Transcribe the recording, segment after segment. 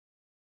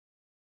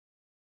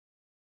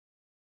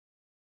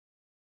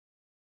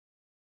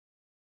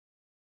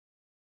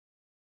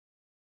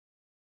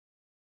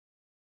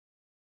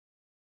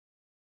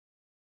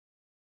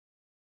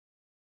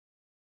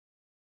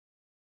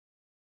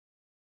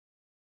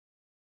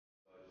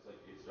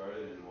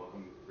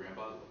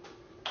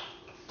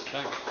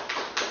Thanks.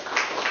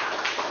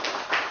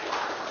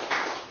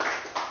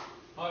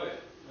 Hi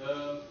there.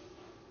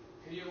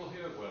 Can you all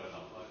hear well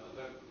enough? I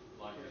don't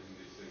like using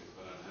these things if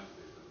I don't have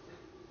to,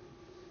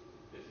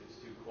 but if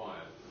it's too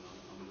quiet, then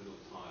I'm a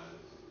little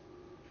tired,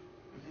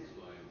 as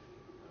explained.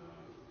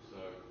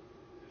 So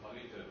if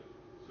I need to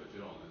switch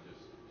it on, then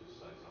just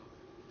say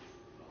something.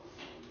 I'll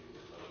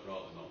use it, but I'd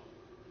rather not.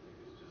 I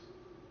think it's just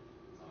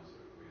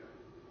nicer if we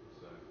don't.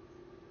 So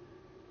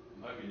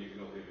I'm hoping you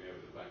can all hear me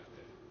over the back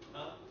there.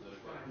 I'll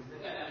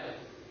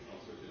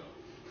switch it on.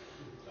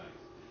 Thanks.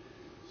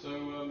 So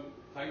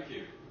thank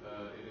you.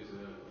 It is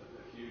a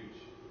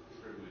huge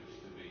privilege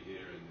to be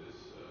here in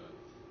this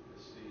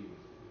esteemed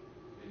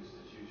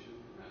institution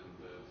and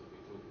to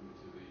be talking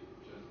to the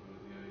gentleman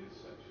of the AES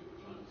section,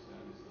 which I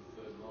understand is the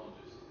third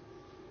largest,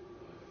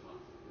 if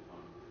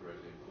I'm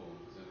correctly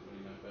informed. Does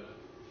anybody know better?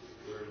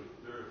 Third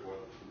or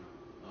fourth.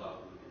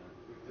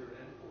 Third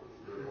and fourth.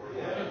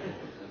 Yeah,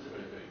 that's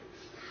very big.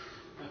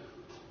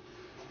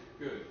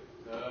 Good.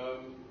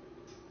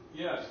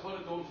 Yeah, it's quite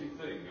a daunting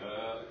thing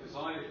because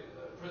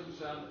Prism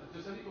Sound.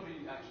 Has anybody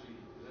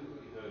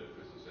heard of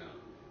Prism Sound?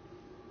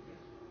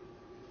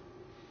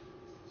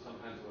 Some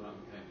hands went up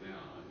and came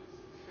down.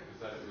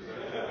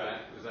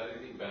 Was that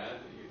anything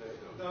bad that you heard?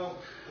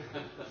 No.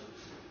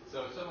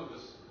 So some of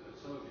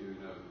you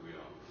know who we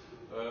are.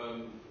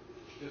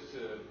 Just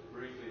to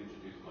briefly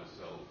introduce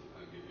myself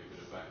and give you a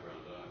bit of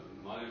background.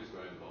 My name is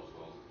Graham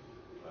Boswell.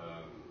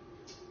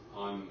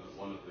 I'm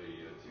one of the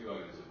two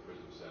owners of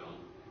Prism Sound.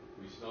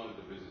 We started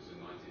the business in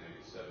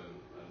 1987,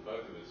 and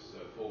both of us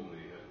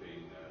formerly have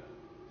been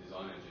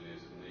design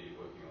engineers at NE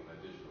working on their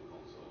digital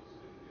consoles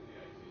in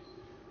the 80s,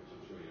 which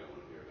I'm sure you don't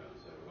want to hear about,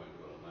 so we won't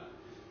dwell on that.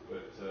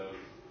 But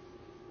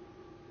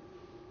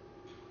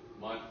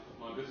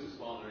my business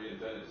partner,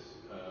 Ian Dennis,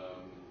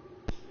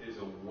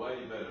 is a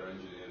way better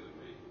engineer than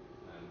me,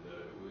 and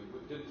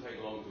it didn't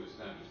take long to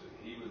establish that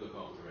he would look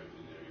after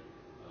engineering,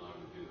 and I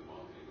would do the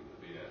marketing and the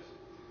BS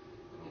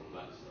and all of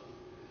that stuff.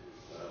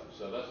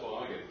 So that's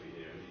why I get to be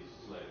here, and he's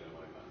slaving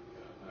away back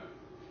home.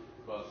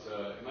 But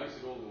it makes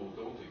it all the more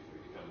daunting for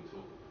me to come and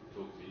talk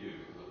to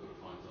you, because I've got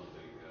to find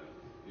something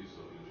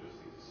useful and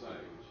interesting to say,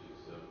 which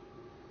is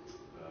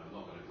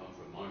not going to come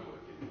from my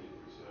work in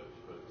research.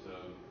 But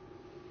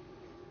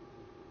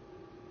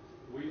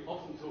we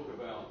often talk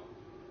about,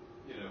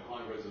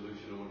 high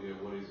resolution audio.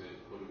 What is it?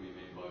 What do we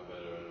mean by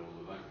better? And all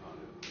of that kind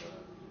of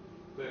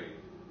thing.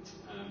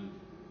 And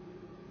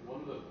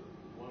one of the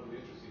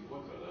interesting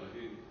points about that,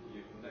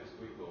 next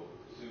week or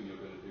soon you're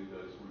going to do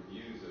those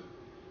reviews of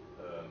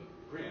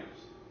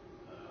preamps.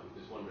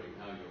 Just wondering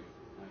how you're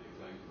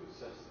going to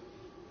assess them.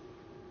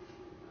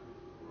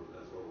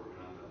 That's what we're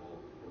working on.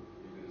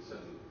 You're going to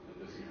sit and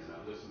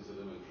listen to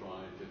them and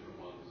try different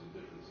ones in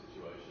different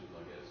situations,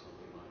 I guess,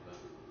 something like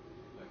that.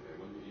 Okay,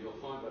 well,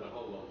 you'll find that a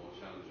whole lot more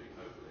challenging,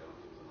 hopefully,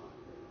 after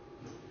tonight.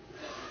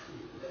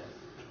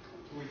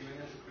 Are we doing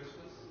that for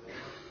Christmas?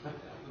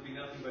 There'll be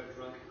nothing but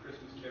drunk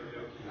Christmas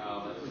karaoke.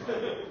 No, that's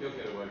right. You'll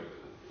get away with it.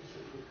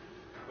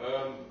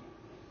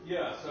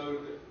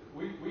 So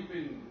we've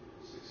been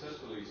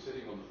successfully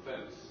sitting on the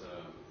fence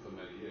for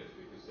many years,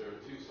 because there are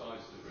two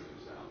sides to Prism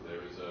Sound.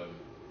 There is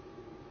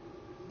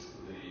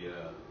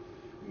the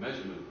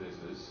measurement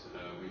business.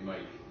 We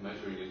make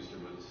measuring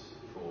instruments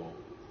for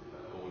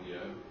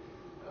audio.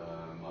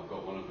 I've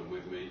got one of them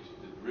with me.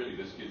 It really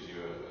just gives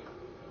you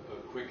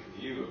a quick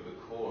view of the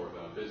core of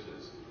our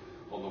business.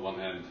 On the one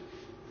hand,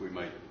 we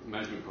make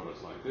measurement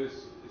products like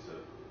this. It's a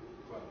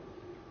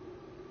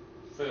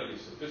fairly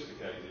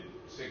sophisticated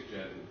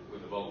SIG-gen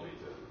with a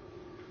voltmeter,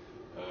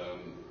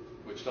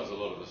 which does a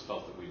lot of the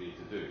stuff that we need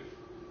to do.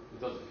 It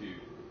does a few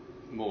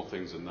more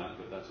things than that,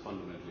 but that's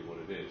fundamentally what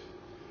it is.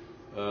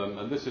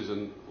 And this is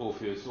an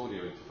Orpheus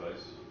audio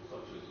interface,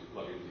 such as you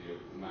plug into your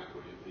Mac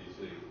or your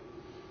PC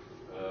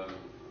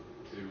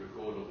to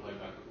record or play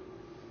back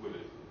with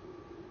it.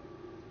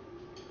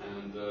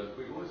 And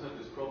we've always had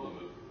this problem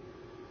of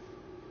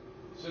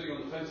sitting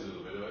on the fence a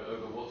little bit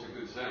over what's a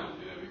good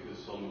sound,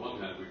 because on the one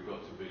hand we've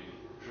got to be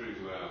true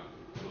to our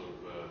sort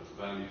of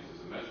values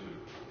as a measurement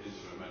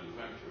instrument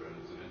manufacturer and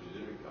as an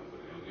engineering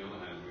company. On the other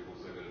hand, we've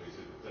also got to be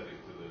sympathetic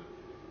to the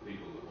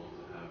people that want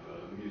to have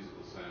a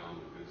musical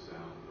sound, a good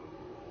sound, or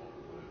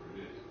whatever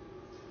it is.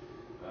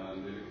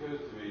 And it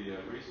occurred to me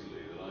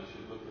recently that I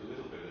should look a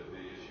little bit at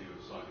the issue of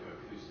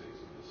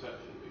psychoacoustics and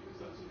perception, because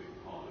that's a big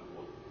part of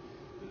what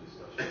the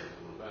discussion is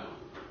all about.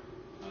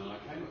 And I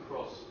came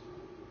across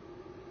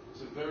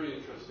some very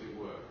interesting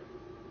work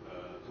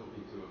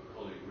talking to a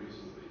colleague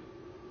recently,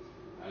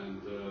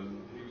 and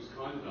he was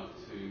kind enough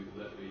to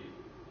let me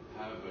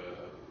have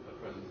a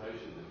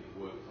presentation that he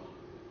worked on,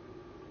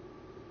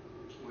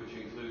 which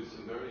includes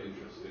some very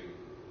interesting,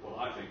 well,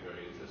 I think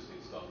very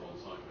interesting stuff on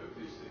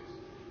psychoacoustics,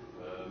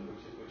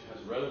 which has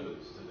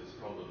relevance to this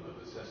problem of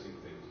assessing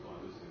things by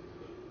listening to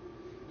them.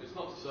 It's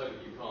not to say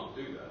that you can't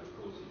do that, of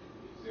course,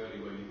 it's the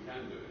only way you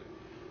can do it,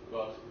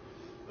 but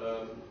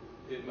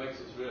it makes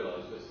us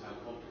realise just how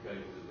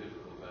complicated and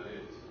difficult that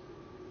is.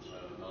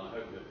 And I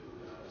hope that,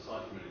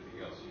 aside from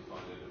anything else, you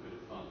find it a bit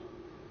of fun.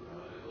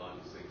 It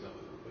lightens things up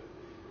a little bit.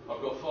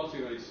 I've got far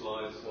too many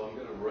slides, so I'm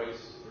going to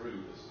race through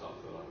the stuff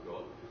that I've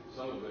got.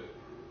 Some of it,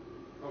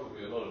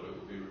 probably a lot of it,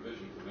 will be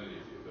revision for many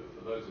of you, but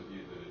for those of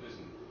you that it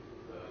isn't,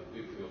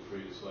 do feel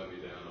free to slow me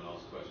down and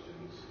ask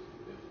questions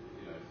if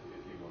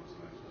you want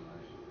some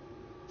explanation.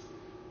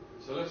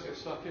 So let's get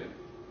stuck in.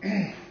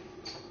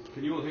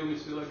 Can you all hear me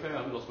still okay?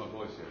 I haven't lost my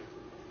voice yet.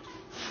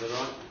 Is that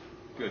right?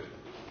 Good.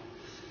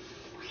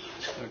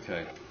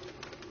 Okay.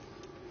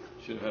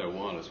 Should have had a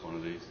wireless one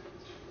of these.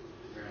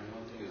 Graham,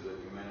 one thing is that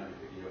you may not be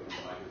picking up the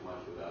mic as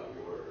much without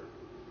your.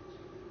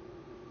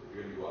 If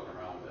you're going to be walking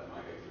around with that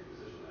mic, I can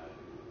reposition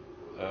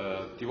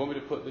that. Do you want me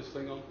to put this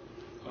thing on?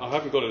 I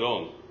haven't got it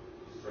on.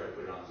 Just try to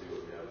put it on and see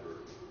what we have for.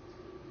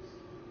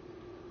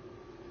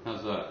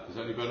 How's that? Is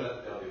that any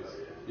better? That'll be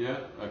better,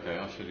 Yeah? Okay,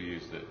 I should have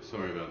used it.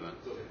 Sorry about that.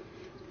 It's okay.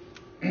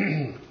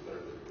 Better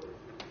for the recording.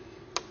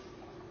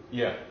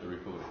 Yeah, the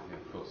recording. Yeah,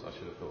 of course, I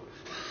should have thought.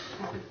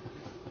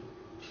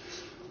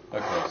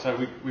 Okay,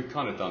 so we've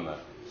kind of done that.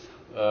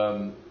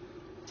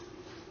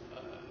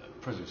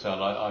 Prism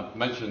sound, I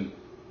mentioned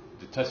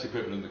the test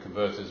equipment and the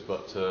converters,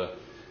 but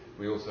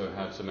we also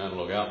have some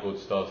analog outboard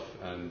stuff,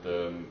 and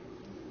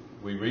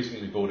we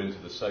recently bought into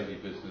the Sadie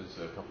business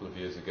a couple of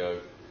years ago,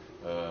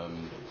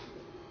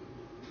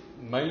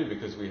 mainly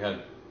because we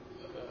had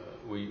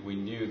we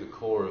knew the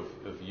core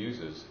of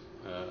users,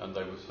 and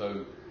they were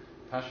so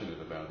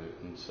passionate about it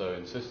and so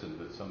insistent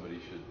that somebody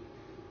should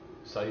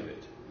save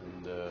it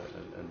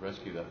and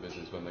rescue that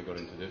business when they got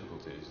into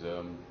difficulties,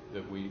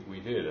 that we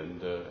did,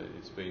 and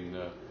it's been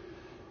a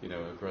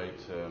great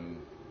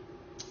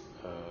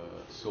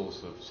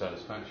source of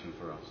satisfaction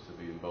for us to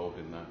be involved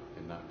in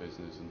that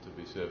business and to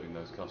be serving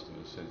those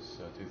customers since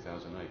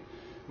 2008.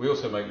 We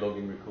also make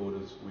logging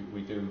recorders.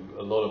 We do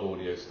a lot of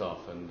audio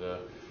stuff, and the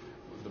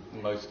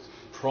most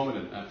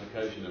prominent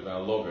application of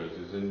our loggers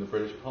is in the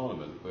British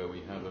Parliament, where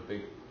we have a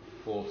big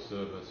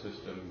 4-server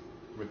system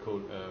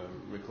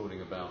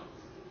recording about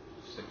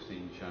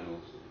 16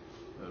 channels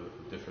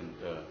of different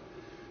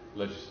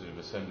legislative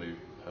assembly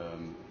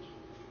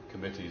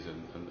committees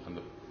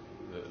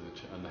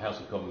and the House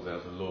of Commons,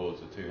 House of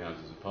Lords, the two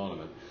houses of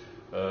Parliament.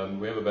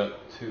 We have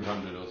about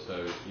 200 or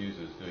so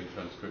users doing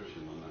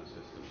transcription on that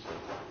system.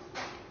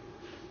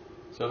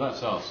 So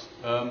that's us.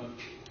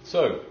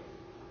 So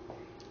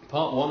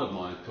part one of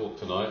my talk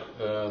tonight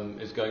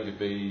is going to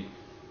be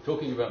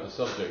talking about the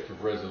subject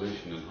of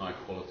resolution and high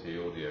quality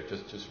audio,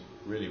 just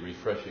really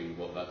refreshing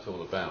what that's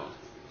all about.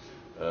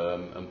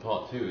 And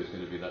part two is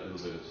going to be that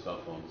little bit of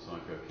stuff on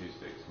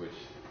psychoacoustics, which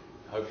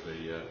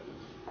hopefully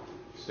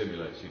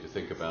stimulates you to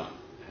think about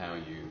how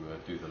you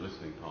do the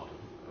listening part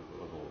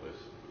of all this.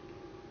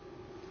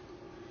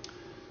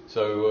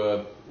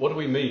 So what do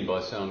we mean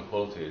by sound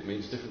quality? It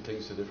means different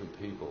things to different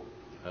people.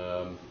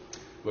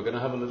 We're going to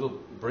have a little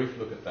brief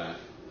look at that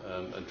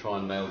and try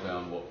and nail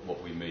down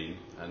what we mean,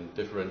 and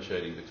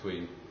differentiating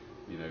between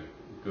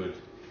good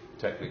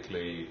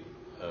technically,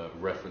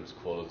 reference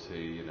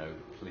quality,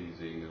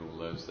 pleasing, and all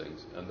those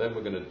things. And then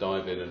we're going to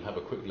dive in and have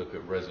a quick look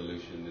at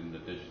resolution in the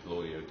digital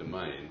audio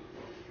domain,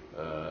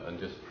 and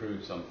just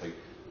prove something.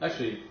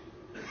 Actually,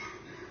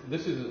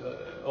 this is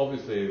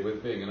obviously,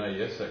 with being an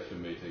AES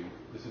section meeting,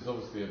 this is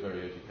obviously a very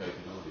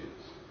educated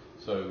audience.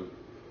 So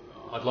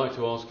I'd like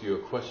to ask you a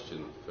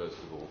question, first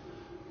of all.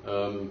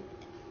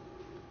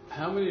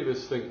 How many of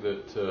us think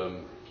that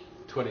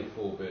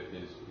 24-bit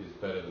is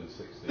better than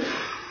 16?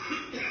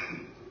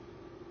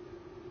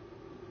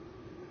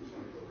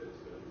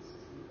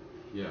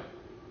 Yeah.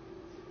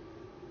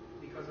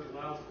 Because it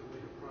allows for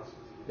later processing.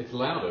 It's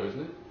louder,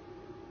 isn't it?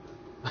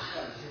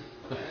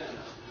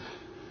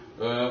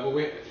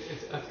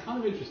 It's kind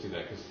of interesting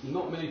there, because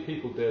not many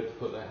people dare to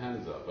put their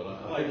hands up, but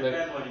I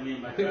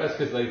think that's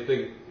because they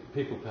think,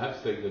 people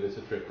perhaps think that it's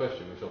a trick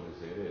question, which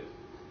obviously it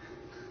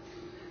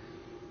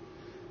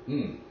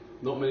is.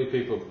 Not many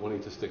people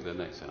wanting to stick their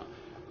necks out.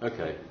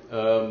 Okay.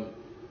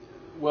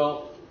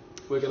 Well,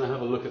 we're going to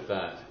have a look at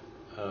that,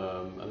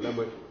 and then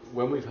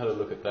when we've had a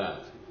look at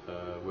that,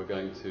 we're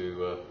going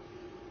to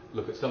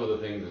look at some of the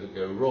things that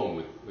go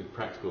wrong with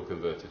practical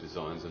converter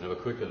designs and have a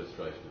quick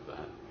illustration of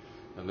that.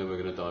 And then we're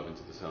going to dive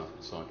into the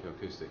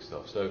psychoacoustic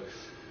stuff. So,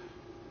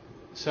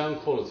 sound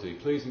quality,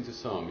 pleasing to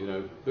some,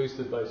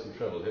 boosted bass and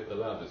treble, hit the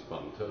loudness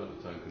button, turn up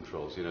the tone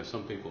controls.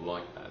 Some people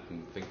like that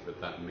and think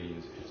that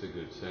means it's a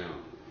good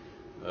sound.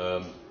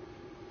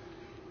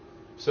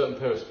 Certain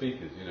pair of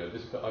speakers,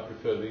 I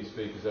prefer these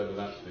speakers over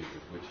that speaker,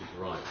 which is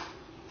right.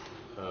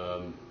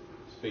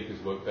 Speakers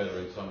work better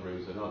in some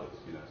rooms than others,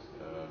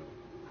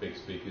 big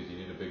speakers, you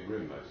need a big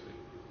room mostly.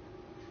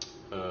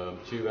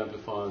 Tube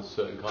amplifiers,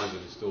 certain kinds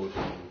of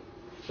distortion.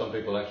 Some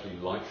people actually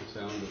like the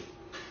sound of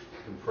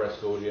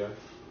compressed audio.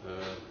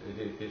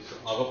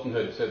 I've often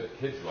heard it said that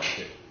kids like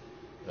it.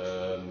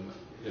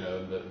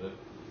 That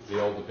the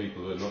older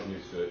people who are not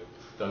used to it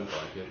don't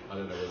like it. I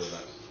don't know whether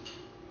that's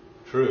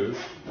true.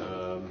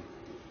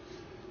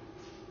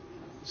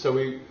 So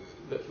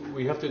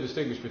we have to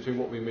distinguish between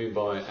what we mean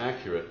by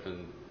accurate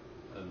and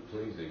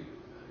pleasing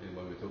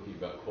when we're talking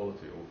about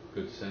quality or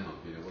good sound.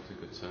 What's a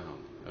good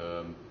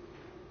sound?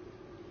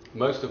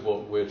 Most of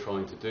what we're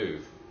trying to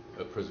do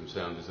at Prism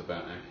Sound is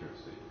about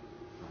accuracy,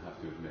 I have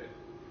to admit.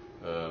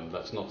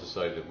 That's not to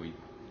say that we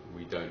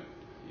don't,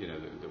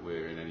 that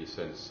we're in any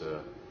sense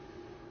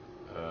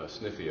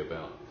sniffy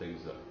about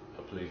things that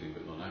are pleasing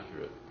but not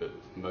accurate, but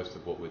most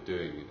of what we're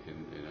doing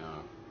in our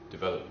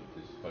development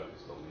is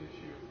focused on the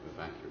issue of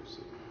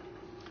accuracy.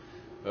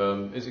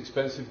 Is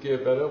expensive gear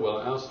better? Well,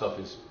 our stuff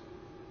is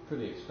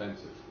pretty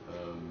expensive.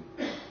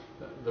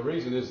 The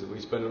reason is that we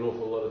spend an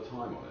awful lot of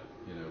time on it.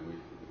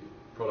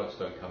 Products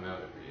don't come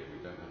out every year.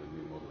 We don't have a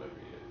new model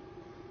every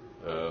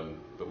year.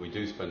 But we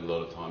do spend a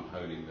lot of time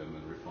honing them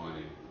and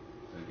refining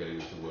and getting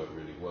them to work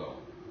really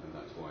well. And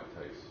that's why it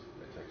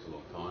takes a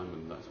long time,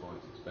 and that's why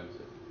it's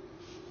expensive.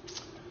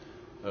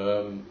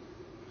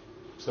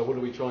 So what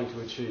are we trying to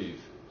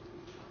achieve?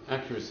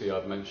 Accuracy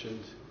I've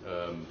mentioned.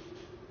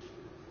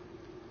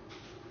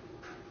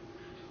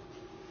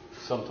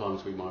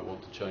 Sometimes we might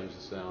want to change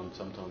the sound,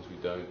 sometimes we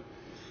don't.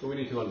 But we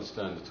need to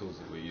understand the tools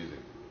that we're using.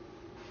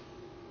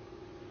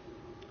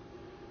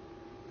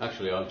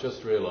 Actually, I've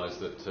just realised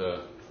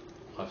that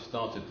I've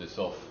started this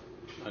off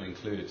and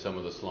included some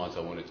of the slides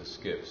I wanted to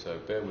skip, so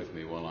bear with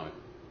me while I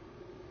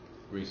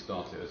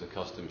restart it as a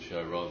custom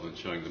show rather than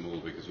showing them all,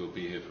 because we'll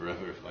be here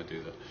forever if I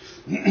do that.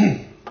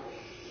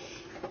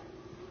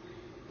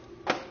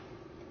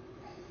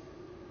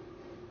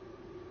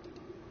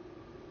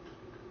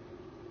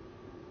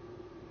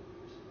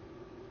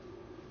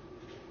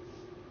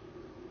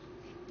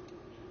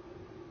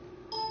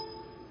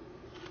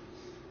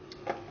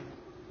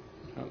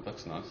 Oh,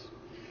 that's nice.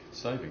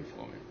 Saving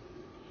for me.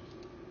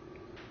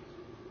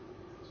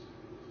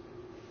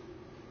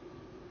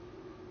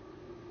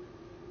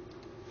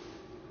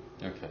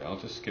 Okay, I'll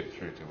just skip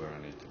through to where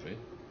I need to be.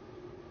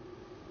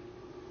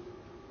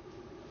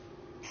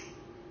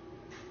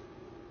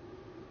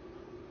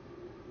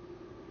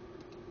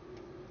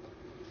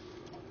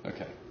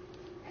 Okay.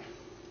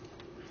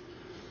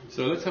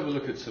 So let's have a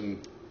look at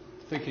some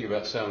thinking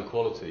about sound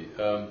quality.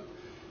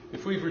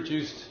 If we've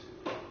reduced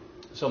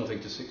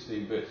something to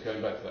 16 bits,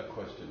 going back to that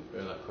question,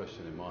 bear that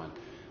question in mind.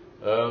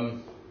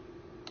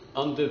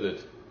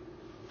 Undithered,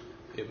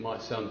 it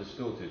might sound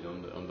distorted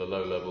on the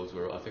low levels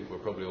where I think we're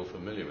probably all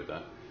familiar with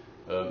that.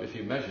 If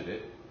you measured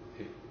it,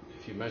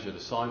 if you measured a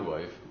sine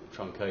wave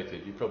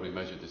truncated, you probably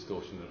measured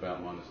distortion at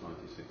about minus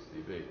 96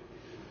 dB.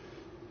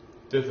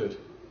 Dithered,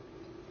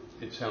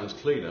 it sounds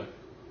cleaner,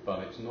 but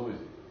it's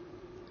noisy.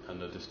 And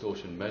the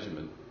distortion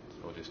measurement,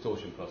 or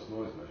distortion plus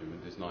noise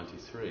measurement, is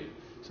 93.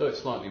 So it's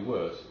slightly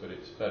worse, but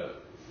it's better.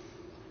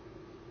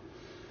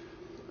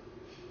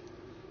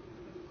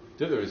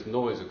 Dither is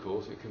noise, of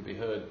course. It can be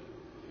heard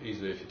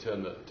easily if you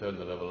turn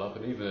the level up,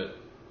 and even at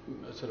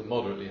sort of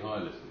moderately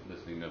high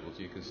listening levels,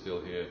 you can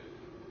still hear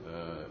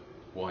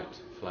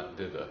white, flat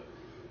dither.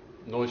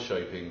 Noise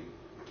shaping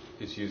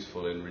is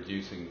useful in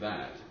reducing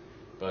that,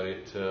 but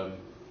it,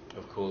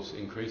 of course,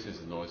 increases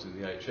the noise in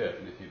the HF,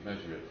 and if you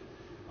measure it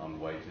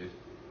unweighted,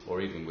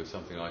 or even with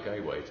something like A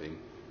weighting,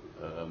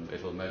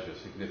 it'll measure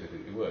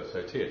significantly worse.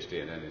 So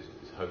THDNN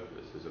is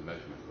hopeless as a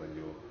measurement when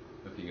you're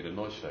looking at a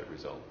noise shape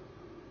result.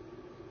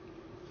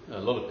 A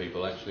lot of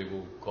people actually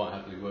will quite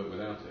happily work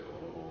without it,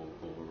 or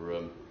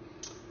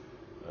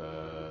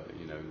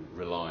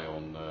rely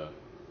on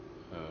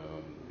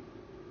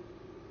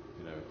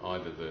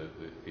either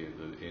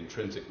the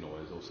intrinsic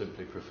noise, or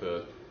simply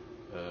prefer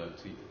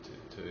to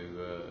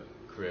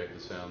create the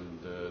sound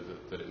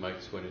that it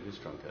makes when it is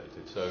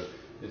truncated. So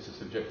it's a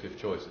subjective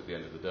choice at the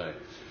end of the day.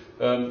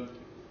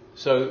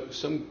 So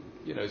some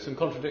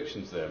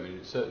contradictions there. I mean,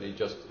 certainly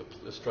just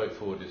a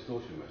straightforward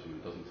distortion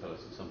measurement doesn't tell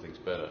us that something's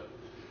better.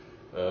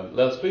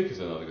 Loudspeakers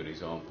are another good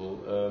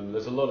example.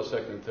 There's a lot of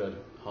second and third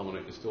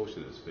harmonic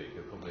distortion in the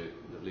speaker, probably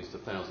at least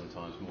 1,000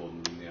 times more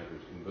than the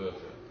average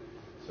converter.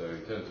 So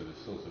in terms of the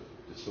source of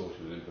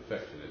distortion and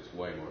imperfection, it's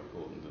way more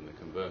important than the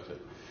converter.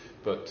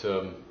 But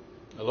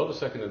a lot of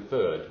second and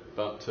third,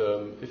 but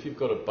if you've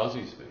got a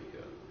buzzy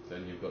speaker,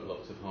 then you've got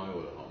lots of high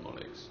order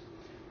harmonics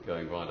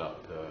going right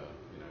up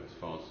as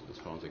far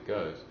as it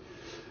goes.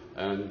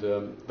 And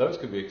those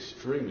can be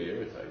extremely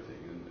irritating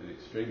and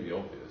extremely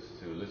obvious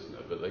to a listener,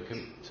 but they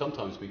can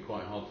sometimes be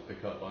quite hard to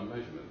pick up by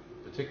measurement,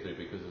 particularly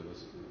because of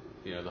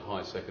the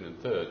high second and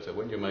third. So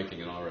when you're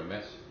making an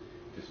RMS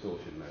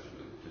distortion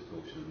measurement,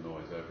 distortion of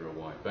noise over a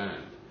wide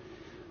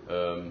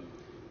band,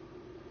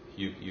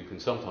 you can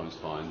sometimes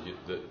find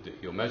that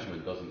your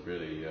measurement doesn't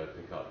really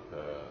pick up,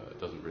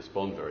 doesn't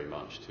respond very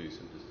much to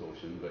some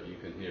distortion, but you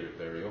can hear it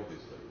very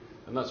obviously.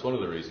 And that's one of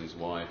the reasons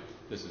why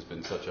this has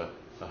been such a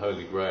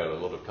holy grail. A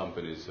lot of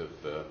companies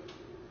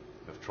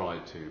have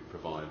tried to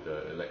provide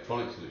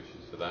electronic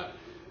solutions for that,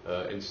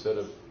 instead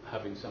of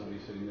having somebody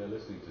sitting there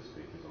listening to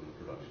speakers on the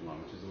production line,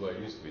 which is the way it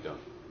used to be done,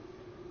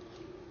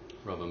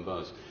 rather than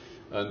buzz.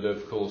 And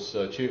of course,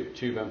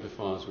 tube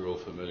amplifiers we're all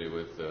familiar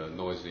with,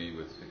 noisy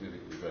with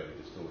significantly greater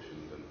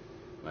distortion than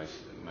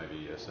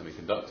maybe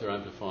semiconductor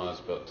amplifiers,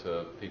 but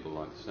people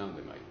like the sound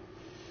they make.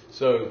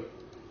 So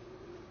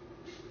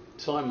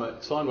sine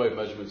wave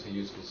measurements are a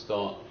useful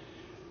start.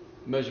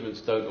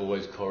 measurements don't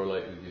always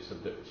correlate with your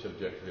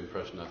subjective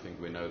impression. I think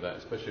we know that,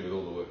 especially with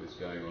all the work that's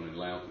going on in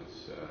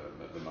loudness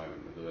at the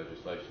moment, with the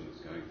legislation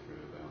that's going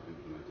through about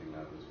implementing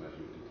loudness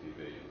measurement in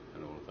TV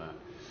and all of that.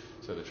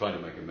 So they're trying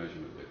to make a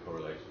measurement that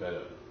correlates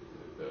better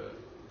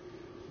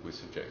with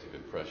subjective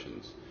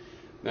impressions.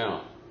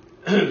 Now,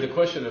 the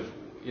question of,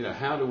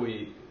 how do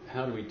we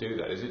do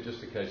that? Is it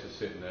just a case of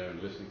sitting there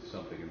and listening to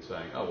something and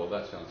saying, oh, well,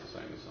 that sounds the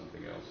same as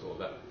something else, or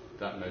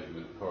that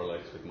measurement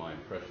correlates with my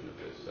impression of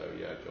this, so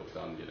yeah, job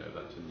done,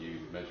 that's a new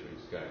measuring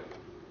scale.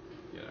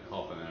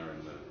 Half an hour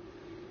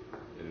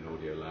in an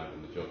audio lab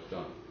and the job's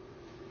done.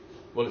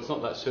 Well, it's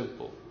not that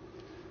simple.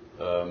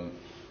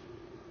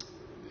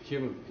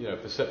 Human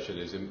perception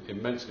is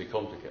immensely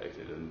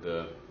complicated,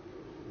 and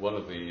one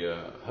of the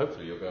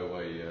hopefully you'll go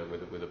away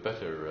with a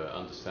better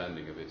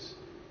understanding of its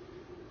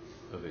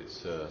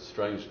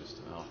strangeness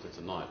after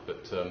tonight.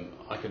 But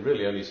I can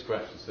really only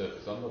scratch the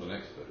surface. I'm not an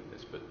expert in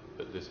this,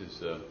 but this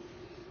is a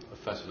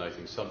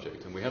fascinating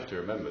subject, and we have to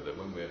remember that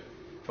when we're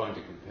trying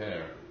to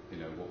compare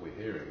what we're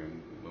hearing,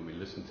 and when we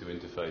listen to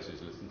interfaces,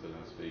 listen to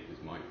loudspeakers,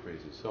 mic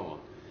pre's and so on,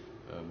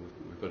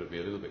 we've got to be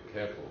a little bit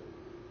careful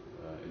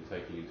in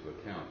taking into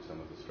account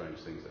some of the strange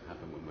things that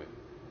happen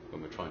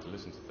when we're trying to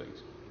listen to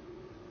things.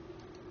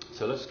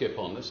 So let's skip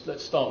on.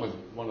 Let's start with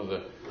one of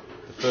the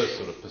first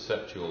sort of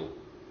perceptual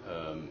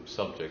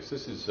subjects.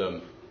 This is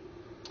a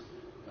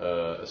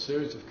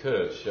series of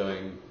curves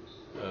showing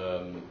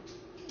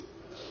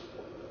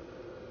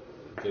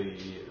the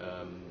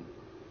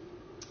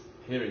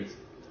hearing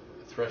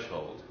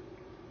threshold,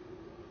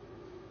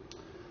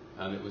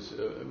 and it was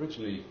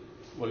originally,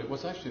 well, it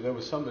was actually, there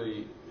was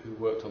somebody who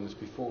worked on this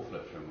before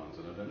Fletcher and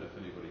Munson. I don't know if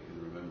anybody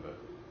can remember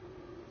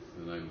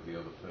the name of the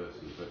other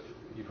person, but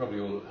you probably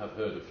all have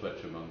heard of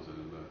Fletcher, Munson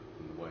and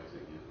the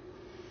waiting.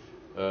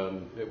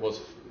 Yeah? It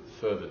was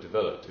further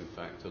developed. In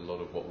fact, a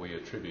lot of what we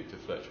attribute to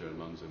Fletcher and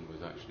Munson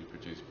was actually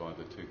produced by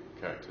the two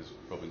characters,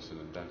 Robinson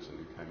and Danson,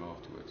 who came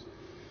afterwards.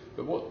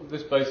 But what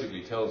this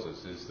basically tells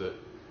us is that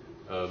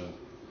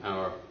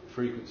our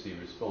frequency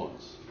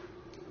response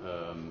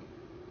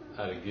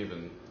at a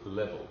given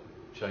level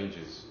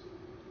changes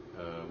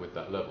with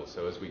that level.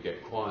 So as we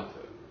get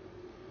quieter,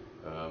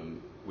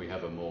 we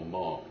have a more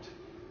marked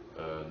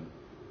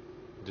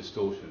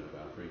distortion of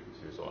our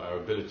frequencies, or our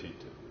ability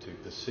to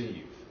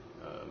perceive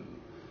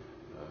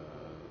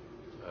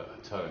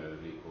a tone at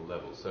an equal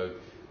level. So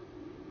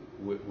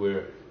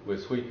we're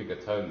sweeping a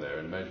tone there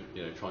and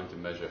trying to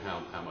measure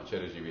how much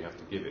energy we have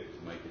to give it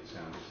to make it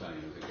sound the same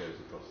as it goes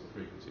across the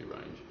frequency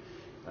range.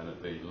 And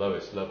at the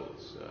lowest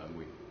levels,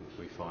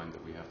 we find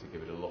that we have to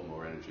give it a lot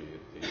more energy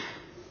at the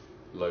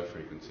low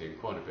frequency, and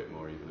quite a bit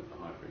more even at the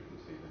high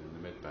frequency than in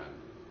the mid-band,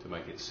 to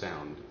make it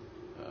sound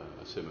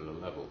a similar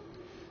level.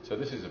 So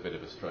this is a bit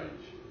of a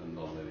strange and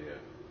non-linear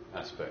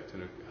aspect,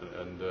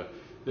 and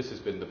this has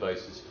been the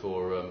basis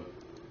for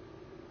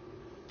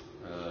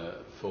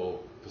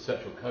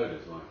perceptual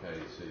coders like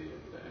AEC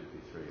and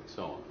MP3 and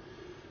so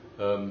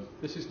on.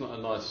 This is not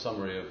a nice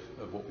summary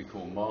of what we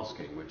call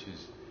masking, which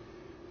is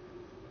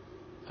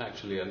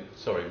actually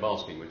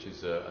masking, which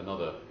is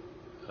another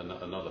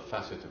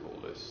facet of all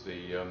this.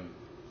 The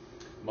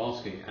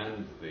masking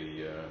and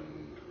the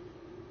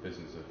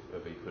business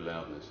of equal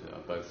loudness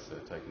are both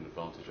taken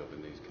advantage of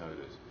in these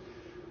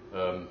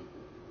coders.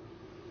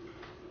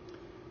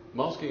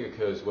 Masking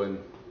occurs when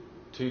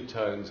two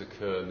tones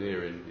occur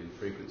near in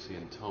frequency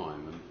and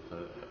time,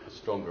 and a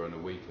stronger and a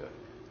weaker.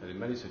 And in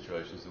many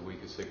situations, the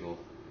weaker signal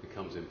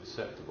becomes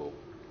imperceptible.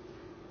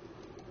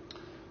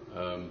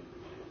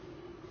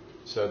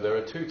 So there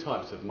are two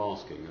types of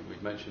masking, and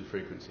we've mentioned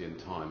frequency and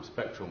time.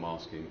 Spectral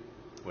masking,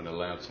 when a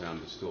loud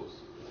sound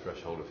distorts the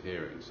threshold of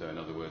hearing. So in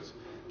other words,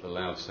 the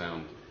loud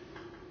sound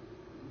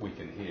we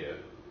can hear,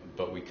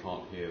 but we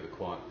can't hear the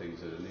quiet things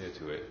that are near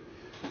to it.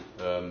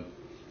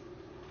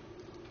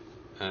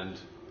 And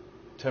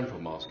temporal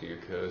masking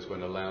occurs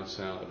when a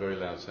very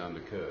loud sound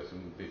occurs,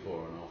 and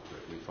before and after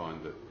it we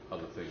find that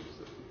other things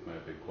that may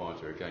have been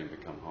quieter again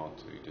become hard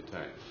to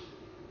detect.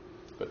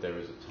 But there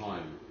is a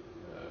time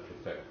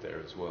effect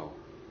there as well.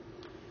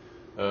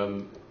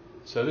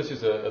 So this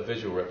is a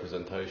visual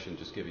representation,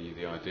 just giving you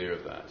the idea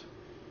of that.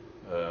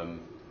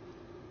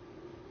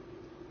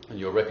 And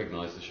you'll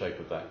recognise the shape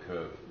of that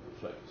curve,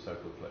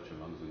 so-called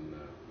Fletcher-Munson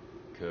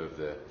curve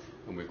there.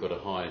 And we've got a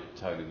high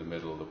tone in the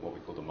middle, what we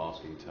call the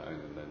masking tone,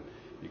 and then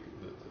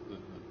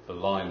the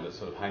line that's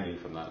sort of hanging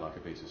from that like a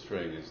piece of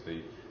string is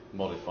the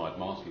modified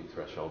masking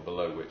threshold,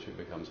 below which it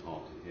becomes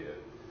hard to hear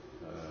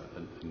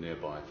a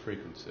nearby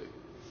frequency.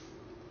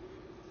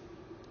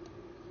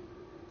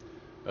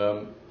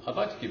 I'd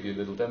like to give you a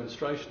little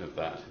demonstration of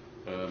that,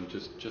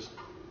 just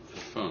for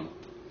fun.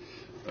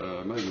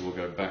 Maybe we'll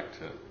go back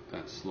to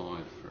that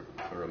slide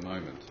for a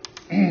moment.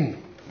 And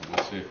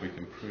we'll see if we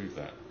can prove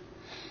that.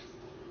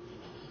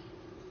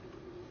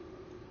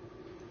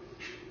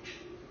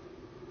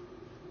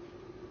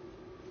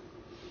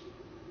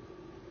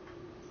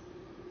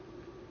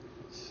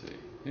 Let's see.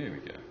 Here we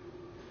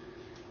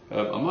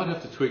go. I might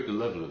have to tweak the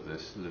level of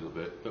this a little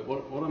bit, but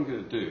what I'm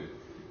going to do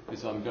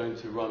is I'm going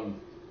to run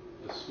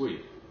a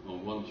sweep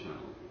on one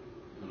channel,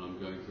 and I'm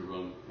going to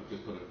run, I've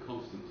just put a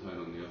constant tone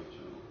on the other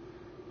channel,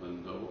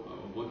 and I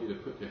want you to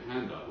put your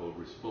hand up or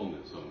respond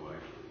in some way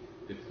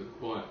if the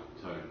quiet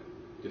tone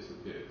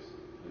disappears,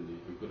 and you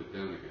can put it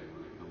down again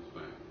when it comes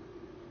back.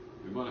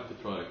 We might have to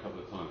try it a couple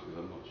of times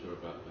because I'm not sure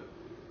about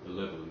the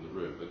level in the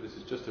room, but this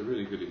is just a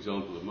really good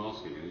example of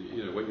masking. And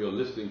you know, when you're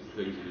listening to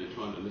things and you're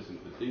trying to listen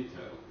for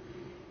detail,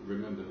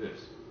 remember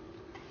this.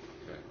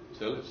 Okay,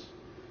 so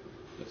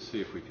let's see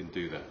if we can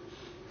do that.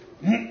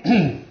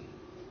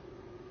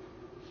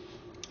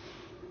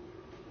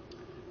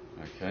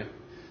 Okay,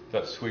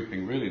 that's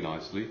sweeping really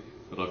nicely,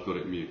 but I've got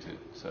it muted,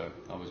 so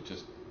I was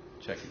just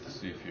checking to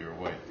see if you're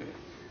awake.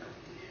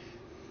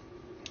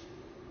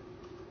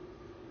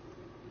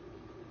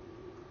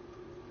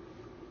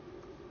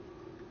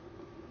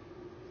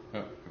 Oh,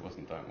 it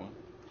wasn't that one.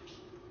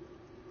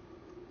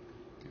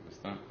 It was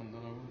that one that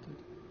I wanted.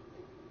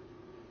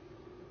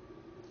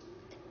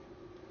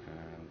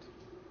 And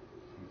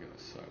I'm going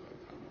to solo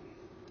that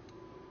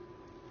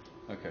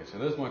one. Okay, so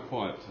there's my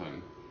quiet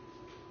tone.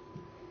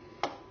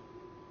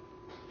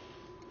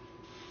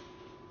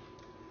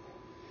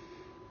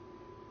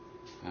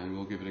 And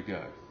we'll give it a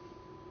go.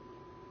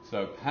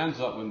 So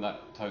hands up when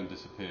that tone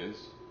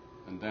disappears,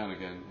 and down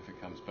again if it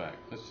comes back.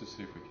 Let's just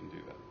see if we can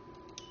do that.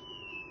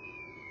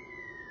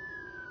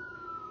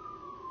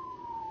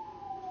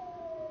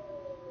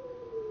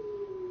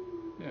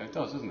 Yeah, it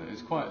does, isn't it?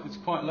 It's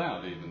quite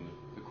loud, even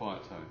the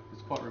quiet tone.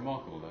 It's quite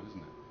remarkable, though,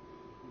 isn't it?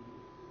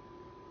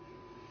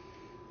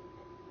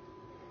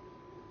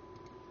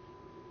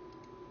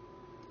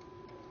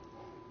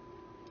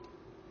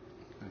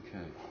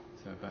 Okay,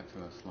 so back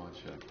to our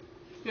slideshow.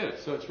 Yeah,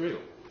 so it's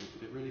real.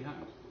 It really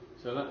happened.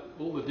 So that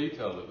all the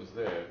detail that was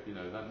there, you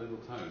know, that little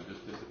tone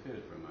just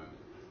disappeared for a moment.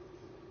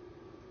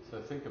 So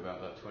think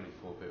about that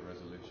 24-bit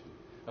resolution.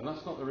 And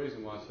that's not the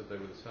reason why I said they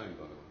were the same,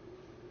 by the way.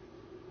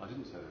 I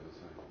didn't say they were the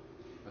same.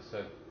 I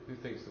said, who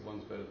thinks that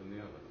one's better than the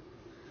other?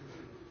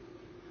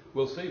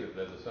 We'll see that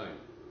they're the same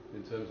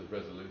in terms of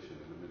resolution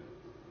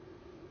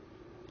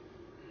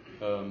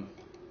in a minute.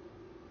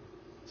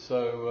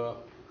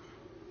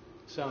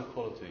 Sound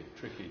quality,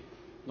 tricky,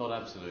 not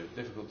absolute,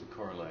 difficult to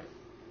correlate.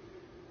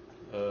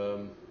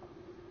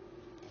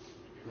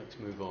 Let's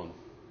move on.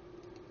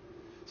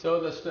 So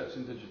are there steps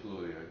in digital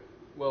audio?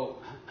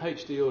 Well,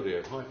 HD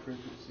audio, high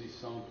frequency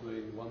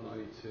sampling,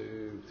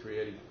 192,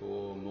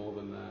 384, more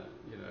than that,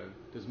 you know.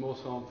 Does more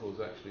samples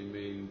actually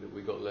mean that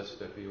we got less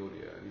steppy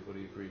audio?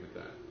 Anybody agree with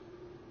that?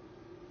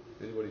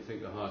 Anybody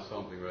think the higher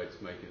sampling rates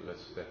make it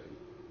less steppy,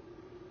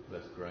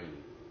 less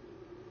grainy?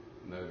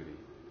 Nobody.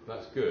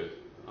 That's good.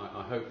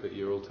 I hope that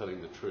you're all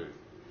telling the truth.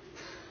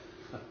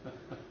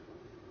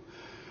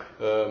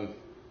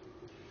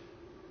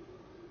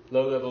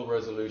 Low-level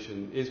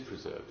resolution is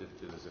preserved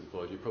if it is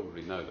employed. You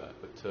probably know that.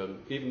 But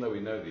even though we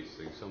know these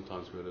things,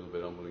 sometimes we're a little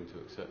bit unwilling to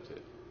accept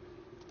it.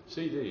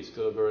 CD is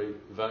still a very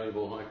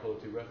valuable,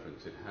 high-quality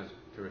reference. It has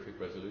terrific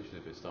resolution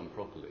if it's done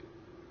properly.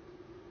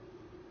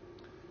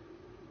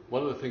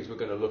 One of the things we're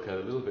going to look at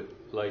a little bit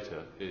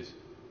later is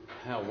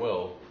how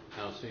well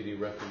our CD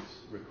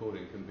reference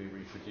recording can be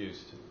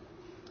reproduced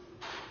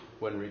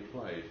when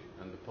replayed,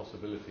 and the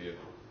possibility of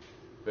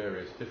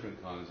various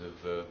different kinds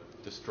of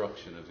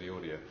destruction of the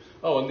audio.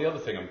 Oh, and the other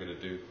thing I'm going to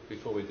do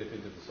before we dip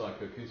into the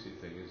psychoacoustic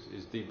thing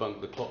is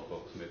debunk the clock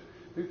box myth.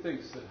 Who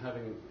thinks that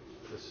having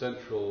a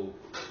central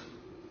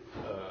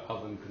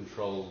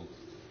oven-controlled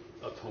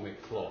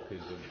atomic clock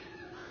is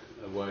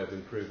a way of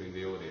improving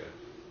the audio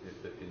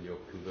in your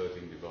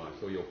converting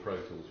device or your Pro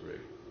Tools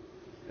rig?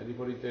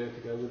 Anybody dare to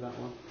go with that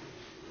one?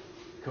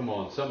 Come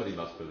on, somebody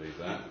must believe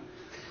that.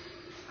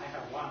 I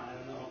have one, I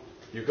don't know.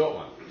 You've got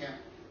one? Yeah.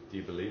 Do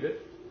you believe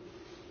it?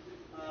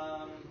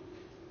 I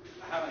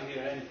haven't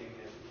heard anything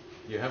yet.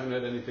 You haven't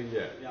heard anything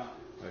yet? Yeah.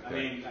 Okay. I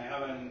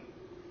mean,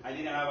 I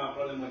didn't have a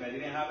problem when I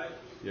didn't have it.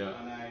 Yeah.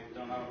 And I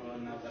don't have a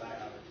problem now that I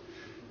have it.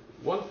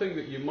 One thing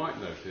that you might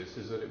notice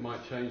is that it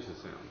might change the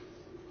sound.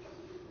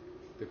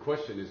 The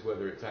question is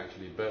whether it's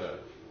actually better,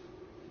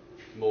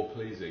 more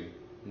pleasing,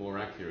 more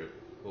accurate,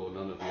 or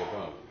none of the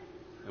above.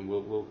 And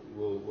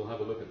we'll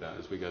have a look at that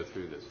as we go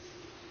through this.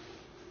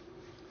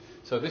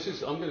 So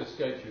I'm going to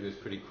skate through this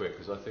pretty quick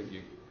because I think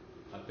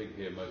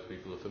here most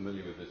people are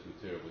familiar with this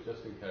material, but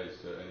just in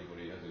case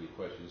anybody has any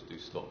questions, do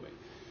stop me.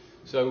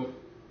 So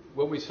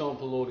when we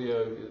sample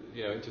audio,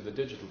 into the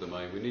digital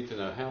domain, we need to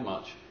know how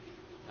much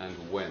and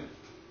when,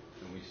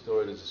 and we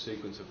store it as a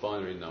sequence of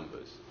binary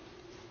numbers.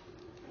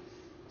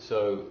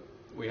 So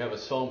we have a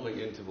sampling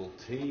interval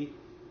T.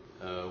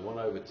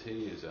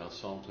 1/T is our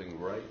sampling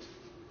rate.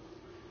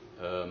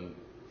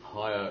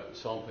 Higher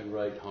sampling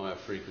rate, higher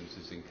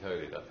frequencies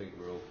encoded. I think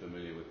we're all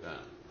familiar with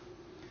that.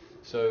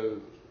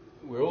 So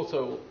we're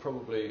also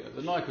probably,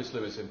 the Nyquist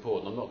limit is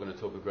important. I'm not going to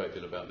talk a great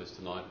deal about this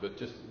tonight, but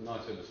just a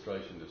nice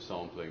illustration of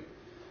sampling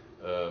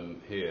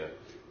here.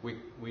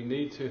 We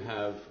need to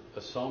have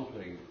a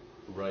sampling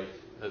rate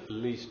at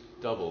least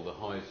double the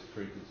highest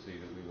frequency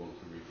that we want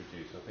to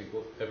reproduce. I think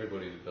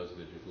everybody that does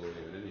digital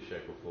audio in any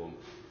shape or form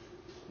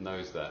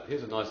knows that.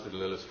 Here's a nice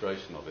little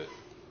illustration of it.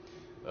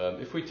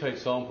 If we take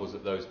samples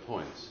at those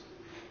points,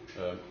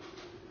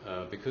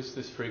 because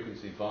this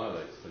frequency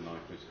violates the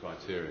Nyquist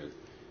criterion,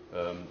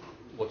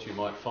 what you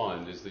might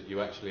find is that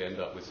you actually end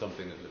up with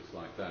something that looks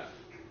like that.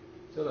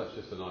 So that's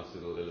just a nice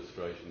little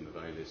illustration of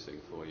aliasing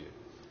for you.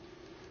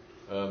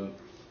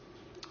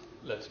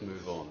 Let's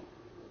move on.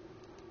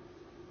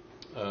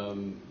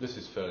 This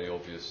is fairly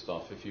obvious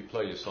stuff. If you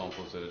play your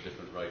samples at a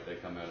different rate, they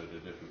come out at a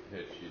different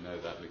pitch. You know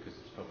that because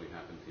it's probably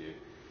happened to you,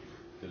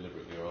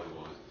 deliberately or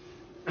otherwise.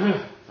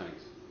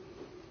 Thanks.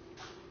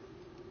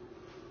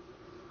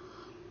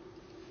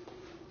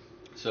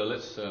 So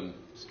let's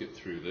skip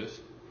through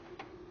this.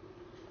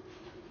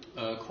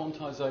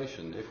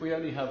 Quantization. If we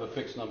only have a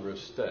fixed number of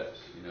steps,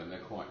 you know, and they're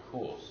quite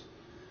coarse,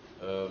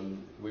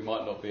 we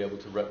might not be able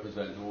to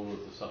represent all of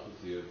the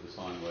subtlety of the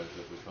sine wave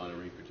that we're trying to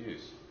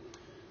reproduce.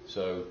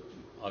 So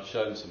I've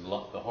shown some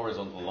the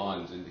horizontal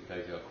lines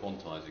indicate our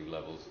quantizing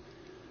levels,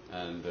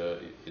 and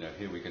you know,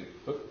 here we can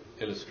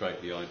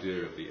illustrate the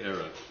idea of the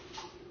error.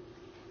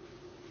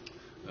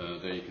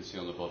 There you can see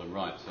on the bottom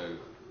right. So,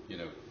 you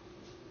know,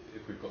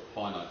 if we've got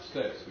finite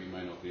steps, we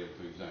may not be able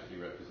to exactly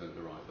represent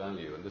the right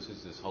value. And this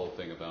is this whole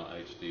thing about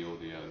HD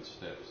audio and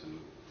steps and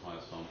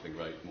higher sampling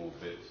rate, more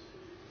bits.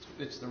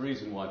 It's the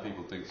reason why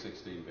people think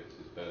 16 bits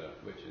is better,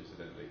 which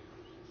incidentally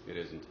it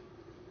isn't.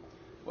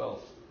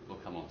 Well, we'll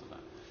come on to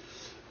that.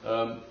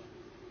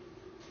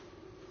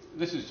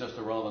 This is just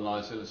a rather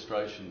nice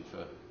illustration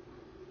for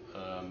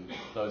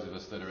those of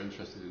us that are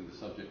interested in the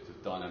subject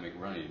of dynamic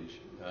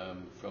range,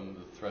 from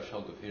the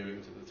threshold of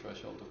hearing to the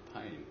threshold of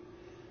pain.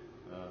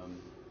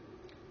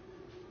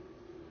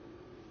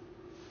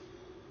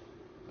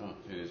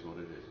 It is what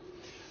it is.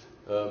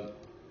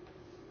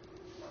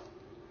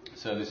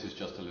 So this is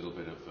just a little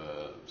bit of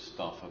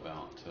stuff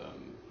about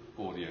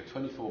audio.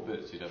 24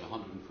 bits, you'd have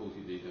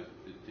 140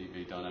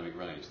 dB dynamic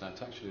range.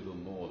 That's actually a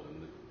little more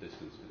than the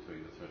distance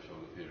between the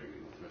threshold of hearing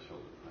and the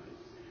threshold of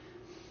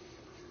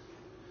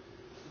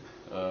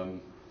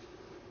pain.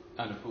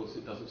 And of course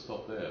it doesn't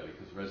stop there,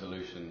 because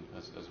resolution,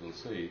 as we'll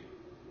see,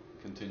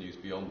 continues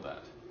beyond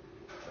that.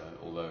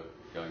 Although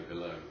going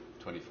below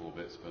 24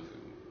 bits, but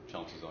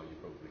chances are you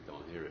probably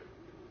can't hear it.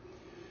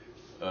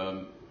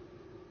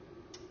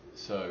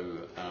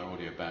 So our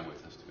audio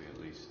bandwidth has to be at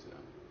least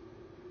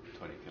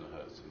 20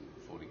 kilohertz and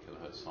 40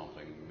 kilohertz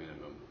sampling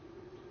minimum.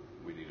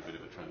 We need a bit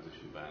of a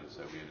transition band,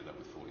 so we ended up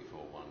with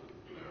 44.1.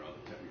 There are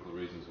other technical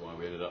reasons why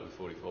we ended up with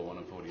 44.1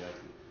 and 48.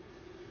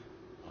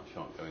 I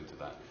shan't go into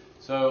that.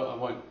 So I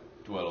won't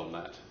dwell on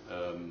that.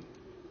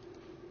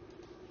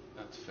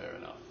 That's fair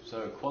enough.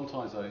 So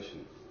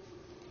quantization.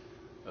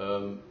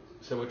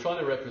 So we're trying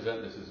to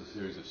represent this as a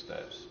series of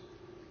steps.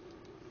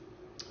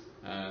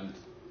 And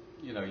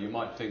you know, you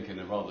might think in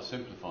a rather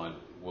simplified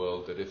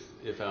world that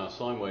if our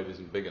sine wave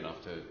isn't big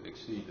enough to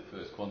exceed the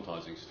first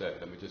quantizing step,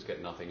 then we just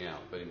get nothing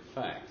out. But in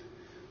fact,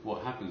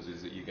 what happens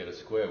is that you get a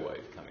square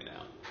wave coming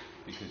out,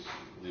 because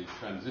the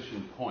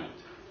transition point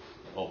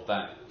of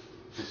that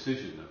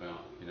decision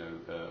about, you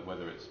know,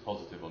 whether it's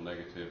positive or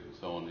negative and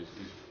so on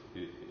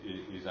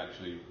is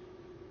actually,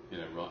 you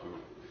know,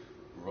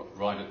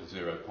 right at the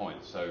 0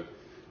 point. So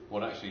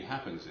what actually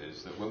happens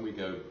is that when we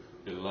go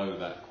below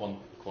that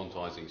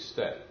quantizing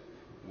step,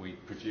 we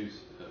produce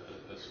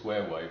a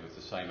square wave of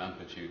the same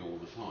amplitude all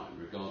the time,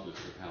 regardless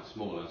of how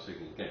small our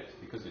signal gets.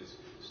 Because it's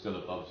still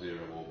above 0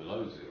 or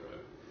below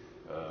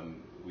 0,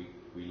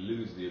 we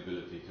lose the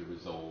ability to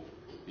resolve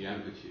the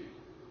amplitude.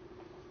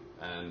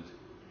 And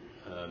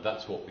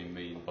that's what we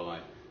mean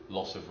by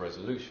loss of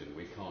resolution.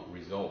 We can't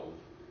resolve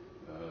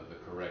the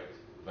correct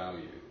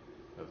value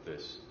of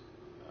this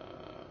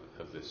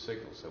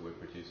signal, so we're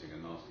producing a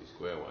nasty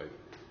square wave.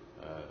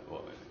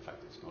 Well, in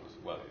fact, it's not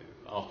as well.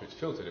 After it's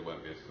filtered, it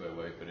won't be a square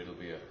wave, but it'll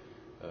be a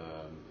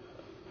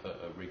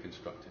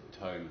reconstructed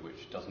tone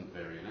which doesn't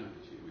vary in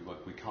amplitude.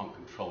 We can't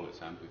control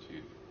its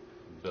amplitude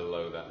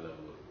below that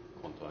level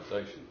of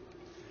quantization.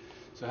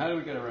 So how do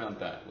we get around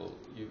that? Well,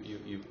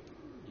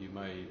 you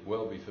may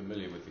well be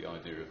familiar with the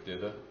idea of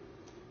dither,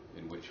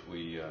 in which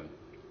we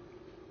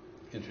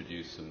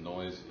introduce some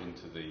noise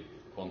into the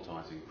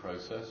quantizing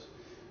process,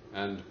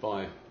 and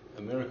by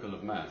a miracle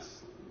of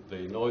maths,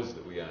 the noise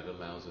that we add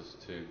allows us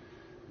to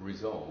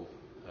resolve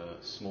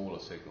smaller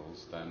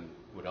signals than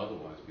would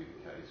otherwise be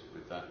the case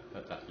with that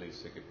at that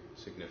least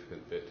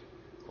significant bit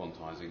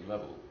quantizing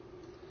level.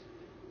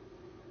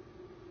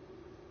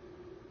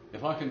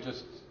 If I can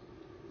just,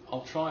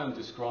 I'll try and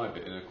describe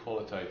it in a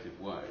qualitative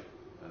way,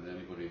 and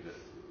anybody that,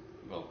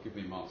 well, give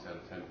me marks out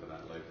of 10 for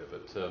that later,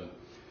 but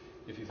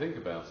if you think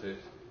about it,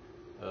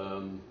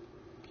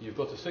 you've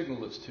got a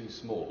signal that's too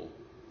small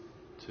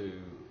to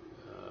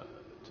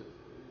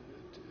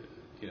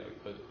you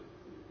know,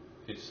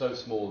 it's so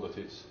small that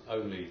it's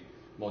only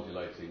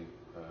modulating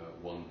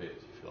 1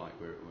 bit, if you like.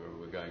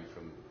 We're going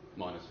from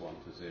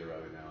 -1 to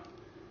 0 in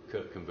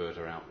our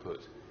converter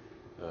output.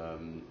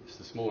 It's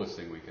the smallest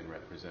thing we can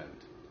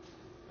represent.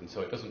 And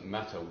so it doesn't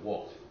matter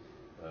what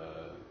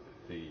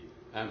the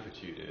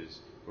amplitude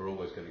is, we're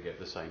always going to get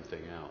the same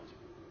thing out.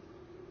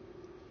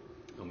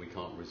 And we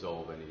can't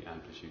resolve any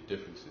amplitude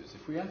differences.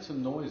 If we add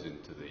some noise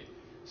into the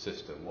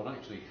system, what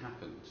actually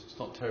happens, it's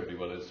not terribly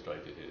well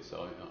illustrated here,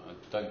 so I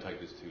don't take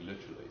this too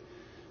literally,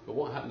 but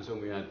what happens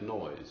when we add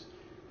noise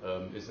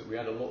is that we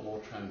add a lot more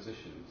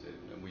transitions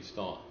in, and we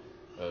start,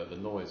 the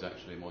noise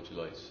actually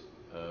modulates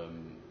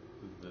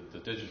the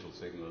digital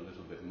signal a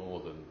little bit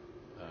more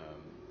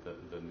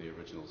than the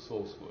original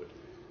source would.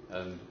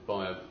 And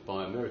by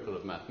a miracle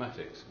of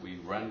mathematics, we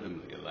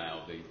randomly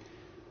allow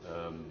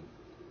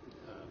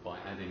by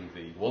adding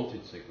the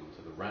wanted signal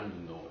to the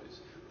random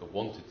noise, the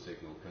wanted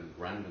signal can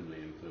randomly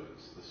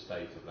influence the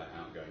state of that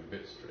outgoing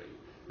bit stream.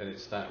 And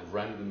it's that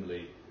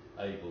randomly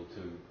able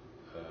to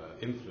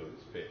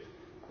influence bit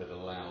that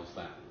allows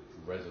that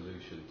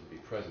resolution to be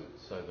present.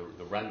 So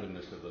the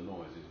randomness of the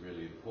noise is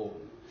really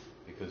important,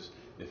 because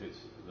if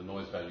the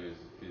noise value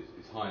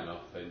is high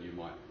enough, then you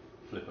might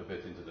flip a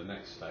bit into the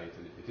next state,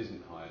 and if it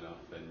isn't high enough,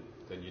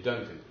 then you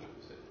don't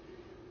influence it.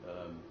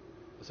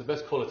 It's the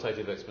best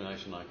qualitative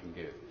explanation I can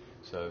give.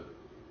 So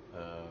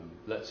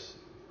let's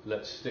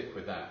stick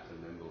with that,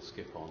 and then we'll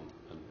skip on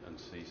and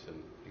see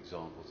some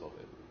examples of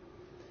it.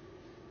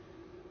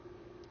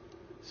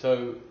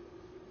 So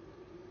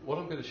what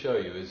I'm going to show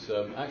you is,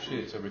 actually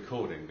it's a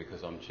recording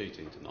because I'm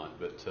cheating tonight,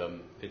 but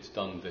it's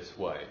done this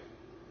way.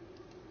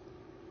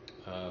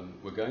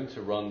 We're going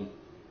to run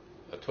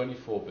a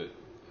 24-bit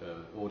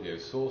audio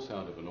source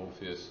out of an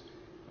Orpheus,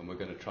 and we're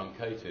going to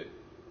truncate it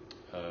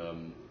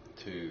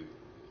to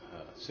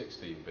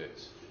 16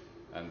 bits,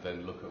 and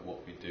then look at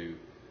what we do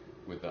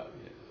with that,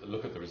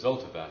 look at the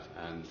result of that,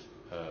 and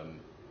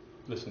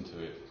listen to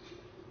it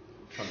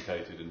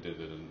truncated and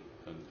dithered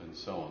and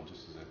so on,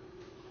 just as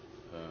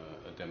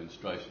a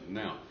demonstration.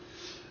 Now,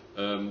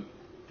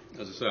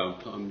 as I say,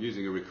 I'm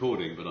using a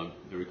recording, but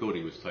the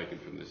recording was taken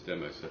from this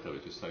demo setup.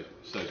 It just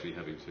saves me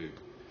having to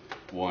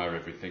wire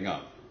everything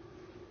up.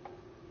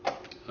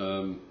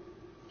 I'm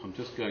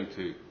just going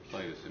to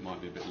play this. It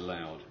might be a bit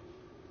loud.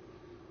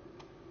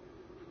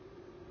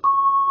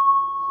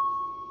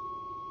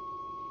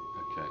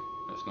 Okay,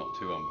 that's not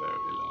too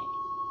unbearably loud.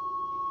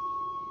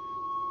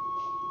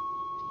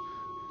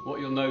 What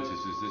you'll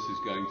notice is this is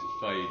going to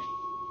fade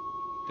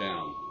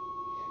down.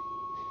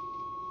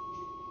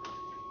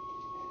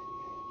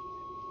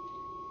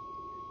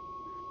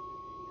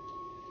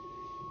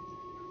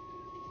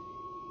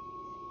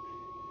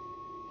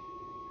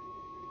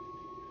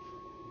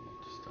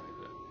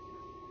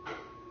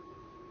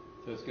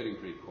 So it's getting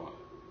pretty quiet.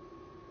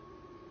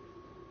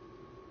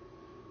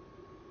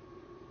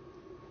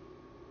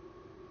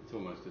 It's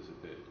almost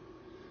disappeared.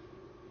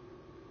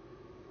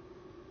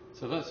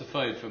 So that's a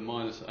fade from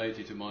minus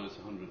 80 to minus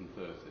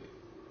 130.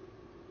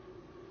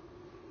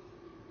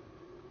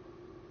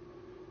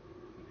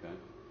 Okay.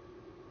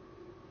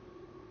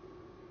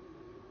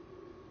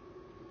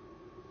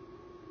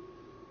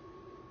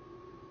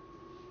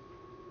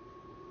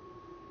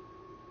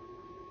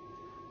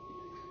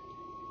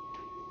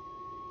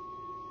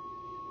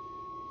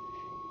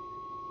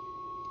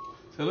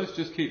 So let's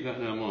just keep that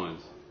in our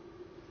minds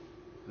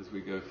as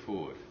we go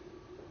forward.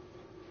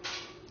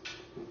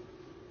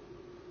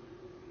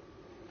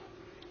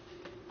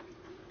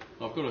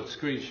 I've got a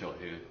screenshot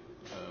here,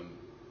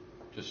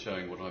 just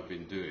showing what I've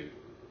been doing.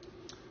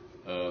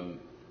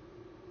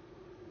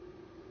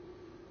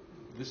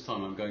 This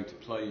time I'm going to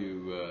play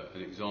you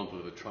an example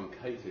of a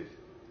truncated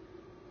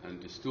and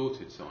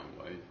distorted sine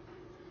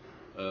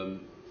wave.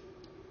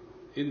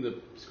 In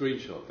the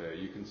screenshot there,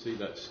 you can see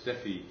that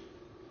steppy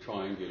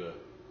triangular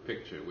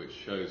picture, which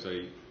shows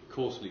a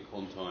coarsely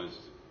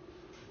quantized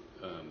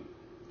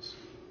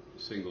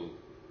single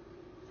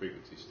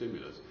frequency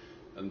stimulus,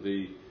 and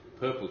the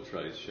purple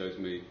trace shows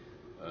me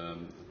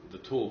the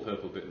tall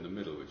purple bit in the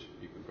middle, which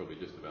you can probably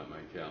just about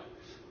make out,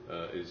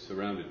 is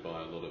surrounded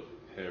by a lot of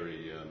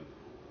hairy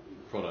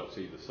products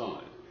either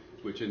side,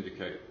 which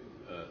indicate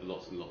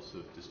lots and lots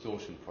of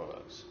distortion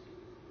products.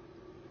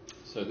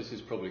 So this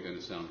is probably going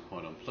to sound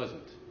quite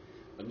unpleasant,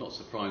 and not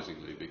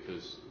surprisingly,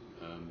 because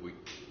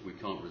we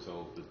can't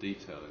resolve the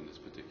detail in this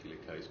particular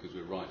case because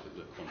we're right at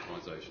the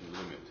quantization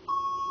limit.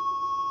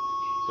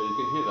 So you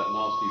can hear that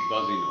nasty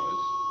buzzy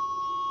noise.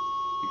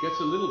 It gets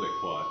a little bit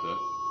quieter.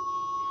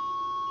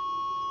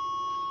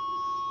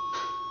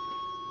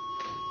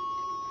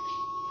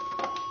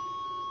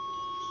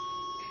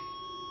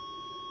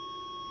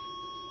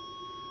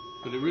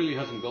 But it really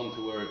hasn't gone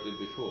to where it did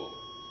before.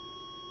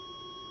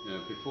 You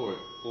know, before it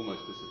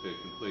almost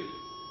disappeared completely.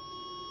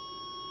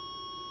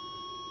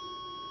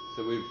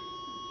 So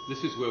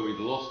this is where we've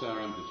lost our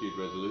amplitude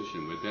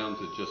resolution. We're down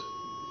to just,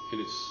 at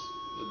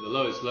the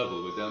lowest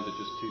level, we're down to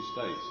just two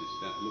states.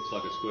 It looks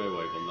like a square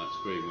wave on that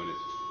screen when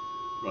it's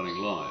running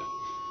live,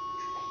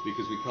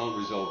 because we can't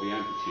resolve the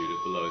amplitude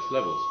at the lowest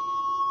levels.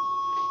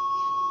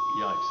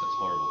 Yikes, that's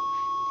horrible.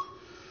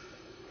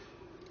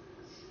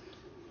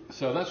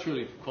 So that's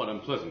really quite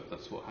unpleasant.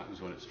 That's what happens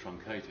when it's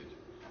truncated.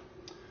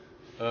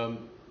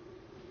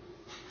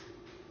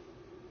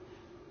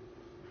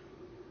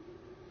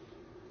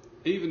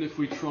 Even if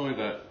we try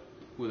that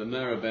with a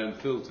narrowband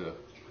filter,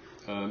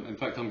 in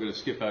fact I'm going to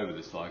skip over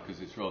this slide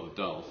because it's rather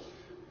dull.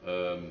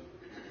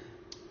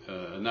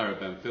 a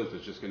narrowband filter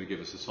is just going to give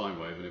us a sine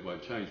wave and it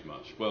won't change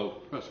much.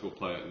 Well, perhaps we'll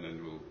play it and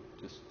then we'll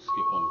just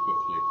skip on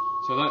quickly.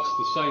 So that's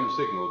the same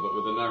signal, but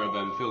with a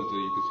narrowband filter.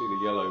 You can see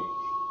the yellow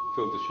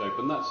filter shape,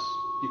 and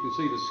you can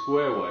see the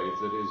square wave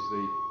that is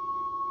the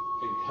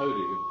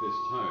encoding of this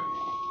tone,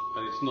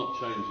 and it's not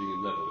changing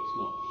in level. It's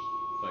not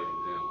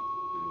fading down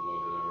in the way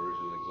that our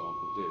original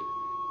example did.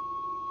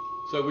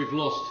 So we've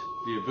lost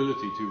the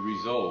ability to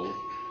resolve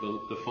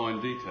the fine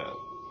detail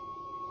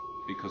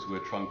because we're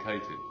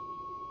truncated.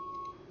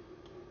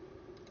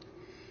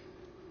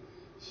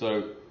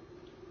 So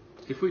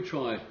if we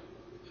try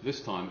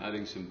this time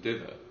adding some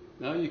dither,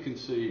 now you can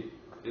see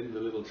in the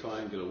little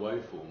triangular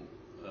waveform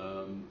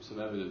some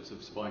evidence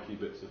of spiky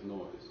bits of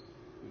noise,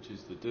 which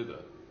is the dither.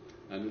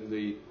 And in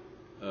the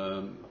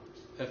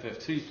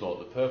FFT plot,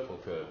 the purple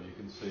curve, you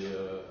can see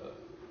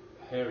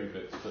hairy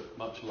bits but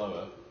much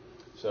lower,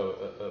 so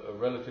a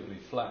relatively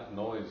flat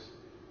noise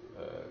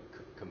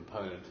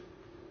component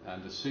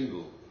and a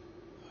single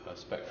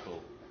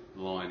spectral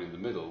line in the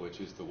middle, which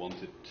is the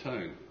wanted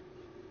tone.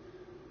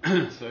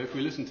 So if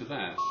we listen to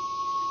that,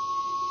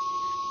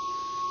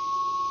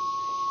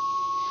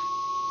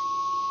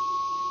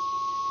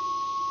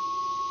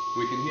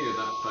 we can hear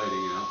that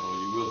fading out, or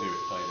you will hear it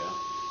fade out.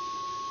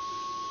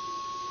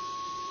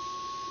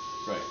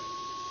 Great.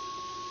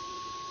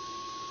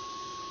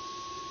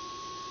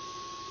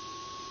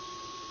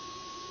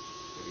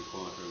 Getting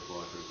quieter and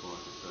quieter and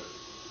quieter, so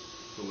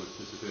it's almost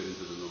disappeared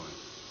into the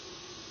noise.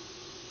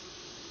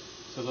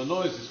 So the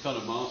noise is kind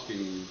of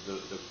masking the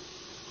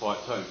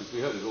quiet tone, because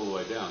we heard it all the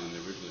way down in the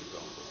original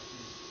example.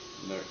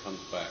 And there it comes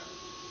back.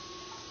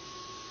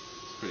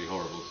 It's pretty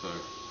horrible, so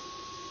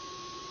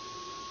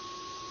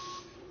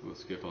we'll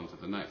skip on to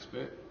the next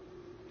bit.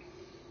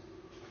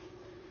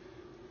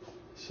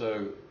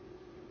 So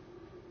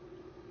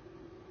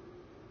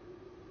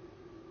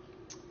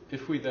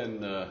if we then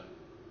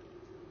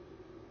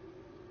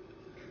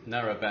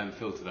narrowband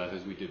filter that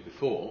as we did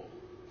before,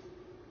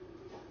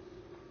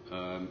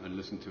 and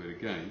listen to it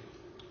again,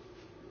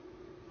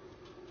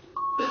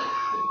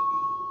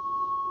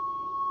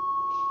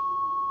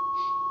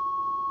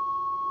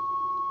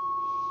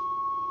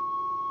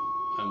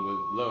 and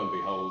lo and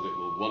behold, it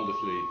will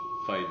wonderfully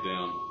fade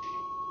down,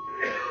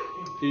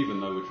 even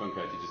though we're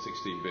truncated to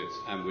 16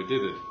 bits and we're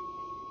dithered.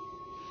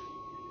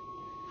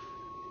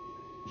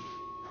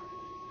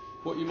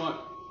 What you might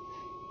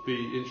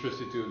be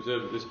interested to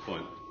observe at this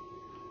point,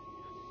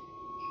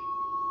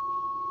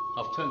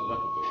 I've turned it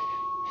up a bit.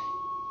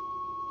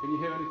 Can you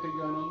hear anything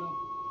going on there?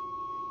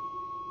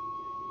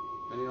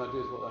 Any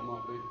ideas what that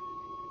might be?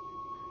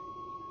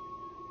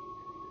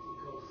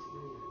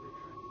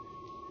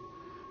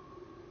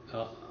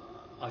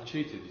 I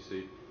cheated, you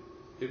see.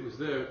 It was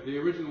there. The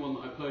original one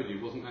that I played you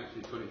wasn't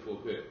actually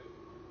 24-bit.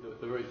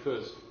 The very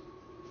first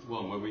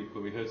one where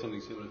we heard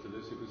something similar to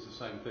this, it was the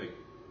same thing.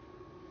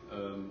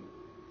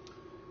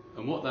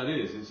 And what that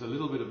is a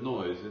little bit of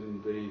noise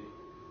in the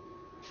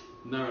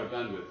narrow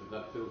bandwidth of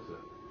that filter,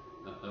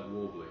 that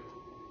warbling.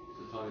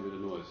 It's a tiny bit of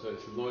noise. So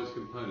it's the noise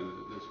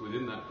component that's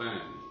within that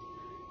band,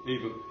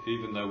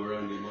 even though we're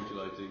only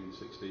modulating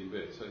 16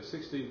 bits. So it's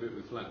 16 bit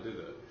with flat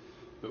dither,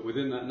 but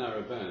within that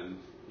narrow band,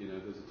 you know,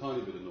 there's a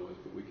tiny bit of noise,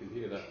 but we can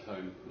hear that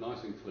tone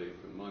nice and clean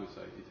from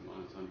 -80 to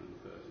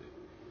 -130.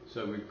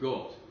 So we've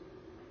got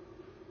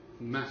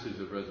masses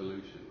of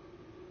resolution,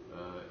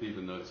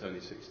 even though it's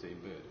only 16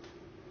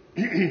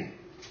 bit.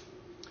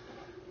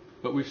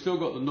 But we've still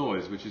got the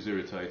noise, which is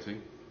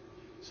irritating.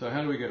 So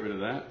how do we get rid of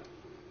that?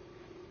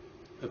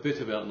 A bit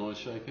about noise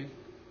shaping,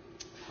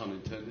 pun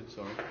intended,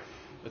 sorry.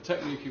 A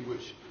technique in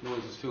which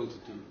noise is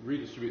filtered to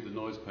redistribute the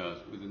noise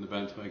powers within the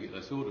band to make it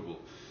less audible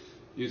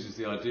uses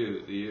the idea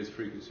that the ear's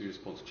frequency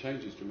response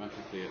changes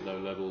dramatically at low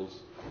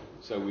levels,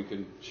 so we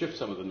can shift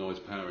some of the noise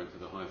power into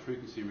the high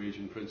frequency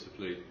region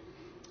principally,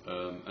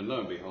 and lo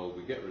and behold,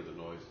 we get rid of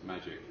the noise,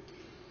 magic.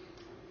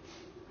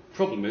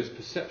 Problem is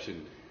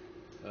perception,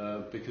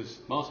 because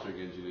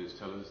mastering engineers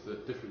tell us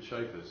that different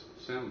shapers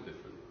sound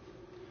different.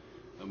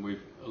 And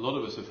a lot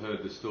of us have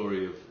heard the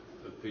story of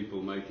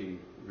people making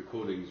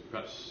recordings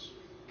perhaps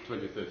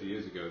 20 or 30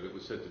 years ago that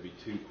were said to be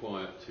too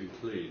quiet, too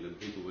clean, and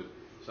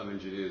some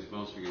engineers,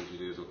 mastering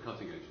engineers or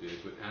cutting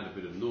engineers, would add a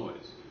bit of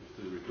noise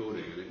to the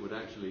recording, and it would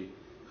actually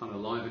kind of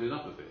liven it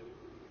up a bit.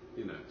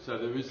 You know, so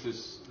there is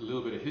this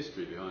little bit of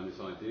history behind this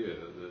idea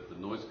that the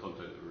noise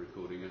content of a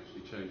recording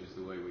actually changes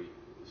the way we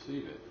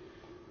perceive it.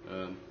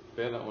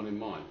 Bear that one in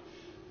mind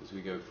as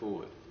we go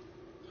forward.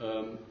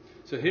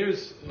 So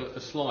here's a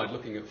slide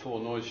looking at 4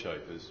 noise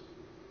shapers.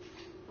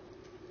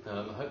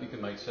 I hope you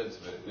can make sense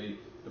of it.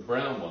 The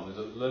brown one, there's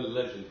a little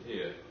legend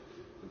here.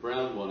 The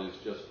brown one is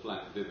just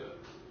flat dither.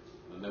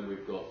 And then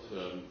we've got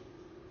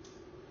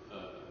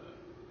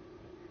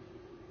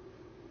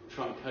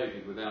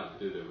truncated without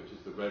dither, which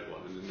is the red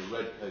one. And in the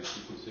red case,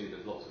 you can see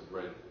there's lots of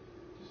red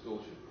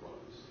distortion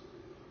products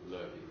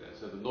lurking there.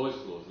 So the noise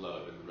floor is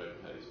low in the red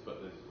case,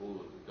 but there's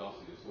all of the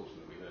ghastly distortion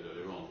that we heard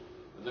earlier on.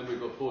 And then we've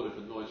got 4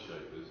 different noise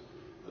shapers.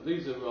 And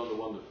these are rather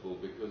wonderful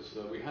because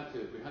we had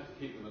to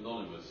keep them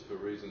anonymous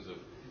for reasons of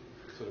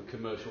sort of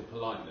commercial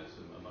politeness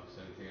amongst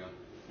anything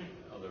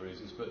other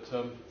reasons. But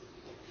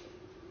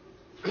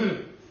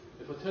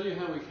if I tell you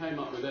how we came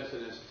up with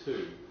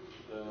SNS2,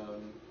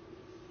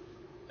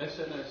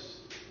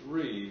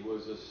 SNS.RE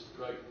was a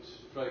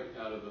straight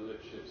out of the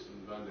Lipschitz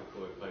and Van der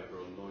Kooi paper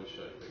on noise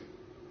shaping,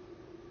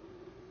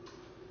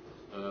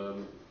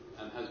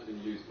 and has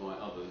been used by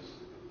others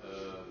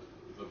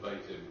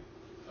verbatim,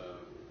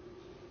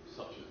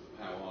 such as the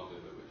POW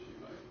diver, which you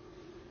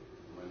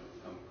may not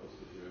come across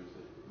if you're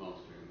into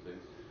mastering and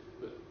things.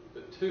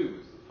 But 2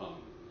 was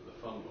the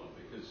fun one,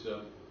 because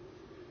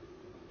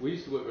we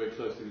used to work very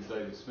closely with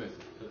David Smith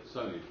at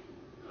Sony,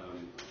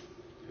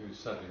 who's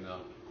sadly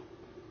now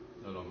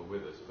no longer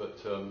with us. But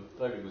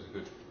David was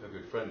a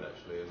good friend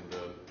actually, and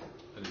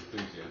an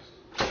enthusiast.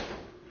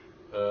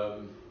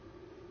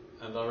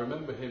 And I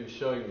remember him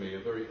showing me a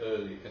very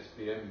early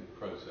SPM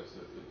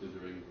processor for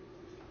dithering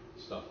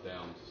stuff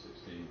down to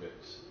 16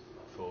 bits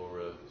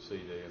for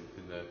CD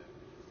in their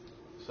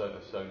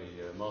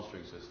Sony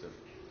mastering system.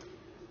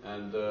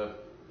 And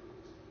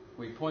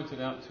we pointed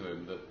out to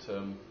him that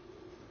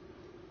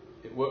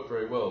it worked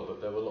very well,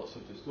 but there were lots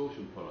of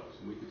distortion products,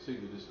 and we could see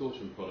the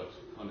distortion products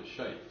kind of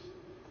shaped,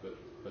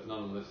 but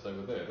nonetheless they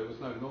were there. There was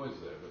no noise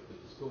there, but the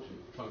distortion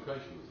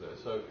truncation was there.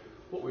 So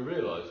what we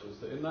realised was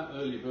that in that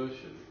early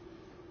version,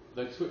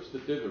 they'd switched the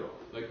dither off.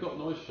 They'd got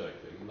noise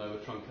shaping and they were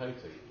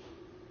truncating,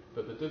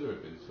 but the dither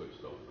had been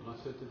switched off. And I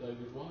said to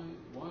David, why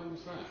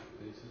was that?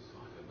 And he says,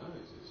 I don't know,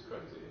 it's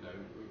crazy. You know,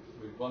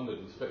 we've wondered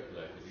and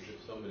speculated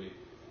if somebody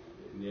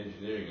in the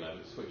engineering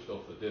lab had switched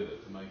off the dither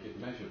to make it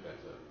measure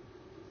better.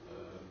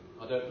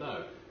 I don't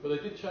know, but they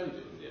did change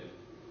it in the end,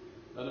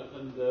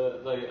 and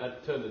they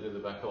had turned the dither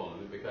back on,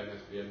 and it became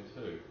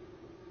SPM2.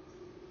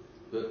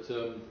 But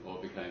or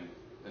it became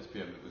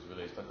SPM that was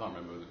released. I can't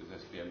remember whether it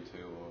was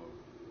SPM2 or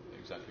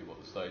exactly what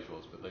the stage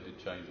was, but they did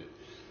change it.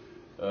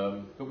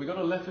 But we got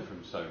a letter from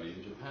Sony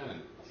in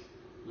Japan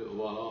a little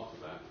while after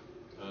that,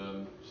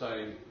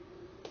 saying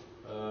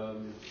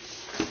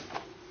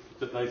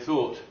that they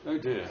thought, oh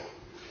dear,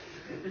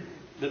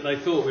 that they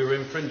thought we were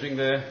infringing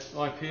their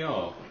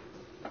IPR.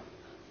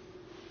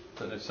 I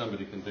don't know if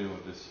somebody can deal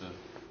with this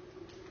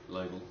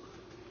label.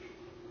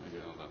 Maybe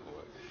that will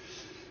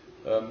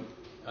work.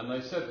 And they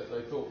said that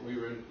they thought we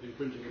were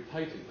infringing a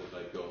patent that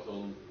they'd got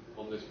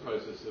on this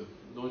process of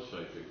noise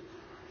shaping.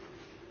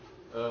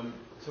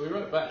 So we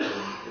wrote back to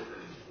them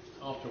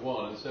after a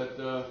while and said,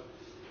 well,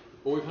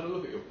 we've had a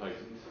look at your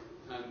patent,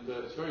 and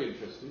it's very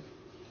interesting.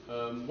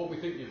 What we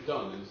think you've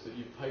done is that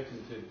you've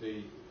patented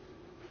the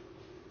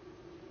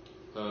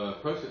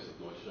process of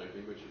noise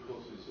shaping, which of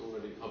course is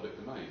already public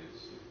domain. It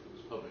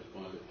was published by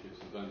Lipschitz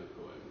and Van der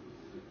Kooi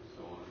and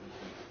so on, and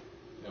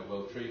it's been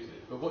well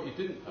treated. But what you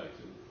didn't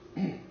patent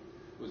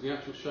was the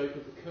actual shape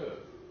of the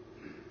curve.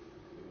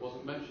 It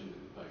wasn't mentioned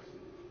in the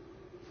patent.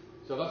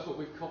 So that's what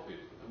we've copied,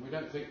 and we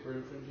don't think we're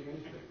infringing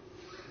anything.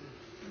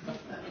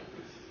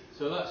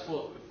 So that's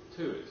what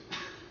 2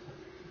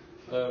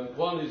 is.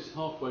 1 is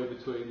halfway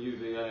between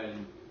UVA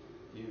and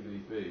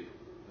UVB,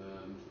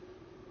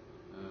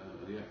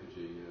 the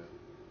effigy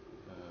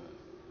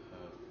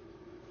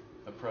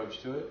approach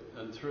to it,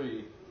 and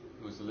 3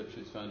 was the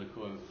Lipschitz Van der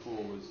Kooi, and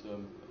 4 was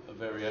a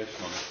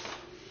variation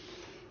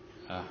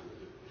on it.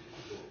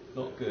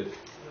 Not good.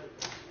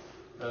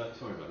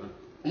 Sorry about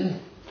that.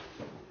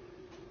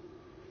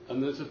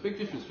 And there's a big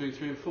difference between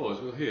 3 and 4, as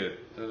we'll hear.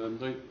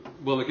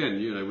 Well, again,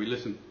 you know, we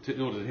listen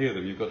in order to hear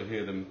them. You've got to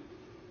hear them.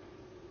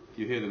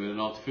 You hear them in an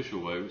artificial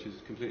way, which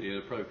is completely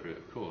inappropriate,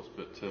 of course.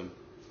 But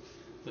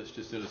let's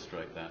just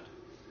illustrate that.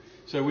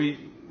 So we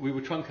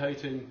were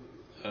truncating.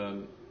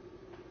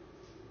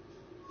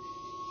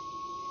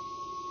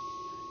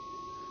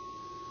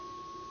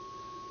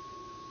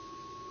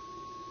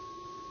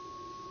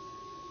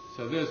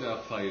 So there's our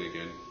fade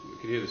again. We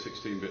can hear the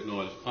 16-bit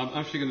noise. I'm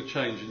actually going to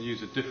change and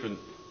use a different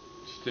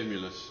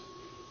stimulus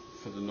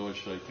for the noise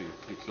shaping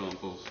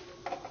examples,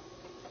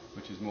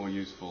 which is more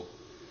useful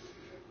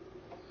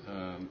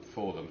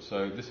for them.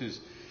 So this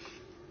is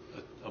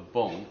a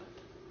bong.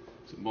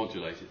 It's a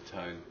modulated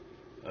tone,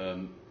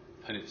 and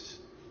it's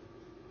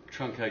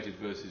truncated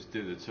versus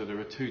dithered. So there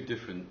are 2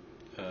 different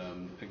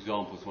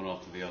examples, one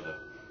after the other.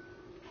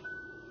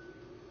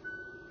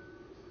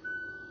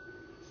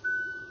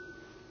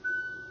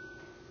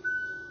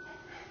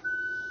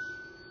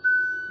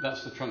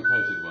 That's the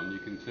truncated one. You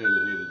can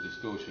clearly hear the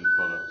distortion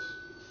products.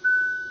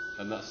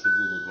 And that's the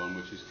dithered one,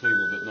 which is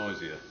cleaner but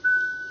noisier.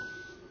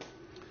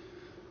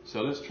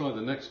 So let's try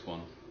the next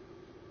one.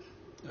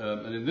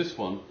 And in this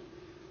one,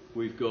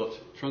 we've got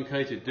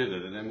truncated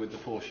dithered, and then with the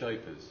 4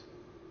 shapers.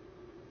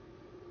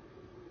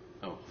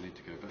 Oh, I need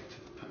to go back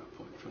to the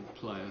PowerPoint from the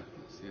player.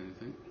 That's the only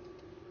thing.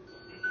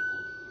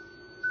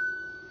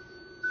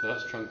 So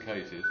that's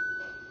truncated.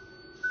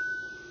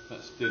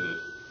 That's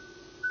dithered.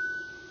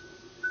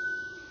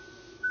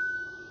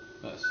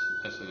 That's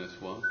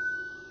SNS1.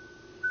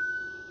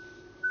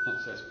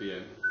 That's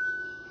SBM.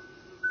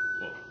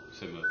 Well,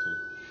 similar to.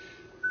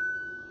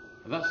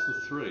 And that's the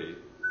 3.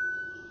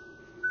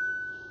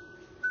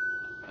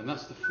 And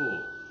that's the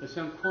 4. they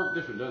sound quite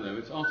different, don't they?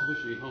 It's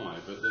artificially high,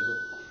 but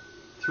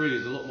 3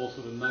 is a lot more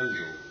sort of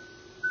nasal.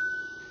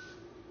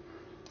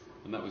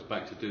 And that was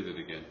back to do that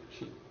again.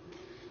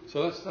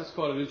 So that's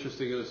quite an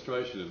interesting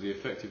illustration of the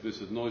effectiveness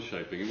of noise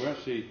shaping, and we're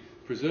actually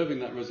preserving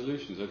that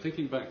resolution. So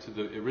thinking back to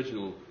the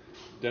original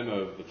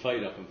demo of the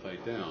fade up and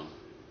fade down,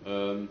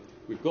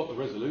 we've got the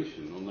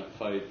resolution on that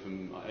fade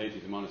from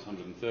 80 to minus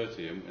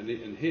 130,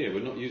 and here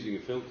we're not using a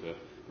filter,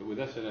 but with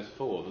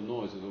SNS4 the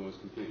noise has almost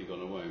completely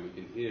gone away, and we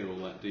can hear all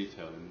that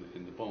detail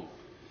in the bomb.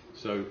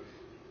 So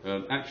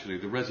actually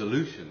the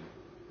resolution,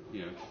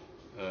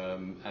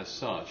 as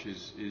such,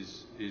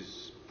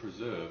 is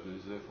preserved and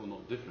is therefore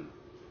not different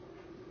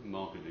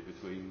markedly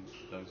between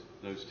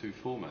those two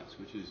formats,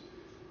 which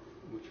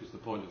was the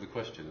point of the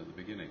question at the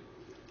beginning.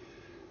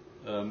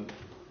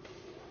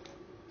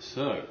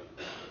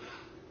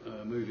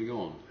 Moving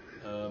on.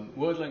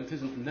 Word length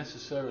isn't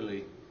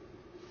necessarily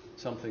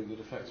something that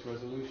affects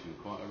resolution.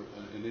 Quite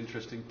an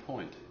interesting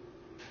point.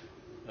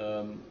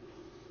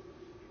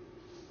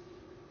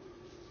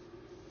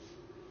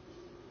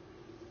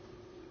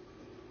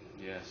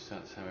 Yes,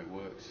 that's how it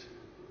works.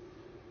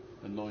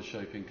 And noise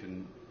shaping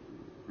can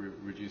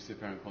reduce the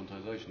apparent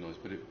quantization noise,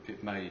 but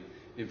it may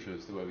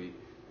influence the way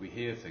we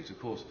hear things. Of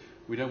course,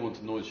 we don't want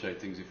to noise shape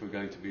things if we're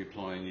going to be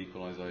applying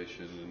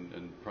equalization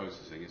and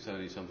processing. It's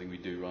only something we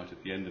do right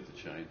at the end of the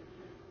chain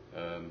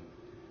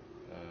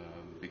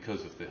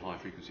because of the high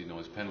frequency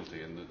noise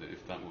penalty, and that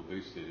if that were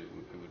boosted, it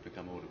would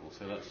become audible.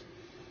 So that's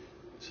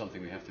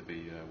something we have to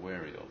be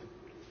wary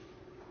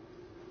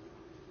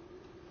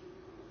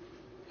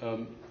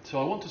of.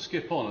 So I want to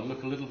skip on and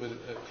look a little bit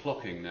at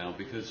clocking now,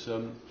 because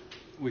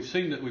we've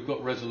seen that we've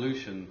got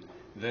resolution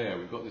there,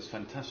 we've got this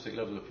fantastic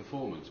level of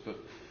performance, but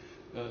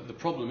the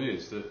problem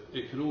is that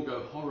it can all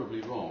go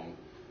horribly wrong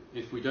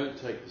if we don't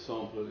take the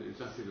sample at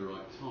exactly the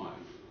right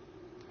time,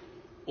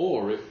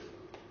 or if,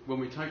 when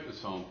we take the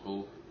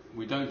sample,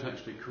 we don't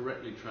actually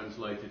correctly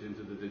translate it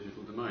into the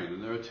digital domain.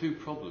 And there are two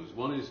problems.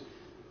 One is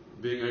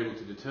being able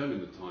to determine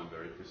the time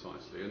very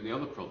precisely, and the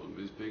other problem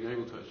is being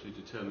able to actually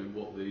determine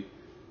what the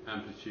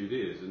amplitude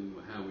is and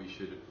how we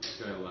should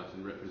scale that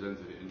and represent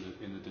it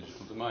in the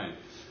digital domain.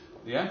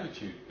 The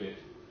amplitude bit,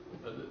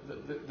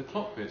 the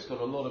clock bit's got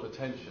a lot of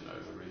attention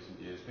over recent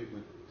years, people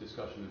with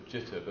discussion of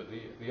jitter, but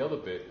the other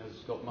bit has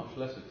got much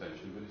less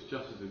attention, but it's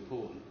just as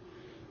important.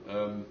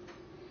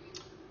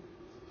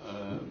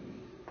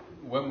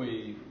 When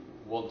we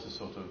want to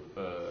sort of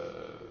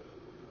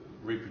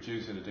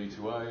reproduce in a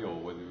D2A, or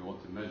whether we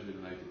want to measure it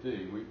in A to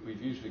D,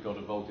 we've usually got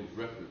a voltage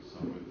reference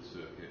somewhere in the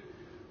circuit,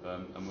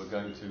 and we're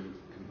going to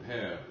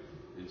compare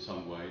in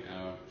some way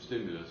our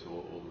stimulus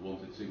or the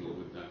wanted signal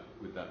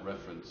with that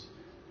reference,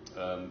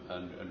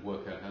 and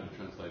work out how to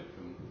translate it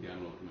from the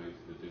analog domain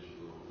to the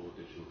digital, or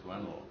digital to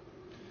analog.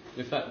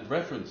 If that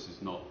reference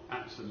is not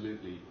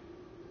absolutely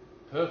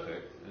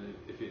perfect, and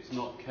if it's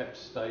not kept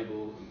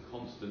stable and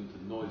constant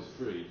and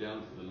noise-free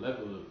down to the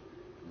level of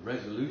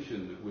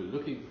resolution that we're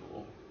looking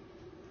for,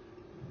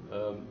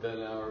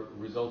 then our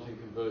resulting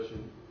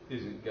conversion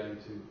isn't going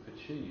to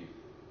achieve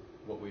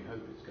what we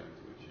hope it's going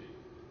to achieve.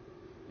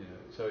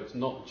 So it's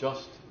not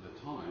just the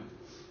time,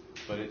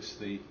 but it's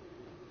the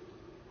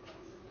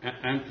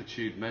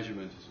amplitude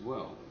measurement as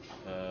well,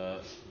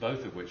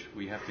 both of which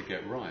we have to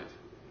get right.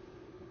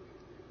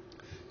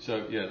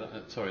 So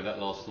that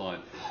last slide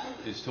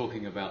is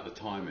talking about the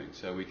timing.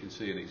 So we can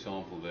see an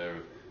example there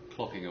of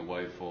clocking a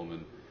waveform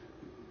and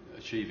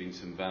achieving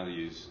some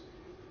values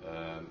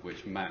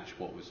which match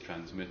what was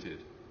transmitted,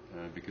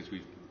 because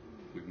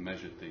we've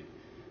measured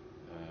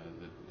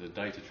the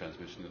data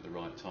transmission at the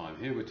right time.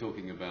 Here we're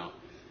talking about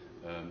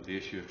the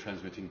issue of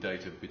transmitting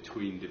data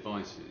between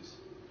devices.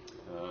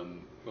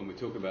 When we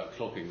talk about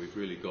clocking, we've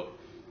really got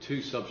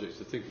two subjects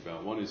to think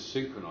about. One is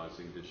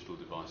synchronizing digital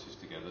devices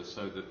together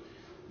so that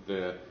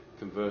their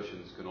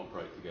conversions can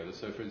operate together.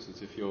 So, for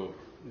instance, if you're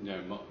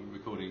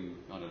recording,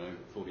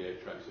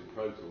 48 tracks in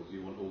Pro Tools,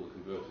 you want all the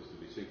converters to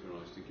be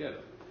synchronized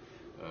together,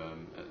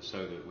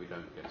 so that we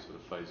don't get sort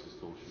of phase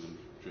distortion and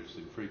drifts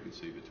in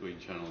frequency between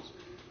channels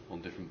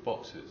on different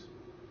boxes.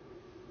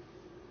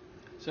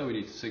 So we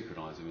need to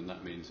synchronize them, and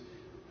that means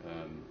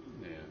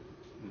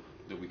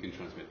that we can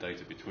transmit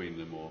data between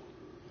them, or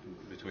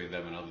between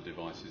them and other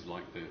devices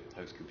like the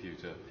host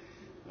computer,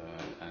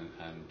 and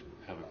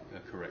have a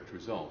correct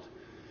result.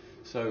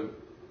 So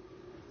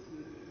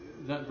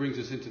that brings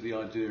us into the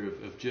idea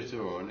of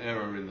jitter, or an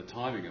error in the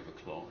timing of a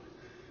clock.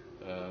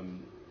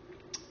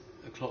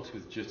 Clocks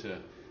with jitter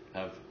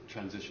have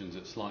transitions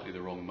at slightly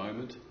the wrong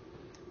moment,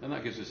 and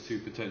that gives us two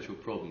potential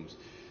problems.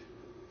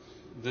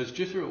 There's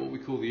jitter at what we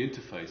call the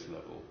interface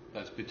level,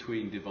 that's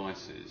between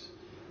devices,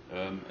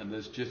 and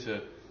there's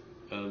jitter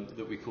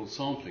that we call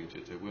sampling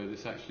jitter, where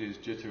this actually is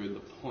jitter in the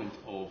point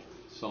of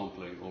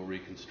sampling or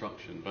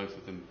reconstruction, both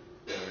of them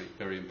very,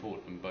 very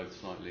important, and both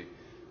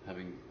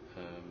having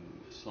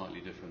a slightly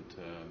different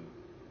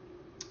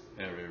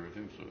area of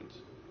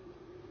influence.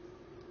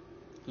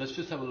 Let's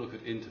just have a look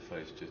at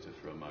interface jitter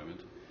for a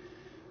moment.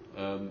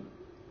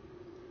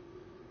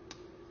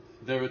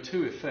 There are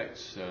two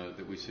effects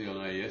that we see on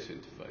AES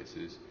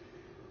interfaces.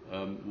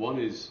 One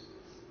is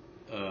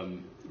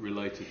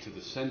related to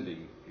the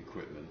sending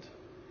equipment,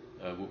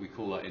 what we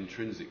call that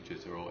intrinsic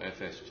jitter or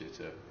FS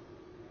jitter,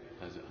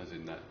 as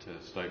in that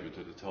statement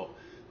at the top.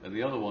 And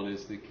the other one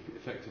is the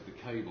effect of the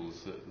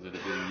cables that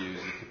are being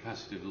used, the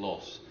capacitive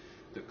loss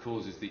that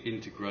causes the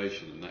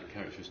integration and that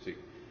characteristic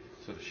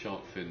sort of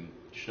shark fin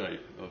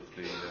shape of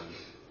the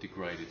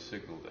degraded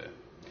signal there.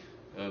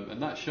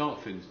 And that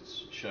shark fin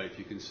shape,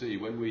 you can see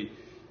when we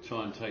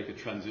try and take a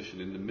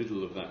transition in the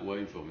middle of that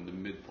waveform, in the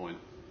midpoint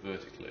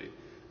vertically,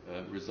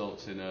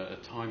 results in a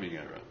timing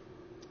error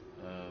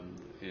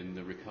in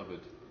the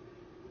recovered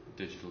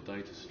digital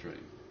data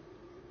stream.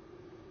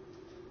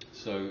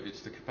 So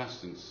it's the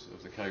capacitance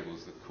of the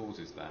cables that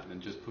causes that,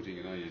 and just putting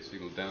an AES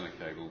signal down a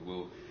cable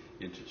will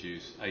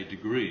introduce a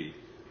degree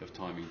of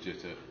timing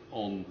jitter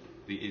on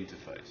the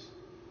interface.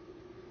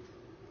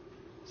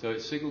 So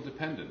it's signal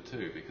dependent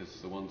too,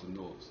 because the ones and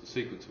noughts, the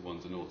sequence of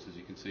ones and noughts, as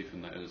you can see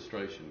from that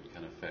illustration,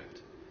 can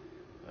affect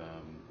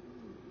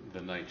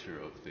the nature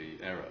of the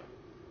error.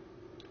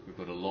 We've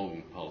got a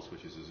long pulse,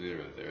 which is a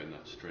 0 there in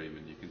that stream,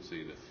 and you can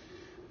see that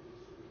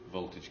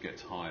voltage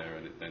gets higher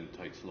and it then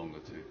takes longer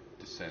to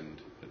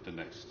descend at the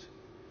next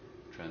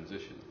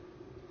transition.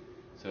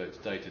 So it's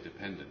data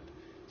dependent.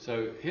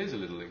 So here's a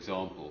little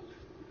example.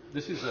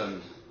 This is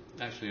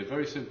actually a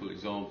very simple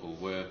example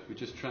where we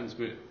just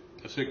transmit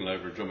a signal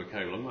over a drummer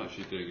cable. I'm not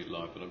actually doing it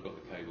live, but I've got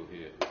the cable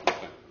here. In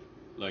fact,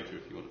 later,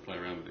 if you want to play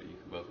around with it,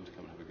 you're welcome to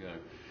come and have a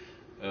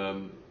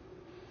go.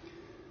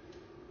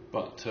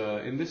 But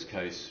in this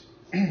case,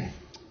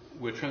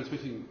 we're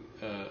transmitting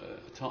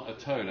a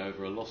tone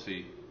over a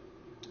lossy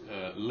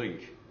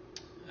link,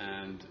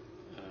 and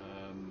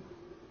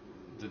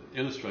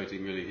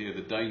illustrating really here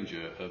the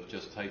danger of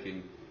just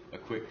taking a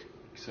quick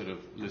sort of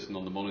listen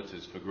on the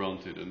monitors for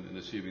granted and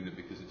assuming that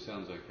because it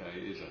sounds okay,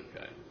 it is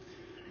okay.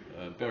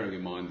 Bearing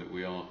in mind that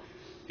we are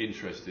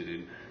interested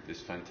in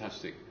this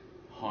fantastic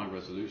high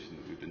resolution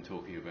that we've been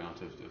talking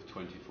about of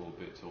 24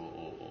 bits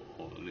or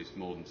at least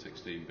more than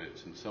 16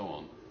 bits and so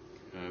on.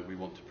 We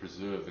want to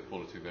preserve the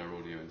quality of our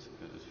audio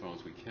as far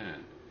as we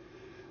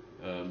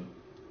can.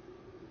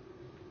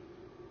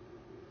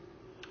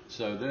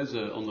 So there's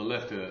on the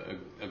left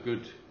a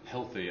good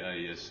healthy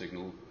AES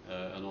signal,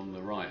 and on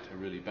the right a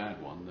really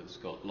bad one that's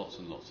got lots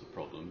and lots of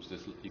problems.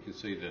 You can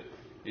see the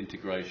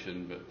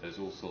integration, but there's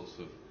all sorts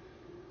of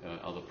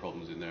other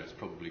problems in there. It's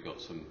probably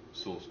got some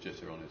source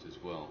jitter on it as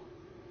well.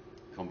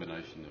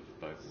 Combination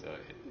of both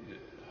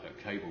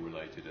cable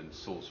related and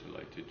source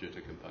related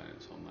jitter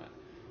components on that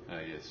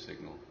AES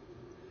signal.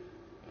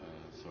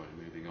 Sorry,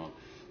 moving on.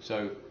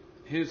 So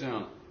here's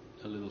a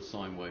little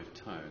sine wave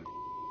tone.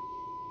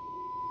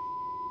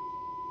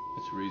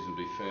 It's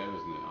reasonably fair,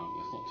 isn't it?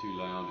 It's not too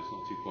loud, it's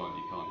not too quiet,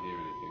 you can't hear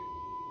anything.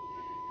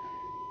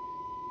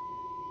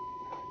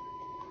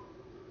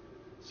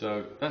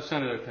 So that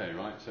sounded okay,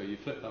 right? So you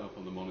flip that up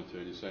on the monitor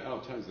and you say, oh,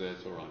 tone's there,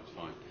 it's all right, it's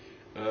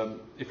fine.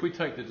 If we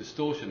take the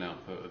distortion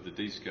output of the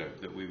D-scope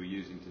that we were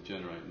using to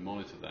generate and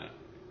monitor that,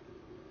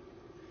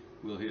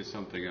 we'll hear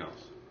something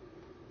else.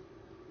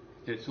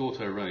 It's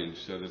auto-range,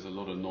 so there's a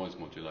lot of noise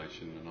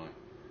modulation, and I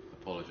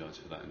apologise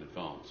for that in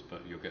advance,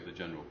 but you'll get the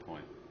general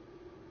point.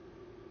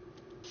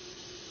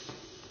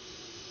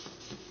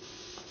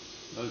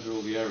 Those are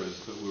all the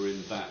errors that were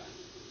in that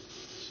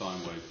sine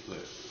wave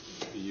clip.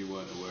 You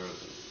weren't aware of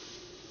them.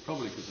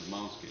 Probably because of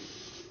masking,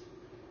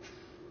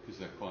 because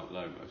they're quite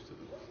low, most of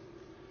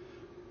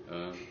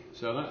them.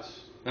 So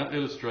that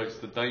illustrates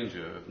the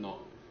danger of not,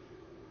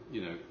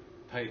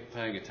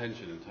 paying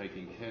attention and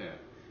taking care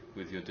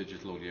with your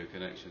digital audio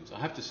connections. I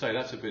have to say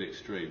that's a bit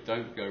extreme.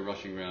 Don't go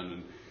rushing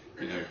around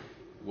and,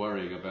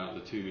 worrying about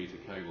the 2-meter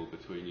cable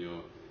between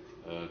your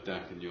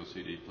DAC and your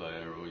CD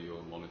player or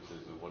your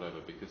monitors or whatever,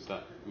 because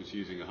that was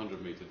using a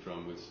 100-meter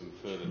drum with some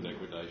further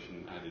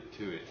degradation added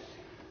to it.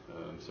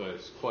 So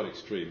it's quite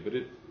extreme, but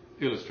it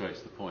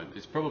illustrates the point.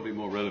 It's probably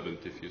more relevant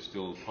if you're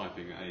still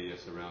piping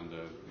AES around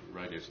a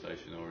radio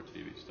station or a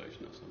TV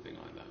station or something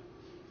like that.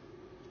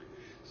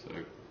 So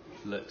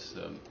let's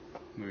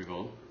move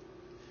on.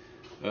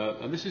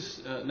 And this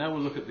is, now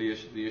we'll look at the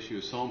issue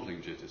of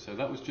sampling jitter. So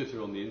that was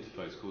jitter on the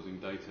interface causing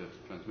data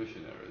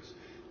transmission errors.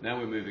 Now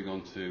we're moving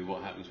on to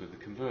what happens with the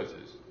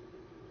converters.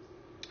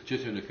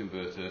 Jitter in a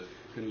converter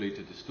can lead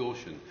to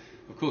distortion.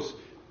 Of course,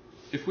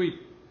 if we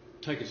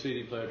take a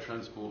CD player,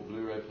 transport,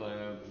 Blu-ray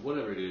player,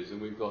 whatever it is,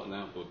 and we've got an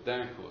outboard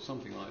DAC or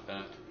something like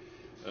that,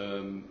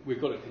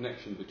 we've got a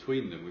connection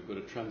between them. We've got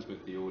to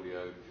transmit the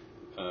audio,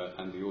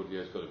 and the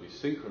audio's got to be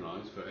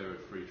synchronized for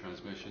error-free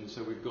transmission,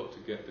 so we've got to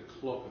get the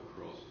clock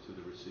across to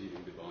the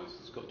receiving device.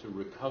 It's got to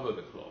recover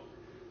the clock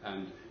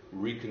and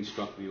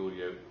reconstruct the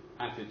audio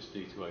at its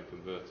D2A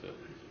converter.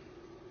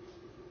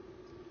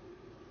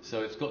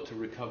 So it's got to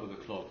recover the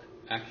clock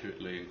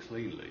accurately and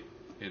cleanly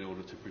in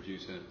order to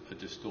produce a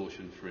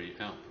distortion-free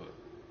output.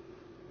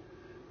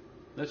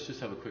 Let's just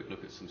have a quick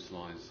look at some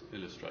slides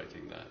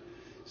illustrating that.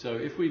 So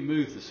if we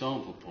move the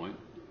sample point,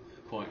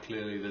 quite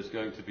clearly there's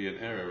going to be an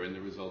error in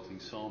the resulting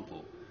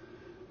sample.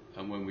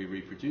 And when we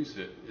reproduce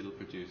it, it'll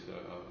produce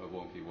a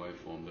wonky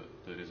waveform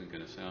that isn't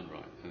going to sound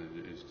right, and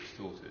it is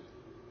distorted.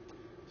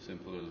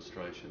 simple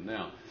illustration.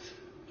 Now,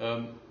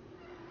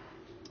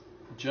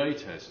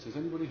 J-test. Has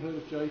anybody heard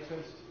of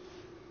J-test?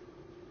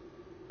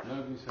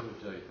 Nobody's heard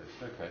of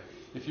J-test. Okay.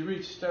 If you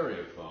read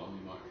Stereophile,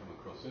 you might come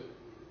across it.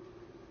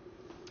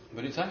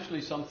 But it's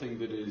actually something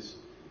that is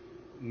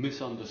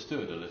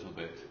misunderstood a little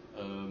bit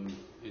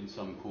in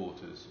some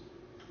quarters.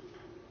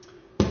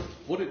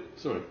 What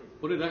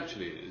it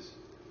actually is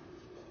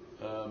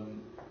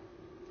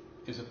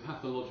a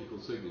pathological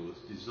signal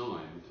that's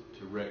designed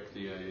to wreck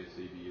the AES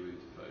EBU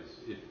interface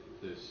if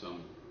there's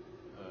some,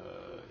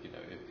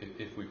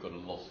 if we've got a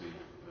lossy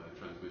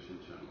transmission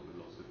channel with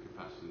lots of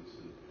capacitance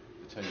and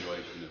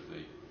attenuation of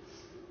the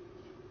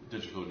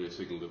digital audio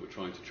signal that we're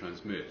trying to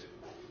transmit.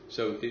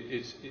 So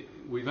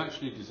we've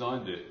actually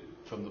designed it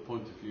from the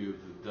point of view of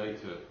the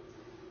data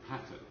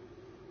pattern.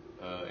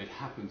 It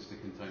happens to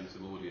contain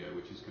some audio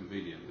which is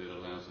convenient that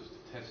allows us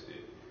to test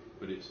it,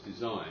 but it's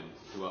designed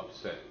to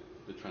upset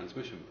the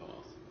transmission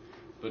path.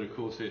 But of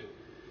course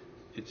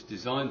it's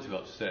designed to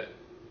upset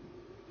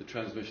the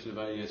transmission of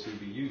AES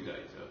EBU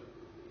data.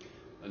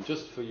 And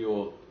just for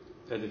your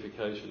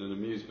edification and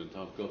amusement,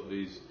 I've got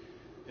these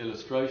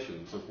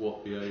illustrations of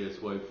what the AES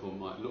waveform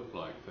might look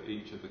like for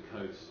each of the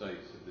code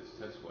states of this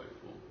test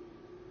waveform.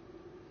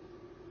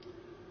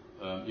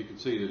 You can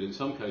see that in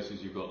some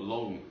cases you've got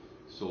long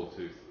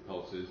sawtooth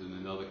pulses, and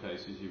in other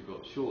cases you've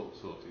got short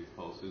sawtooth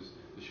pulses.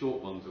 The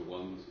short ones are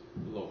ones,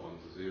 the long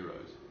ones are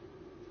zeros.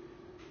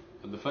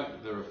 And the fact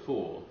that there are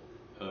four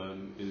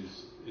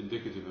is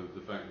indicative of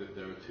the fact that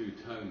there are two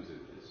tones in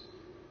this.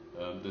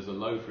 There's a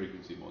low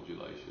frequency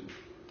modulation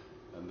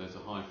and there's a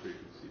high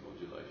frequency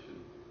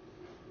modulation.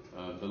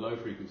 The low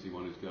frequency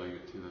one is going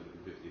at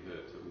 250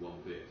 hertz at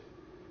 1 bit.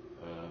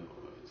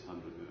 It's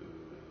 100,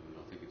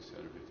 I think it's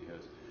 250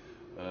 hertz.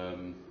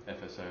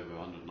 FS over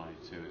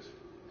 192 is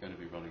going to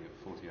be running at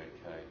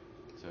 48k,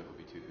 so it will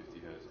be 250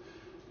 hertz.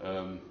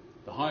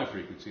 The higher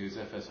frequency is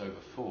FS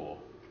over 4,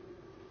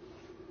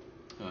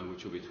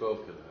 which will be 12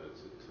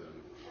 kilohertz at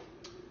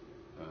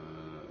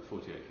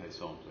 48k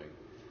sampling.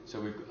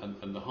 So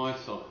and the high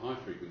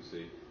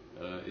frequency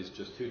is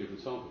just two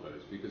different sample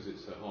values because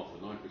it's half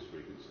the Nyquist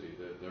frequency.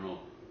 There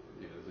aren't,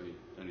 there's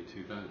only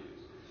two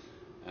values,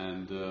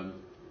 and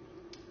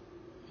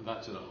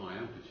that's at a high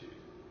amplitude.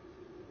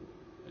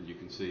 And you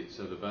can see,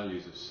 so the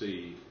values of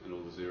C and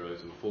all the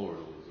zeros and 4 and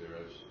all the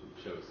zeros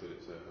show us that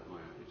it's a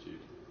high amplitude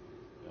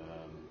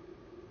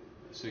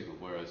signal,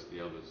 whereas the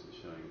others are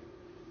showing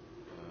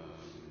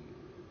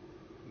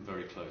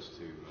very close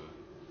to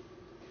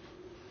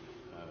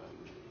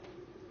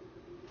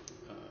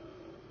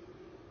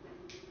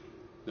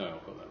no,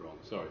 I've got that wrong,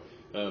 sorry.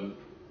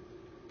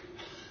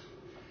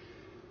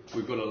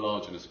 We've got a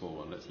large and a small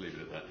one, let's leave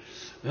it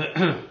at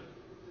that.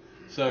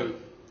 So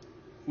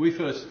we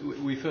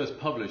first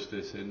published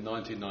this in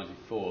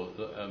 1994.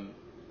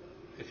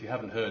 If you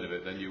haven't heard of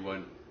it, then you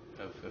won't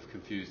have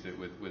confused it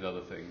with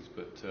other things,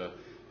 but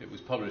it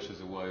was published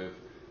as a way of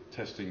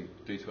testing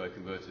D2A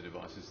converter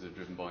devices that are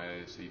driven by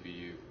AES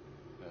EBU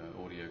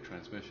audio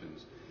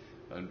transmissions.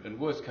 And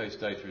worst case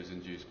data is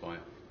induced by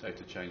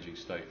data changing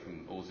state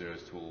from all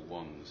zeros to all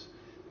ones.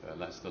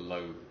 That's the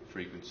low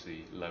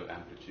frequency, low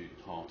amplitude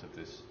part of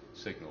this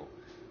signal.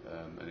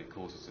 And it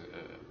causes,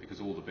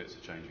 because all the bits are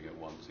changing at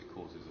once, it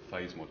causes a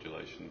phase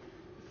modulation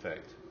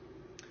effect.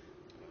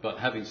 But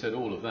having said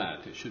all of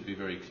that, it should be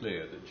very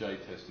clear that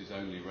J-test is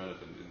only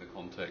relevant in the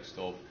context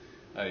of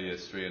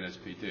AES3 and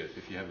SPDIF.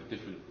 If you have a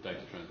different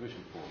data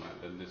transmission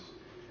format, then this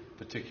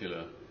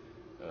particular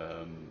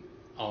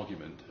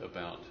argument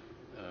about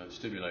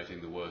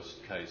stimulating the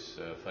worst case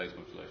phase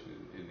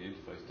modulation in the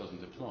interface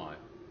doesn't apply.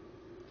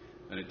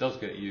 And it does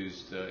get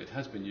used, it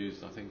has been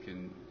used, I think,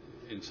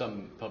 in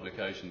some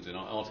publications, in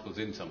articles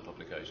in some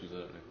publications. I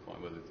don't know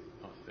quite whether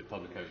the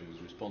publication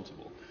was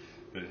responsible,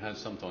 but it has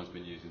sometimes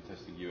been used in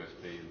testing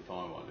USB and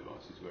FireWire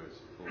devices where it's,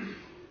 of course,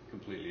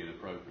 completely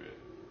inappropriate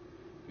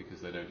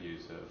because they don't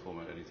use a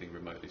format anything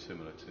remotely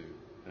similar to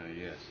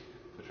AES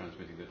for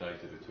transmitting the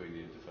data between the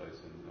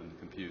interface and the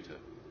computer.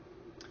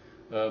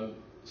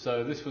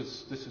 So this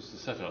was the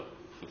setup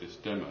for this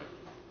demo.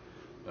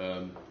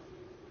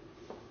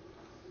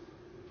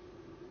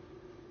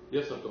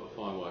 Yes, I've got a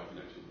FireWire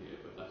connection here,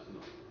 but that's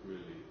not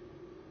really.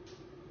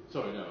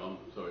 Sorry, no, I'm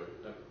sorry,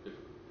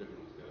 different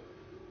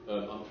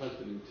altogether. I'm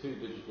transmitting two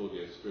digital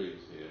audio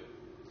streams here.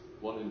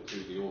 One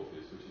into the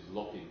Orpheus, which is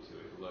locking to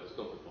it, although it's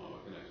got the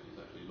FireWire connection,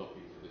 it's actually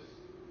locking to this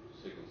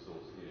signal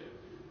source here.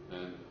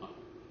 And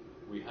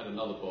we had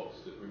another box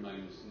that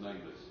remains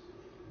nameless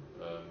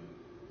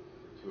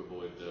to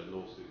avoid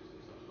lawsuits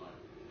and such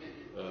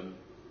like,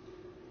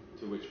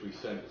 to which we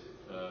sent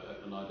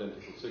an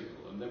identical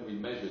signal, and then we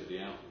measured the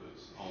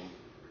outputs on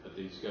a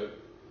D-scope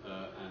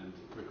and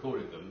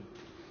recorded them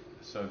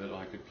so that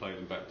I could play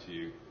them back to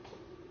you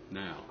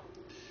now.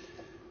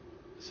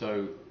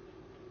 So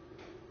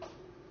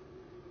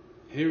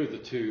here are the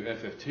two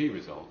FFT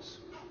results.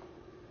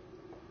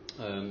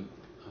 I'll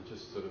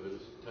just sort of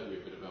tell you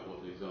a bit about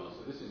what these are.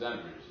 So this is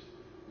averaged,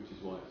 which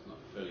is why it's not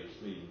fairly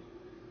clean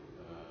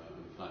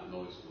and flat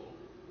noise floor,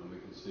 and we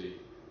can see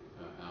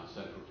our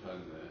central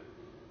tone there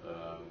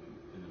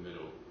in the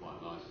middle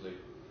quite nicely.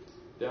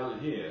 Down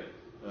here,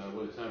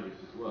 well, it's averaged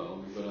as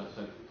well, we've got our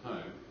central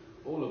tone.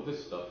 All of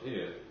this stuff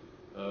here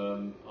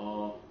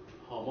are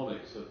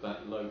harmonics of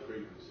that low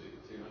frequency,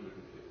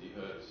 250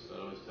 hertz that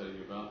I was telling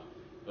you about.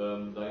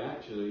 They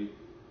actually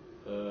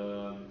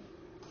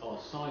are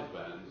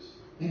sidebands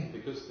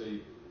because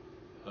the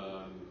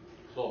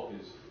clock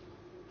is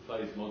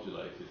phase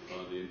modulated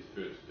by the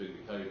interference between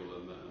the cable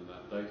and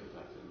that data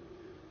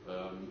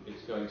pattern.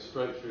 It's going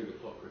straight through the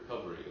clock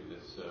recovery in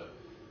this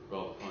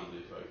rather fine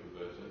leaf rate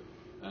converter,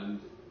 and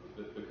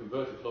the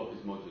converter clock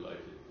is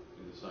modulated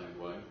in the same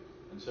way,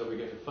 and so we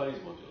get a phase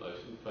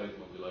modulation. Phase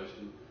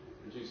modulation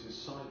produces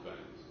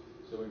sidebands.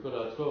 So we've got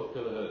our 12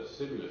 kilohertz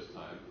stimulus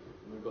tone,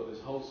 and we've got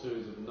this whole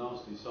series of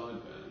nasty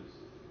sidebands.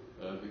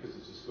 Because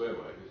it's a square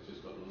wave, it's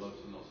just got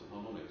lots and lots of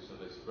harmonics, so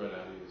they spread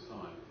out either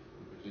side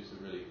and produce a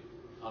really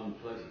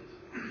unpleasant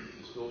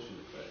distortion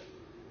effect.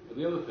 And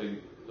the other thing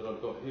that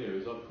I've got here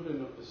is I've put in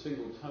a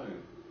single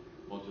tone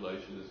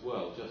modulation as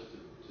well, just to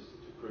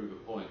prove a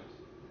point,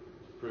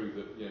 to prove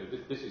that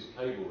this is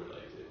cable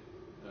related.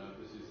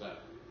 This is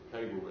that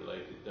cable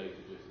related data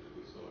jitter that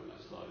we saw in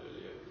that slide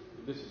earlier.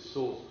 And this is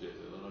source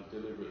jitter that I've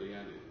deliberately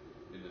added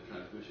in the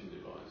transmission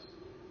device.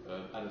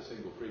 At a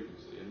single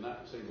frequency, and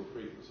that single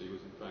frequency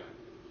was in fact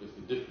just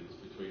the difference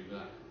between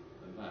that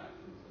and that,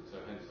 and so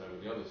hence over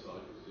the other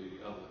side you see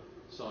the other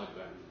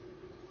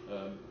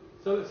sideband.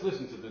 So let's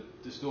listen to the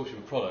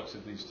distortion products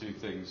of these two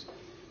things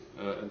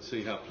and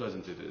see how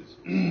pleasant it is.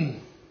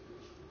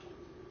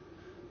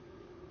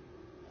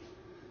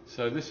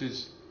 So this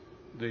is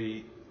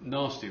the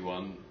nasty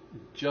one,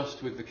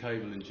 just with the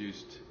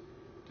cable-induced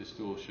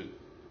distortion.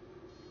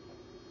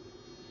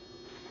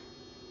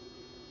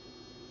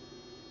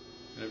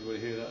 Everybody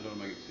hear that? I don't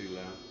want to make it too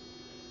loud.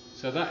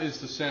 So that is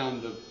the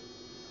sound of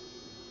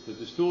the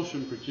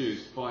distortion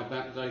produced by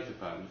that data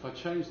pattern. If I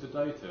change the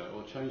data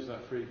or change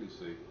that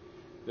frequency,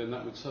 then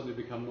that would suddenly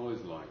become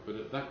noise-like. But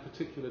at that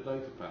particular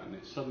data pattern,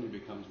 it suddenly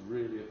becomes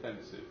really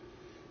offensive.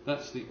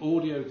 That's the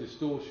audio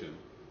distortion.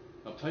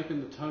 I've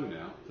taken the tone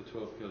out for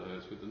 12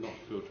 kilohertz with the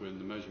notch filter in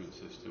the measurement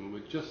system, and we're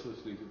just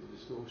listening to the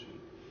distortion.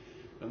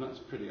 And that's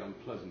pretty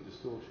unpleasant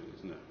distortion,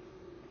 isn't it?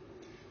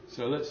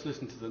 So let's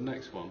listen to the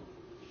next one.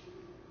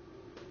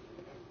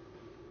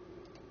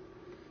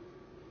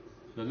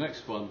 The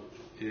next one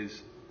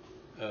is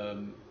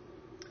the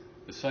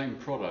same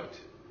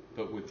product,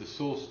 but with the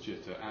source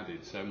jitter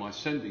added. So my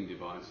sending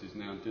device is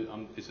now,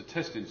 it's a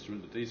test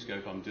instrument, the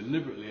D-scope. I'm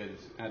deliberately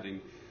adding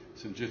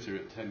some jitter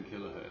at 10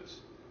 kilohertz,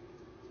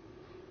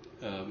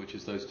 which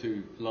is those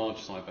two large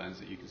sidebands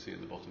that you can see in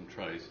the bottom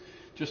trays,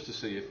 just to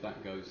see if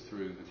that goes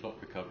through the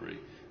clock recovery,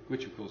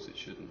 which of course it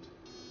shouldn't.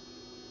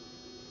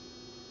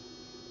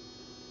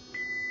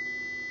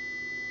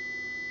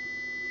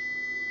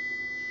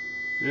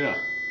 Yeah.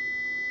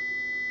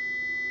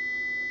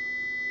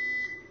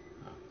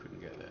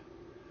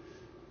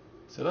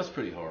 So that's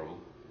pretty horrible.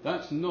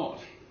 That's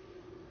not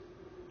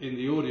in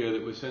the audio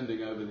that we're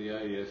sending over the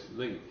AES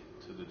link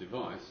to the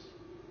device.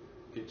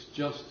 It's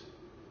just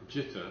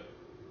jitter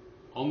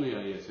on the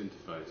AES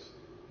interface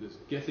that's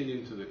getting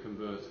into the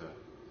converter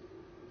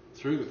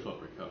through the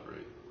clock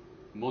recovery,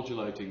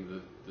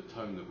 modulating the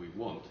tone that we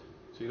want.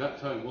 See, that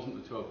tone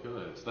wasn't the 12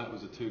 kilohertz, that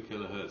was a 2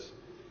 kilohertz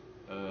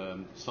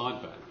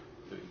sideband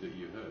that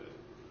you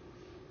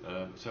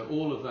heard. So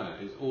all of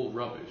that is all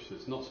rubbish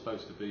that's not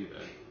supposed to be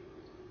there,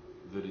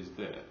 that is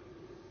there.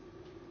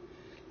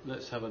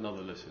 Let's have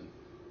another listen.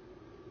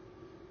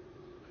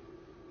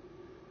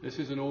 This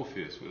is an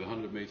Orpheus with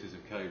 100 meters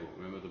of cable.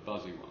 Remember the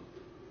buzzy one?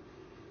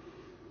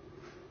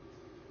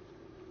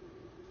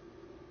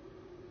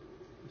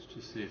 Let's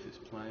just see if it's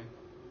playing.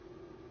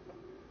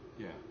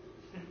 Yeah.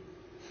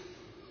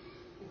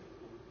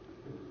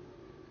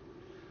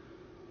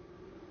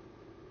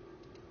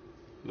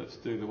 Let's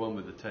do the one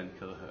with the 10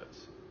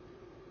 kilohertz.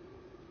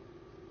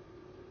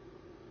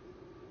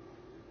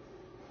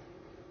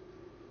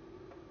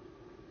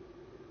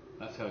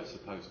 That's how it's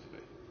supposed to be.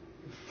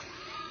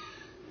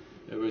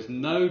 There is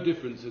no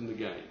difference in the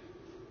gain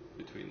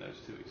between those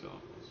two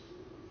examples.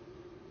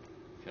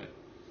 Okay.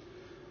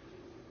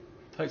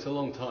 It takes a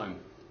long time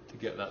to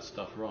get that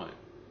stuff right,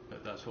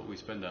 but that's what we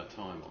spend our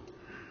time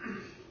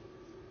on.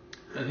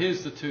 And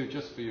here's the two,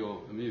 just for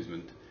your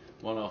amusement,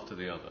 one after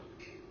the other.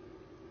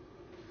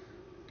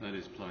 That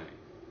is playing.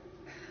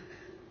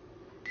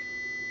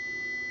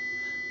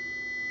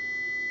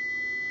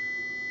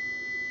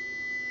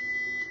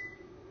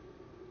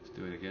 Let's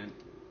do it again.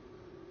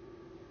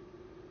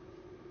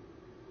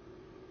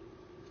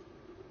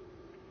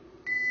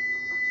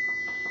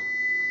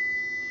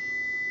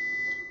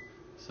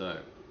 So,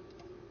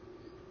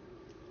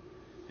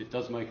 it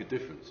does make a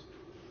difference.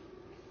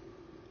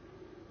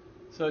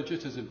 So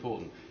jitter is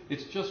important.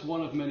 It's just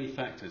one of many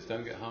factors,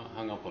 don't get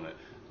hung up on it.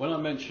 When I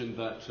mentioned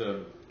that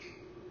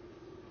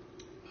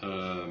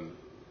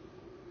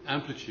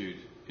amplitude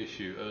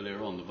issue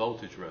earlier on, the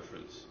voltage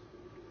reference,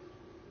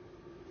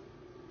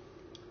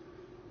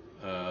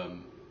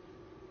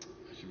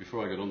 actually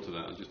before I get on to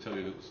that, I'll just tell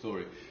you a little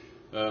story.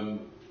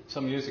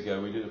 Some years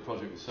ago we did a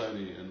project with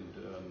Sony and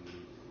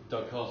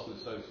Doug Carson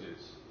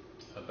Associates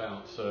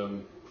about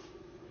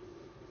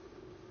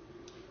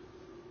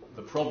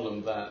the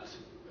problem that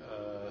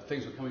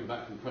things were coming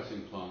back from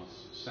pressing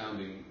plants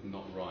sounding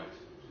not right.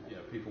 You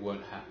know, people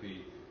weren't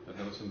happy, and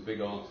there were some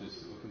big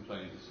artists that were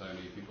complaining to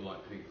Sony, people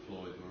like Pink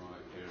Floyd,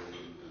 Mariah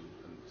Carey,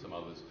 and some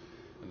others,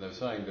 and they were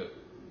saying that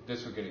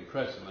discs were getting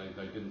pressed and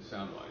they didn't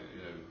sound right.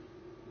 You know,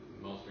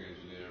 the mastering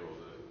engineer or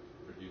the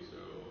producer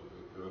or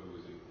whoever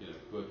was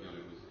working on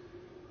it was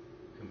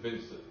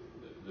convinced that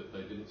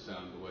they didn't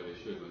sound the way they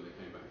should when they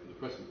came back from the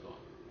pressing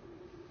plant.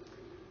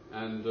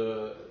 And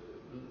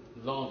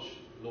large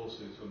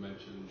lawsuits were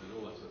mentioned and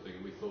all that sort of thing,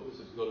 and we thought this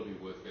has got to be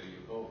worth getting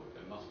involved with.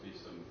 There must be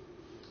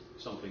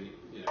something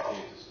here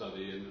to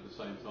study, and at the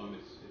same time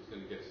it's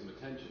going to get some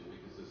attention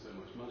because there's so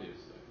much money at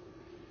stake.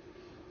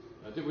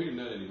 We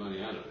didn't earn any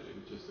money out of it, it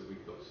was just that we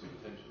got some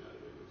attention out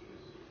of it, which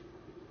was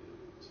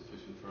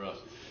sufficient for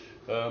us.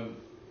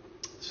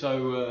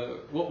 So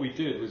what we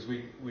did was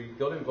we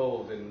got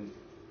involved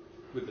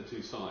with the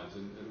two sides,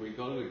 and we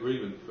got an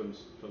agreement from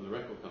the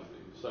record company,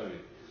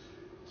 Sony,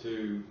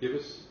 to give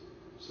us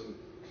some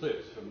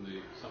clips from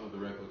some of the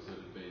records that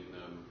had been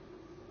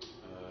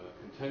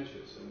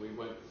contentious, and we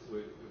went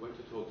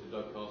to talk to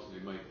Doug Carson,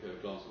 who make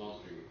glass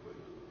mastering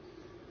equipment,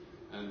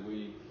 and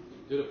we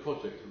did a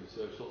project to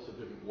research lots of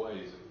different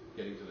ways of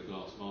getting to the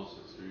glass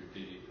masters through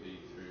DDP,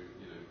 through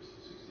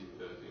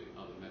 1630 and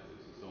other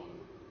methods and so on,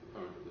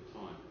 current at the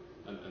time,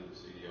 and the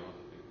CDRs,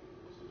 I think,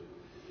 possibly.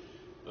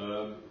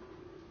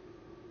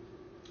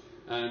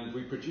 And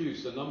we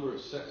produced a number of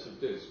sets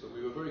of discs, but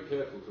we were very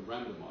careful to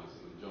randomise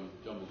them and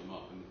jumble them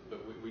up.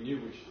 But we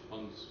knew which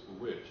ones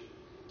were which,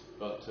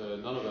 but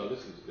none of our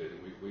listeners did.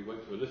 And we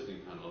went to a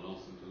listening panel and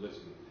asked them to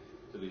listen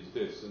to these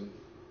discs, and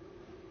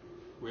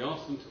we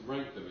asked them to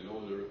rank them in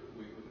order.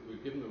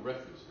 We'd given them a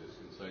reference disc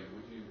and say,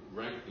 would you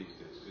rank these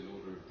discs in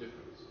order of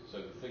difference?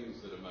 So the things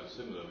that are most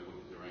similar, we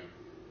wanted to rank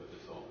at the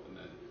top, and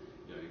then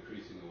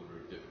increasing order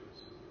of difference.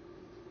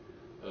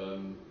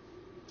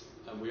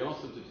 And we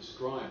asked them to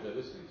describe their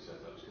listening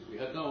setups, because we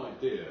had no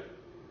idea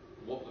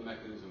what the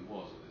mechanism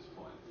was at this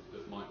point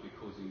that might be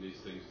causing these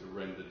things to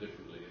render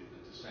differently and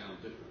to sound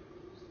different.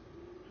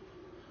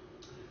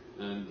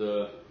 And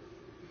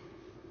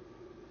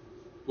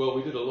well,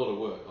 we did a lot of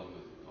work on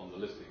the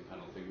listening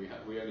panel thing.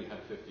 We only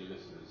had 50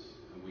 listeners,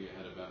 and we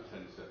had about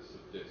 10 sets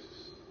of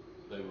discs.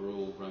 They were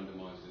all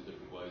randomised in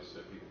different ways, so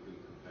people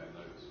couldn't compare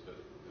notes, but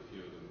a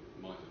few of them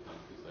might have done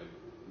because they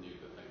knew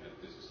that they had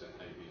disc set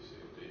A, B, C,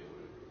 or D, or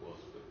whatever it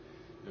was. But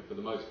for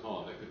the most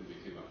part, there couldn't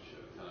be too much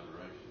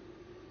collaboration.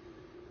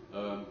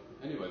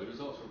 Anyway, the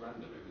results were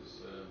random. It was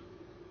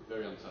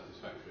very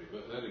unsatisfactory.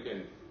 But then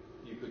again,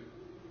 you could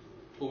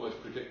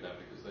almost predict that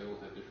because they all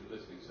had different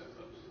listening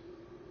setups.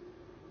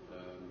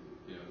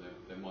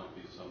 There might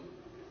be some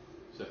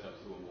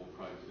setups that were more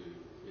prone to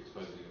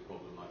exposing a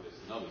problem like this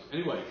than others.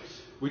 Anyway,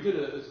 we did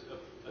a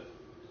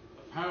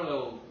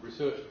parallel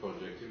research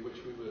project in which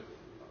we were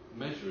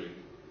measuring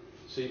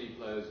CD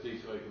players,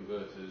 D2A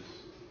converters,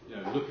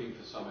 looking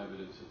for some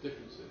evidence of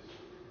differences.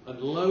 And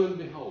lo and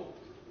behold,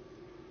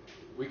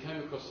 we came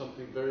across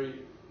something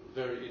very,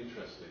 very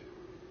interesting,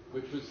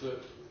 which was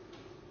that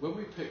when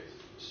we picked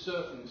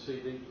certain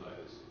CD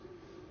players,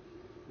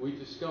 we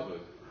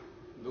discovered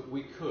that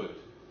we could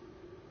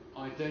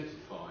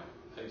identify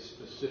a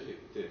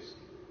specific disc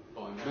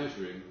by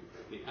measuring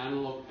the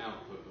analog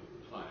output of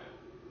the player.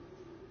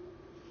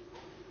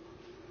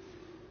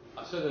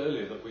 I said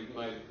earlier that we'd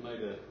made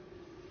a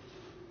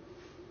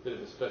bit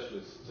of a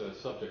specialist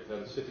subject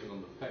there, sitting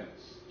on the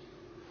fence.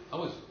 I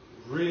was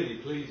really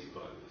pleased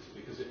by this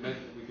because it meant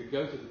that we could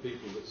go to the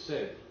people that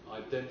said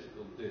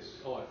identical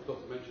discs. Oh, I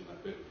forgot to mention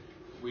that bit.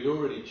 We'd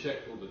already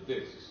checked all the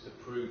discs to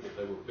prove that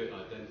they were bit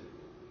identical.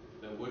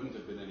 There wouldn't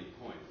have been any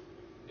point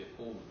if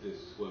all the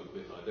discs weren't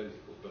bit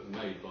identical, but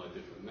made by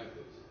different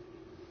methods.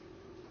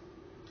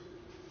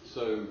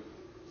 So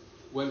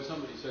when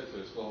somebody said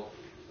to us, well,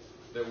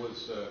 there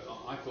was,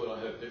 I thought I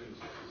heard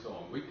differences and so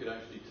on, we could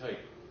actually take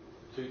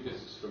two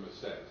discs from a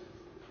set.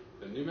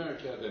 They're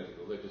numerically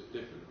identical, they're just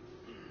different.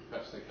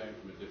 Perhaps they came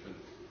from a different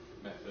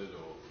method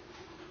or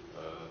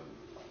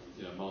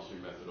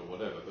mastering method or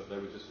whatever, but they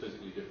were just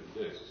physically different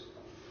discs.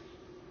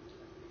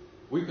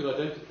 We could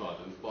identify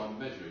them by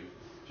measuring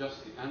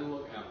just the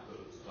analog output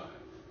of the player.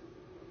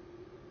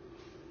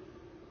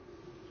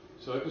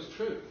 So it was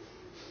true.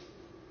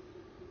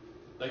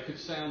 They could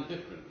sound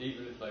different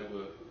even if they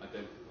were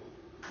identical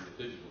from a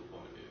digital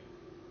point of view.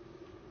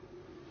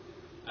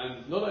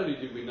 And not only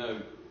did we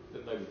know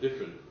that they were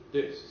different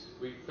discs,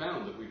 we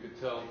found that we could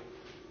tell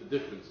the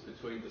difference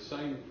between the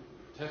same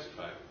test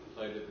track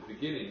played at the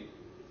beginning,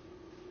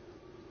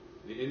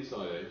 the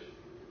inside edge,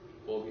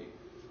 or the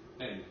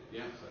end, the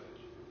outside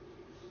edge.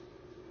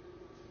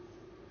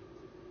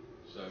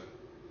 So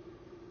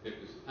it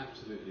was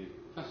absolutely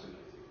fascinating.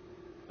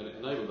 And it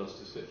enabled us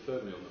to sit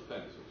firmly on the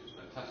fence, which was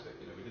fantastic.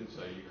 We didn't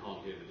say you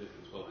can't hear the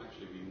difference. Well,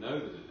 actually, we know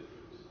there's a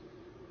difference.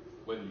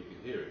 Whether you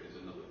can hear it is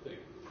another thing.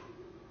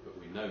 But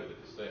we know that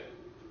it's there.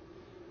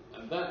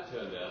 And that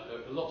turned out,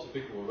 lots of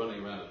people were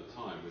running around at the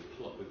time with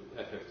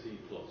FFT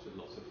clocks with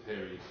lots of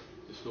hairy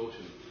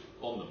distortion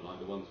on them, like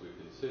the ones we've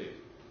been seeing,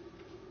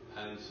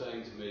 and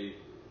saying to me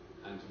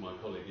and to my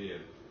colleague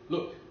Ian,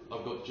 look,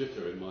 I've got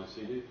jitter in my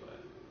CD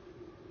player.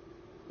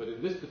 But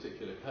in this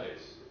particular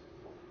case,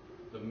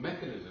 the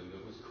mechanism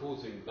that was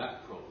causing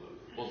that problem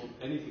wasn't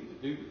anything to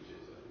do with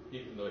jitter,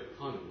 even though it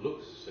kind of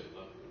looks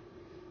similar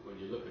when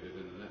you look at it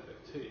in an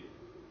FFT.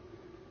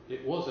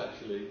 It was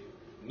actually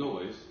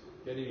noise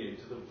getting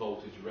into the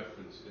voltage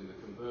reference in the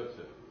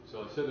converter.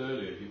 So I said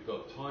earlier, you've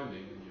got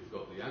timing and you've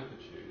got the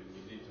amplitude, and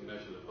you need to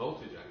measure the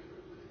voltage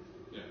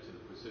accurately, to the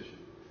precision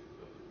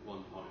of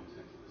 1 pi in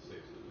 10 to the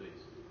 6th at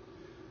least.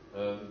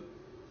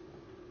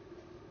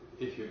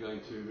 If you're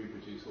going to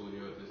reproduce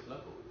audio at this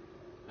level.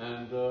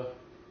 And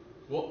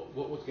what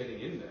was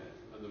getting in there,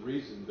 and the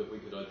reason that we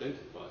could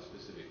identify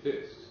specific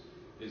discs,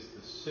 is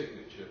the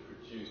signature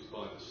produced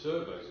by the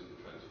servos in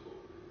the transport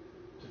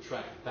to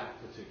track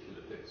that particular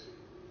disc.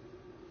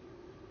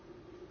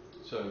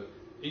 So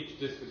each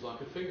disc is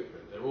like a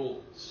fingerprint, they're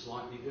all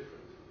slightly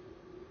different.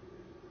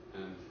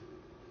 And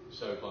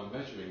so by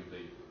measuring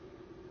the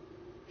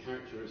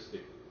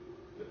characteristic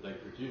that they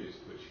produced,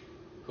 which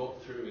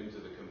got through into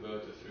the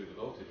converter through the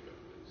voltage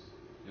reference,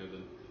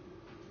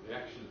 the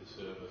action of the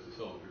servos and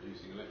so on,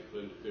 producing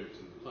electrical interference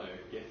in the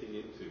player,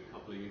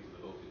 coupling into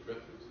the voltage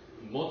reference,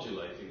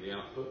 modulating the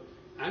output,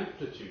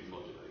 amplitude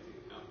modulating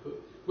the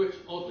output, which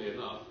oddly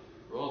enough,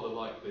 rather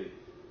like the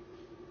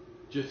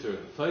jitter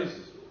and the phase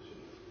distortion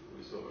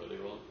we saw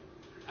earlier on,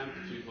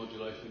 amplitude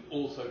modulation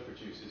also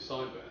produces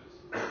sidebands.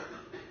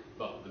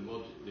 But the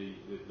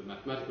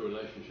mathematical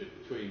relationship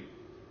between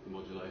the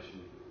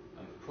modulation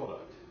and the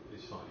product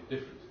is slightly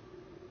different.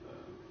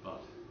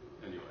 But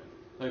anyway,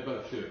 they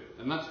both do it.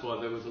 And that's why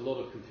there was a lot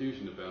of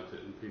confusion about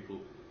it and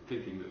people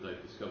thinking that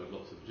they've discovered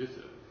lots of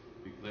jitter.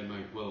 They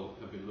may well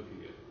have been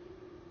looking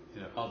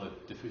at other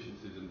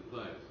deficiencies in the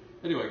players.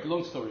 Anyway,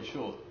 long story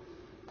short,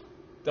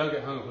 don't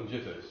get hung up on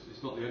jitters.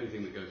 It's not the only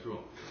thing that goes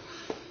wrong.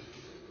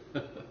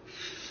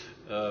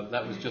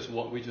 That was just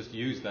what we just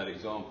used that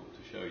example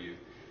to show you,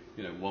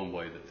 one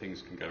way that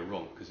things can go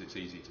wrong because it's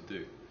easy to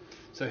do.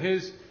 So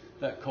here's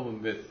that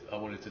common myth I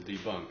wanted to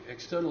debunk.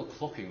 External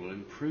clocking will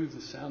improve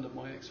the sound of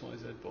my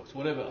XYZ box.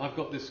 Whatever, I've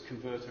got this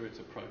converter, it's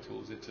a Pro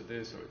Tools, it's a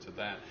this or it's a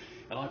that,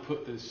 and I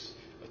put this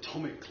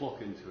atomic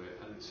clock into it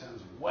and it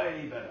sounds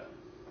way better,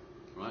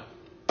 right?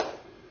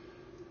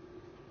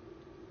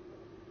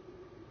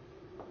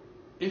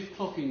 If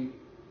clocking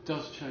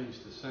does change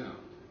the sound,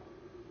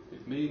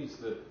 it means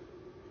that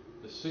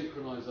the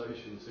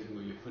synchronization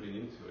signal you're putting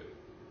into it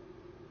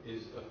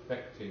is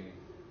affecting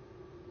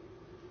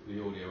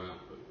the audio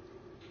output,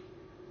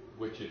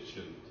 which it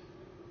shouldn't.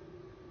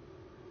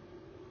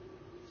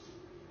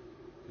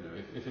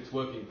 If it's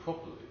working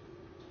properly,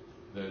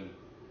 then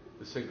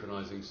the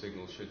synchronizing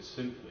signal should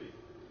simply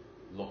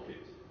lock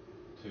it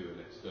to an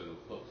external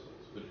clock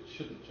source, but it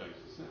shouldn't change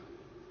the sound.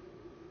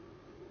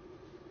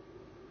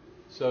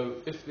 So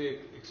if the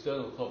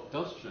external clock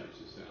does change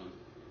the sound,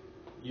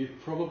 you've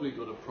probably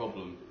got a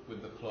problem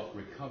with the clock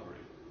recovery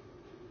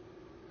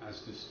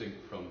as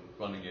distinct from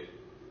running it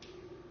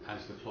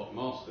as the clock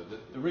master.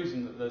 The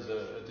reason that there's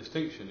a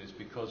distinction is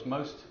because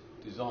most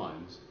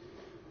designs,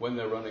 when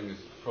they're running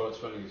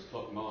products running as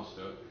clock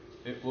master,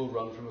 it will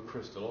run from a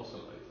crystal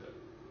oscillator,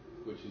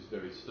 which is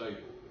very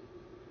stable.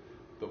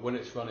 But when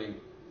it's running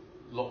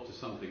locked to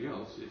something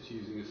else, it's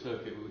using a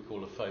circuit we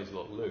call a phase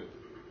lock loop.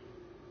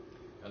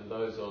 And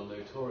those are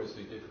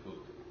notoriously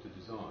difficult to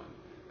design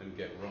and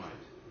get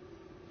right.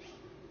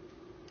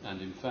 And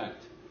in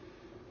fact,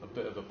 a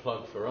bit of a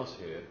plug for us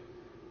here,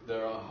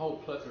 there are a whole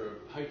plethora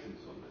of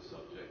patents on this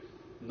subject,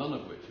 none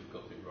of which have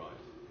got it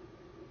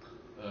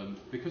right.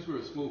 Because we're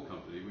a small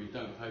company, we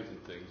don't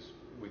patent things,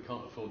 we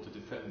can't afford to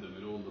defend them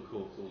in all the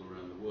courts all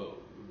around the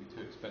world. It would be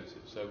too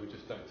expensive, so we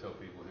just don't tell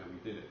people how we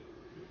did it.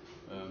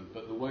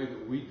 But the way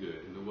that we do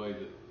it, and the way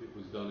that it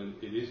was done, and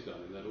it is done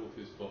in that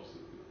Orpheus box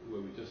where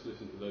we just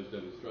listened to those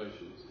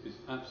demonstrations, is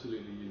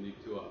absolutely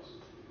unique to us.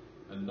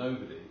 And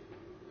nobody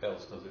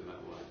else does it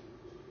that way,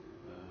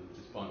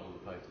 despite all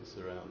the patents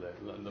that are out there.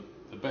 And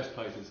the best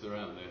patents that are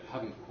out there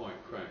haven't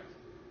quite cracked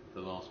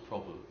the last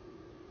problem.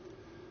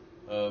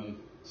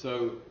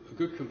 So a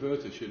good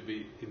converter should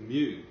be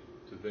immune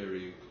to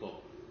varying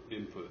clock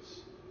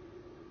inputs.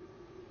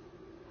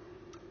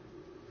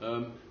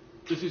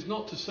 This is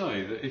not to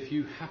say that if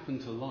you happen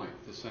to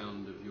like the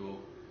sound of your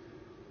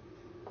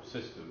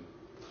system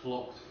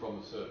clocked from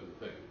a certain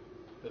thing,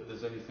 that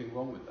there's anything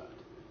wrong with that.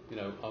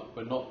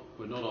 We're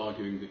not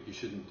arguing that you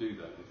shouldn't do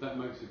that. If that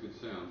makes a good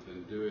sound,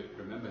 then do it.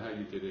 Remember how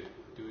you did it.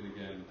 Do it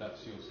again.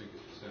 That's your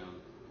signature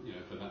sound,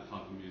 for that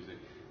type of music.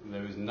 And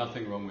there is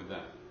nothing wrong with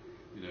that.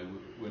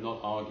 We're not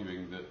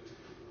arguing that,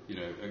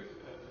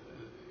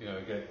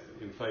 again,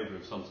 in favour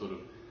of some sort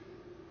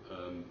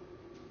of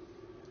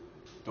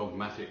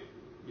dogmatic,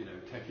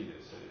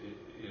 techiness,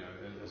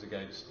 as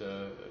against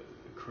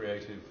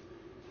creative,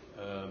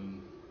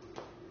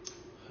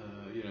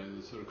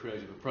 the sort of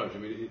creative approach. I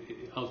mean,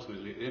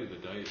 ultimately, at the end of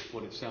the day, it's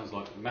what it sounds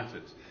like that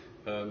matters.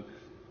 The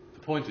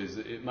point is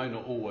that it may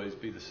not always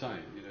be the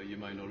same. You know, you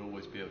may not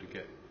always be able to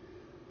get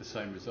the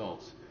same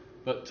results.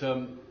 But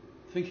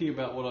thinking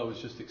about what I was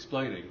just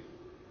explaining,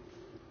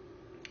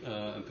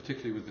 and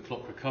particularly with the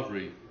clock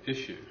recovery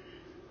issue,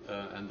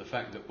 and the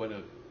fact that when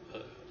a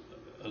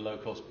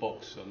low-cost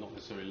box, or not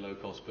necessarily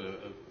low-cost, but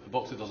a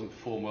box that doesn't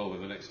perform well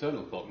with an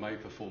external clock may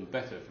perform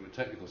better from a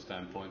technical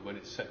standpoint when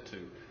it's set to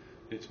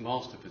its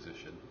master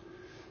position.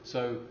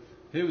 So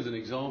here was an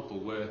example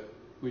where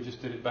we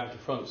just did it back to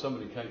front.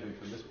 Somebody came in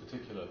from this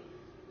particular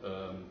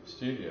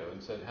studio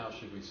and said, how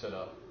should we set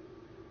up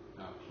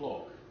our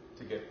clock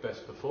to get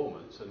best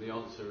performance? And the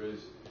answer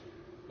is,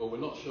 well, we're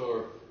not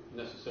sure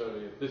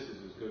necessarily if this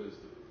is as good as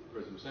the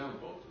Prism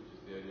Soundbox, which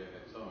is the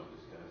 88XR in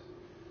this case.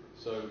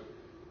 So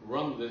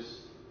run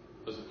this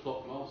as a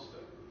clock master,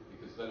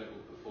 because then it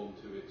will perform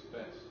to its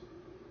best.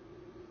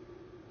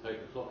 Take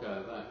the clock out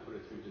of that, put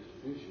it through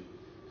distribution,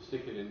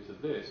 stick it into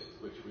this,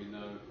 which we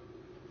know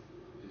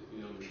is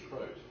beyond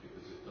reproach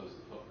because it does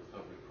the clock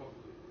recovery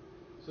properly.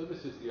 So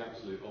this is the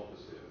absolute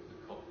opposite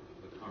of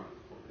the current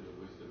popular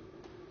wisdom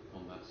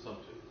on that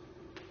subject.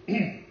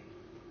 I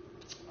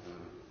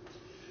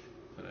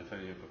don't know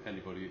if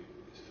anybody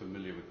is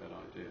familiar with that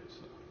idea.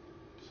 So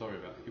sorry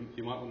about that.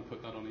 You might want to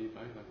put that on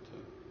eBay.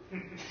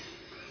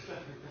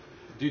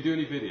 Do you do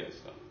any video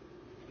stuff?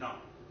 No.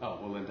 Oh,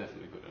 well then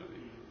definitely put it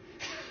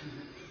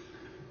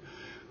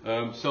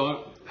on eBay.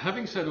 So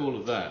having said all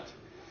of that,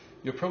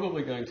 you're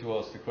probably going to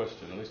ask the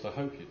question, at least I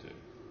hope you do.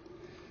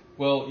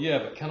 Well, yeah,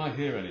 but can I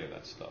hear any of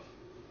that stuff?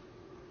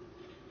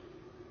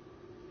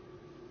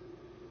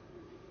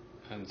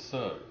 And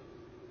so,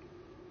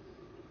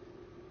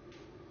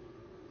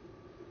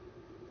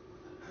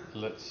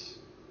 let's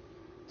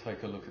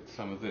take a look at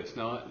some of this.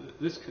 Now,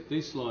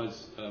 these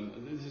slides,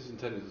 this is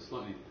intended as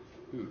slightly,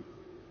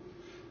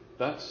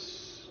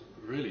 that's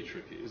really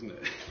tricky, isn't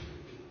it?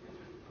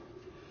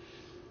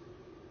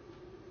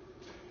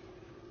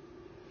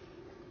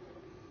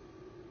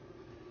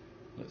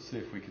 Let's see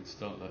if we can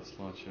start that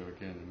slideshow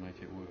again and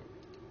make it work.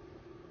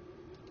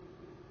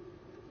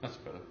 That's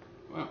better.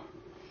 Wow.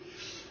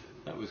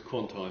 That was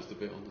quantized a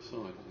bit on the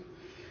side,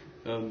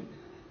 wasn't it?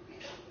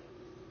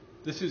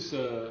 This is,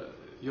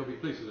 you'll be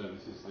pleased to know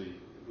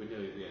we're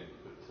nearly at the end,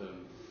 but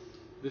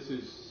this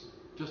is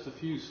just a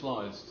few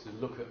slides to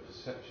look at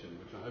perception,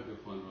 which I hope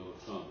you'll find a lot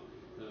of fun,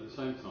 and at the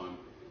same time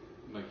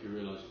make you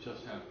realise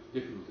just how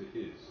difficult it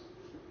is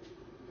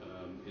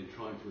in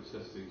trying to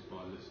assess things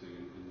by listening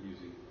and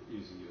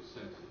using your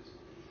senses.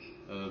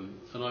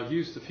 And I've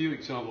used a few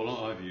examples,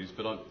 not I've used,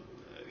 but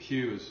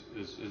Hugh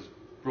has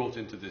brought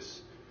into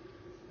this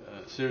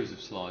series of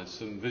slides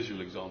some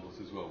visual examples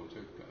as well, which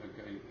are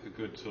a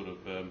good sort of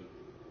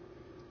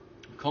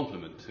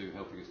complement to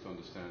helping us to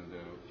understand,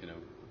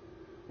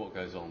 what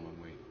goes on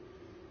when we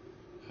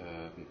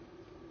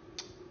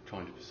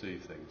trying to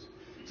perceive things.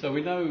 So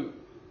we know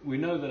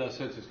that our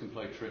senses can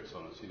play tricks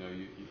on us.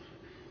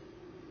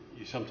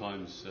 You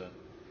sometimes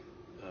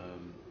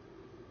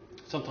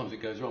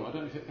it goes wrong. I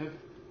don't know if you have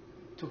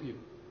talking of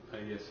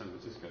AES San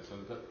Francisco. So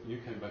that you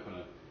came back on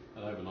an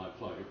overnight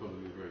flight. You're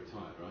probably very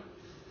tired, right?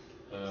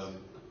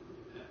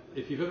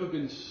 If you've ever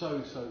been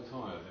so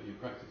tired that you're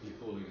practically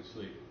falling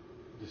asleep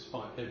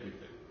despite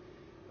everything,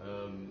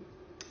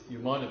 you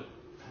might have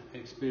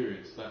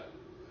experienced that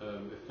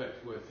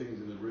effect where things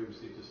in the room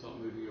seem to start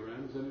moving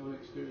around. Has anyone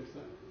experienced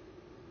that?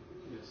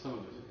 Yeah, some of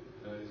us.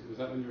 Was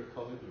that when you were at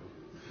college? Or?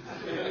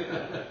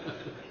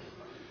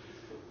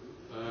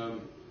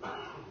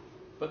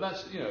 But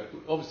that's,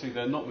 obviously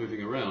they're not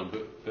moving around,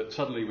 but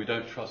suddenly we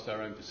don't trust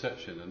our own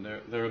perception, and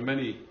there are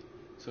many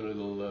sort of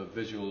little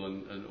visual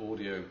and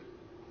audio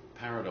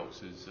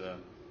paradoxes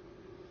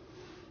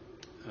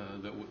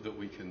that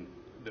we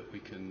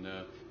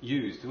can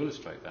use to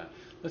illustrate that.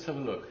 Let's have a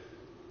look.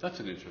 That's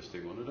an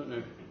interesting one. I don't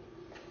know.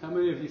 How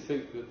many of you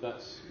think that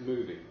that's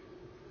moving?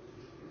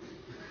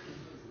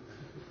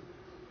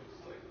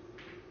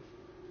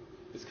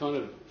 It's kind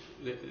of,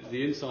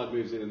 the inside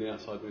moves in and the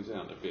outside moves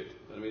out a bit.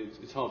 I mean,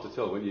 it's hard to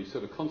tell. When you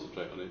sort of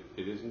concentrate on it,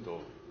 it isn't,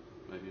 or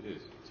maybe it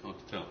is. It's hard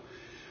to tell.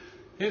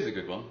 Here's a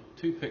good one.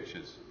 Two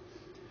pictures.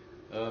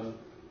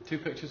 Two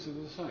pictures are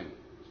the same.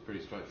 It's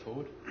pretty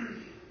straightforward.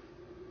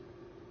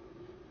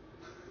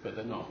 But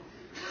they're not.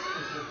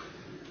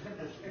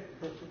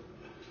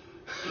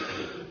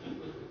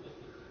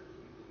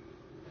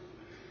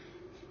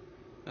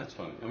 That's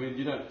fine. I mean,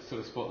 you don't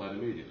sort of spot that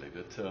immediately,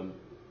 but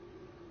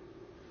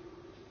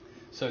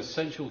so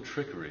sensual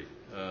trickery.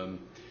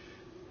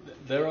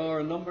 There are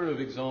a number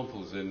of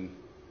examples in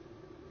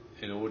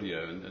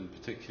audio, and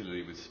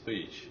particularly with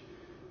speech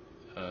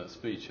and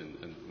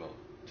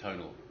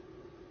tonal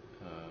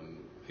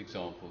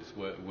examples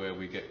where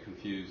we get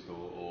confused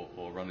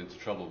or run into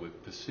trouble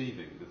with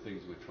perceiving the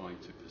things we're trying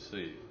to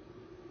perceive.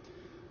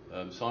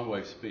 Sine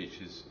wave speech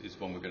is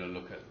one we're going to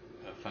look at.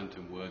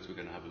 Phantom words we're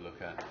going to have a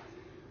look at.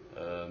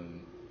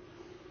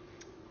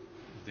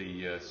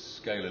 The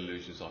scale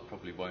illusions I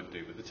probably won't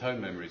do, but the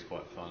tone memory is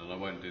quite fun, and I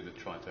won't do the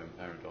tritone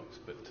paradox,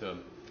 but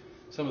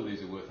some of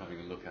these are worth having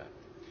a look at.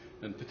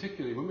 And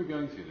particularly when we're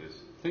going through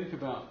this, think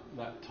about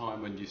that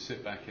time when you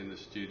sit back in the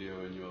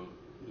studio in your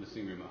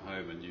listening room at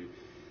home and you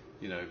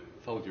know,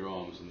 fold your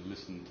arms and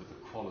listen to the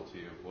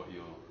quality of what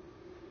you're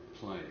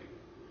playing,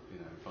 you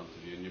know, in front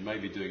of you, and you're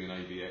maybe doing an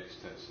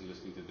ABX test and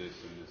listening to this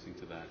and listening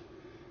to that.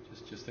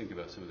 Just think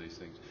about some of these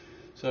things.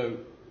 So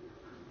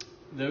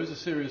there is a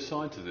serious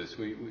side to this.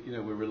 We you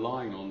know, we're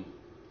relying on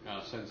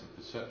our sense of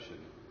perception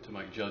to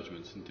make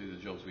judgments and do the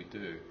jobs we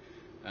do.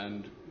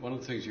 And one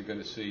of the things you're going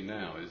to see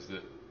now is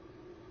that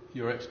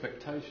your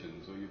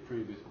expectations or your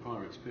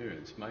prior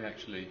experience may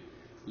actually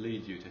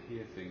lead you to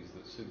hear things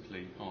that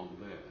simply aren't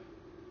there.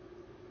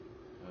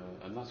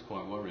 And that's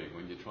quite worrying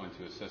when you're trying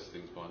to assess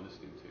things by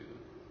listening to them.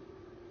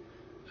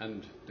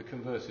 And the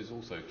converse is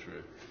also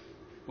true.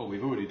 Well,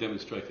 we've already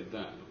demonstrated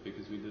that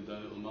because we did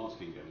that little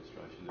masking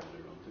demonstration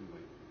earlier on,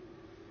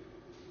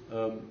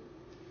 didn't we?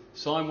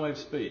 Sine wave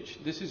speech.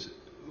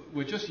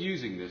 We're just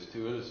using this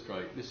to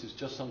illustrate. This is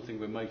just something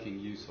we're making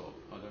use of.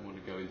 I don't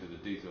want to go into the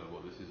detail of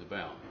what this is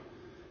about.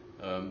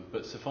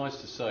 But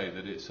suffice to say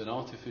that it's an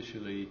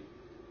artificially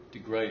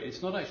degraded.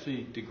 It's not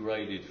actually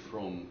degraded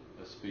from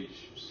a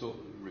speech sort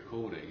of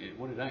recording.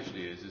 What it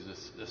actually is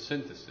a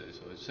synthesis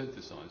or a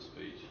synthesized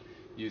speech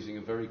using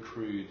a very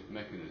crude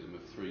mechanism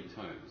of 3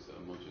 tones that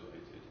are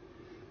modulated.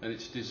 And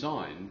it's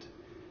designed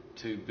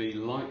to be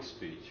like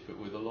speech, but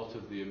with a lot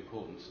of the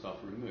important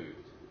stuff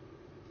removed,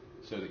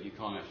 so that you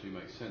can't actually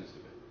make sense of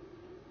it.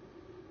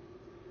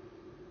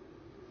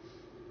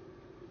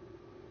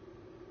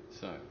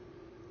 So,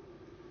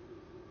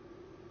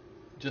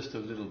 just a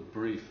little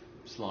brief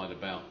slide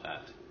about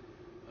that.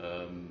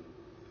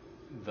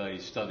 They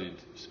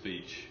studied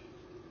speech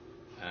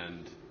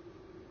and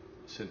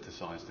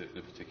synthesized it in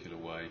a particular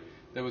way.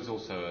 There was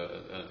also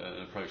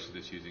an approach to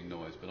this using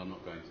noise, but I'm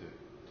not going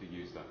to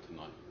use that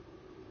tonight.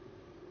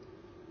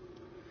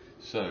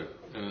 So,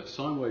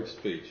 sine wave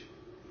speech.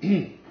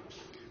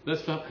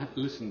 Let's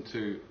listen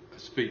to a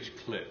speech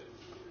clip,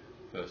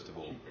 first of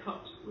all. She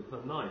cut with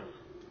her knife.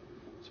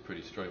 It's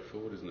pretty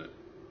straightforward, isn't it?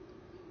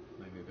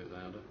 Maybe a bit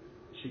louder.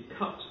 She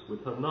cut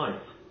with her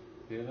knife.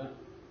 Hear that?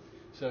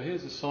 So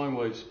here's a sine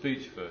wave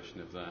speech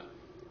version of that.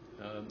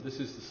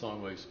 This is the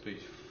sine wave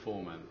speech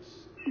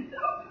performance. She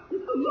cut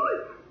with her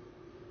knife.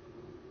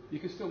 You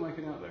can still make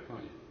it out there,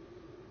 can't you?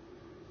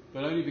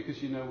 But only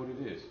because you know what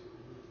it is.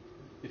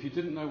 If you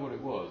didn't know what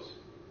it was,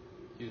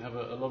 you'd have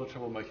a lot of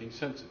trouble making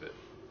sense of it.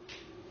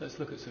 Let's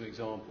look at some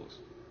examples.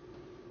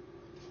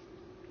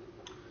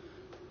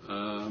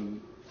 I'll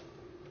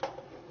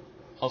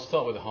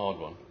start with a hard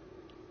one.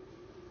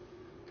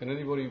 Can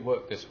anybody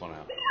work this one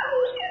out?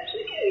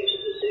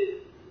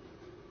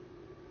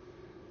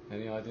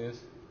 Any ideas?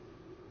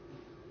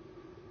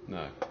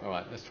 No. All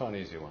right, let's try an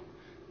easier one.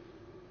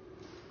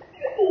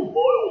 Kettle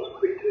boils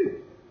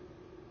quickly.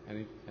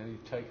 Any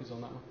takers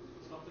on that one?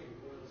 Something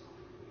boils.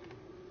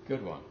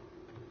 Good one.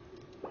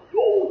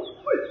 Floors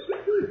quite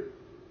slippery.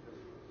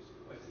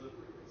 Quite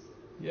slippery.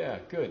 Yeah,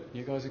 good.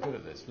 You guys are good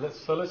at this.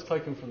 Let's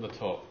take them from the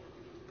top.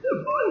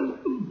 They're buying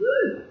some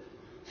bread.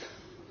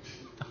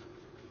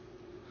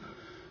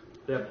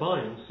 They're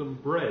buying some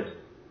bread.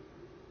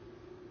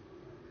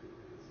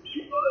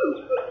 She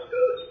ironed her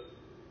skirt.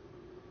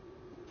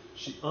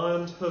 She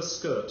ironed her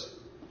skirt.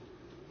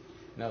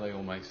 Now they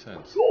all make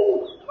sense.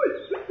 Floors quite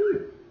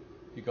slippery.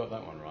 You got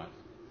that one right.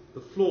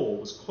 The floor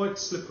was quite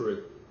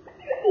slippery. The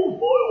kettle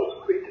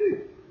boiled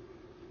quickly.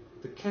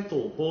 The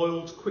kettle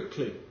boiled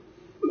quickly.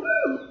 The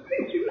man's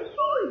painting a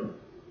sign.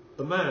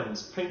 The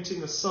man's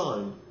painting a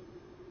sign.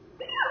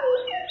 The camel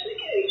was kept in a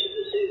cage at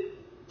the zoo.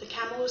 The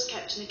camel was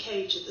kept in a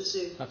cage at the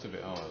zoo. That's a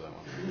bit harder, that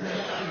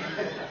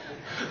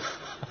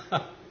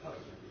one.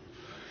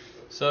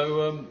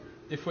 So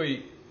if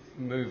we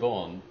move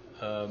on,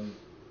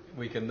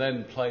 we can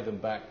then play them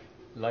back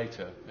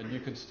later, and you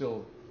can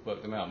still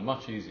work them out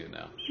much easier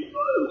now. She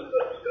ironed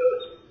her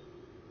skirt.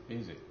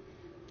 Easy.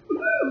 The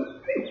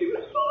man's painting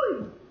a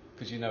sign.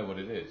 Because you know what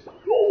it is. The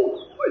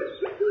floor's quite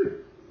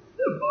slippery.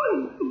 They're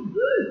buying some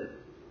bread.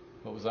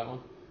 What was that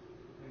one?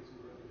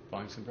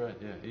 Buying some bread,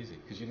 yeah, easy.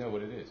 Because you know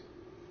what it is.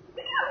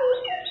 The camel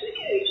was kept in a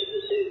cage at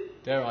the zoo.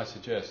 Dare I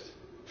suggest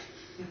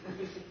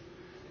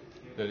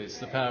that it's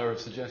the power of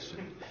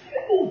suggestion.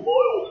 Kettle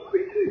boiled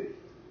quickly.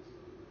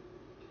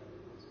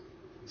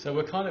 So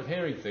we're kind of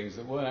hearing things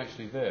that weren't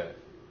actually there,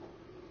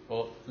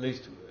 or at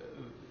least,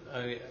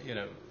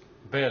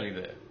 barely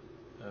there.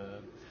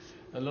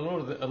 And a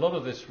lot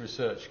of this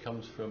research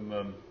comes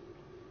from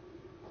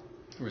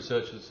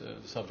researchers.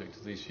 The subject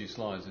of these few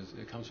slides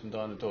it comes from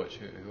Dinah Deutsch,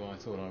 who I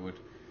thought I would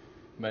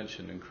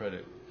mention and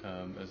credit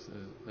as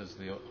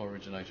the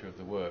originator of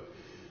the work.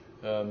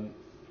 And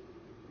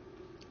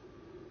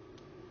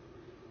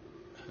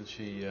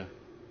she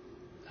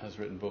has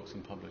written books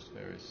and published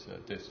various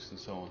discs and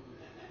so on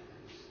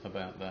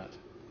about that,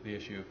 the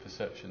issue of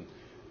perception.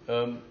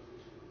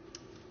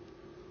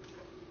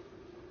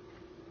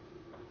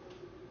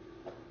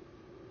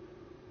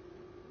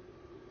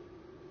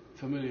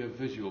 Familiar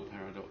visual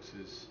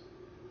paradoxes.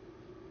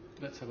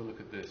 Let's have a look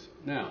at this.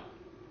 Now,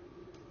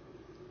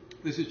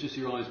 this is just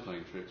your eyes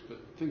playing tricks, but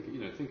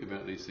think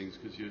about these things,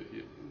 because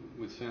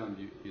with sound,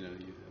 you have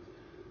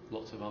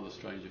lots of other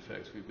strange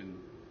effects. We've been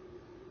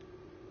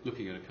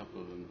looking at a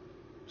couple of them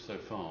so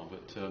far,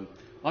 but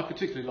I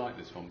particularly like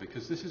this one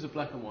because this is a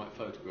black and white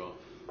photograph.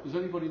 Does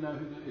anybody know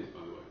who that is, by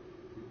the way?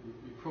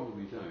 You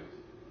probably don't.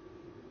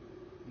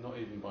 Not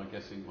even by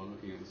guessing, by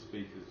looking at the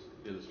speakers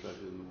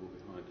illustrated on the wall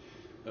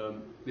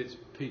behind. It's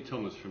Pete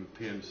Thomas from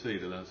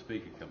PMC, the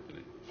loudspeaker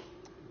company,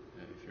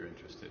 if you're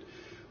interested.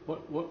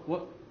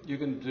 What you're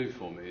going to do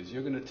for me is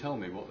you're going to tell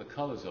me what the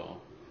colours are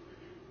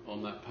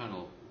on that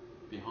panel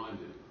behind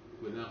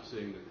it without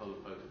seeing the colour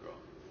photograph.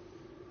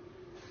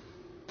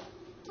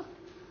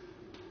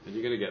 And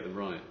you're going to get them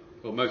right.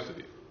 Well, most of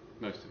you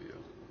are.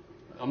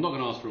 I'm not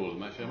going to ask for all of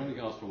them, actually. I'm only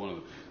going to ask for one of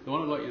them. The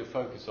one I'd like you to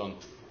focus on,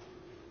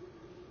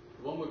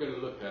 the one we're going to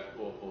look at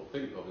or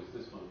think of is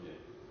this one here.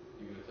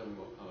 You're going to tell me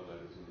what colour that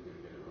is and you're going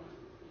to get it right.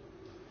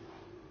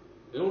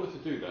 In order to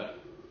do that,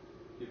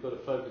 you've got to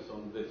focus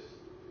on this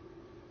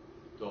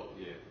dot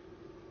here.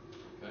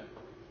 Okay?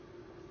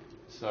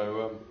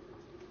 So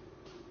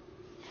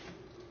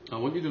I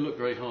want you to look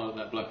very hard at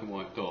that black and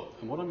white dot.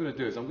 And what I'm going to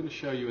do is I'm going to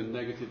show you a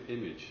negative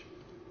image.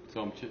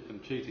 So I'm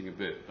cheating a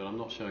bit, but I'm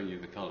not showing you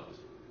the colours.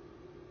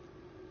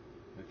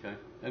 Okay?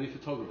 Any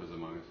photographers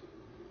among us?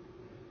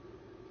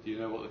 Do you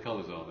know what the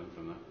colours are then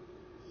from that?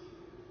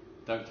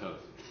 Don't tell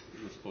us.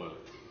 You'll spoil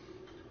it.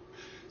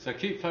 So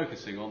keep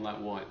focusing on that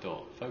white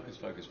dot. Focus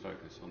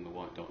on the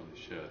white dot on the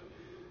shirt.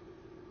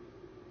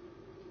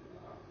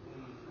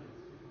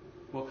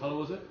 What colour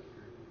was it?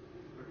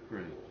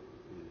 Green.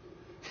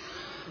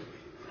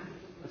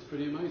 That's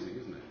pretty amazing,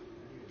 isn't it?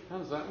 How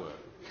does that work?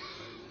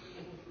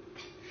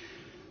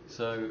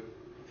 So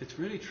it's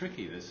really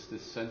tricky, this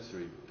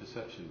sensory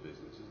perception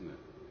business, isn't it?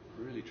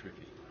 Really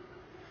tricky.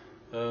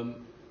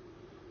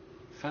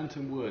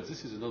 Phantom words.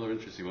 This is another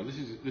interesting one.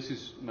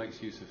 This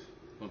makes use of,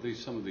 well,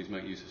 some of these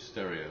make use of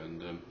stereo,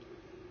 and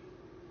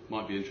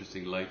might be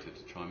interesting later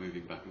to try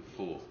moving back and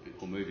forth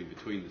or moving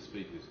between the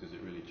speakers, because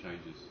it really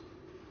changes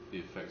the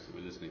effects that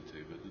we're listening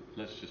to. But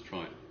let's just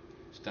try it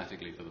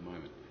statically for the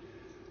moment.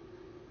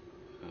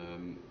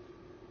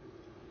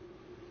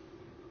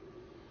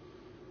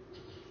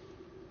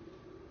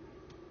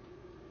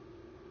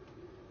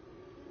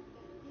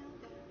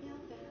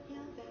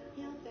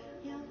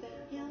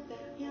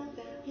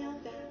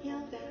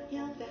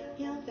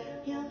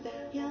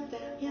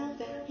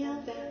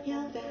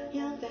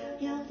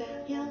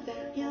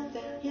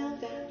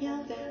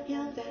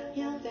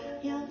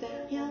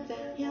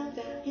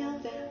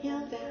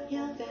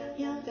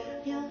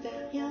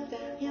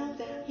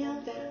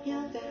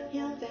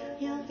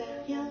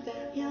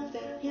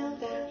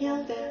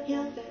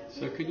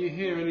 So can you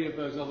hear any of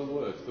those other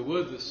words? The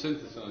word that's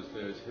synthesised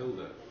there is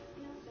Hilda,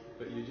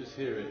 but you just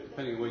hear it,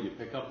 depending on where you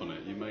pick up on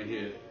it, you may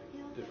hear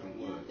different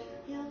words.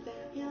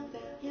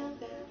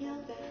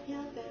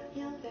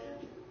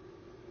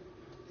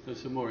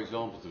 There's some more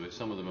examples of it.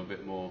 Some of them are a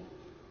bit more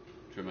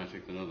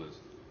dramatic than others.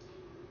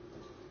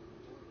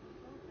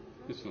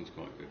 This one's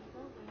quite good.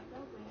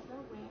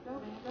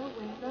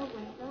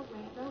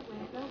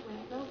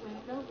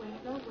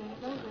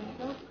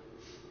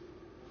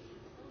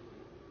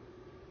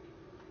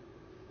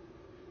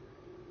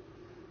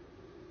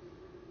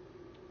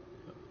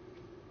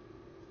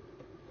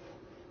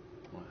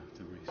 Might have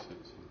to reset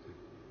something.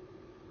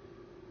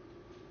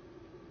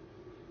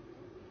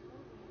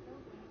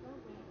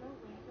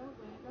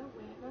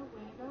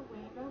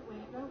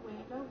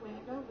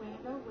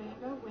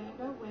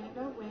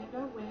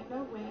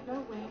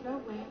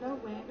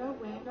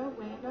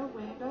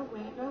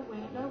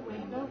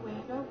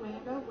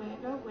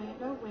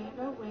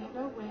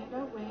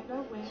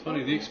 It's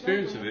funny, the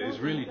experience of it is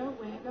really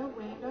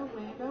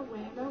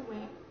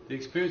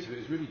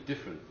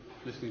different,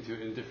 listening to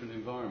it in different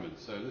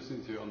environments. So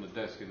listening to it on the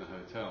desk in the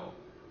hotel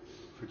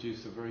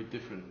produced a very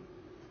different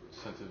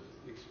set of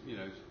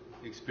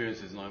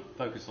experiences, and I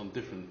focus on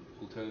different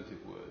alternative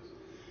words.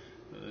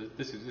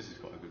 This is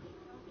quite a good one.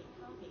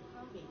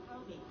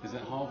 Is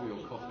that Harvey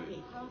or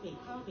coffee?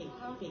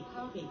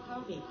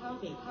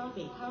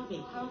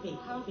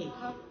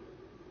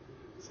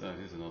 So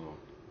here's another one.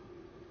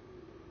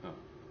 Oh.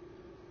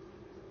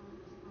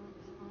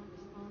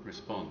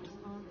 Respond.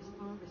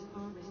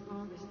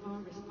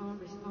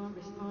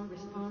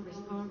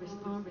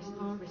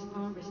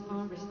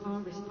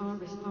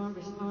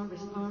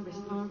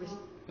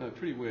 No,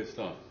 pretty weird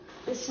stuff.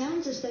 The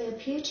sounds as they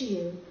appear to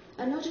you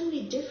are not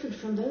only different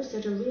from those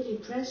that are really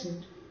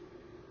present,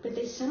 but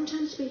they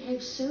sometimes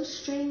behave so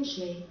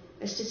strangely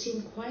as to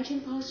seem quite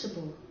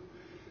impossible.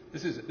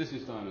 This is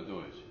Diana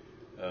Deutsch.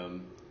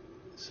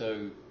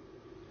 So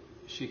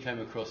she came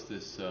across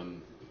this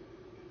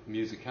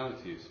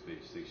musicality of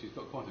speech thing. She's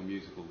got quite a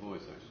musical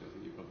voice, actually. I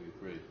think you probably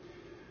agree.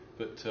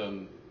 But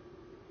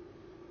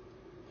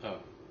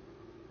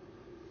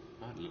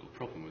I had a little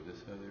problem with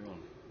this earlier on.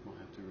 Might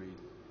have to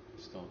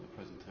restart the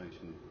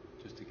presentation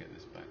just to get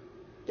this back.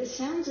 The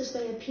sounds as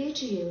they appear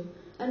to you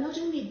are not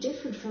only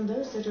different from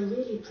those that are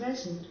really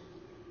present,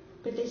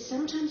 but they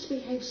sometimes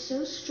behave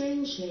so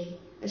strangely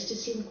as to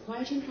seem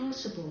quite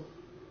impossible.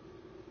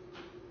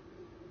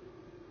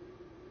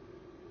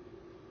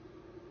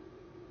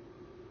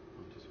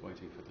 I'm just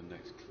waiting for the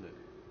next clip.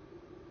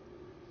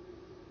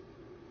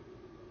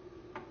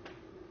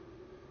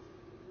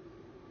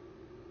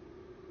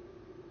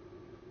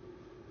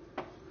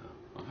 Oh,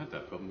 I had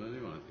that problem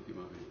earlier on. I think it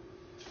might be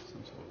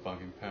some sort of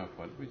bug in PowerPoint.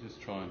 Let me just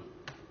try and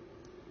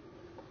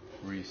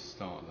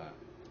restart that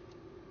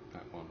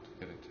one to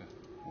get it to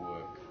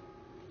work.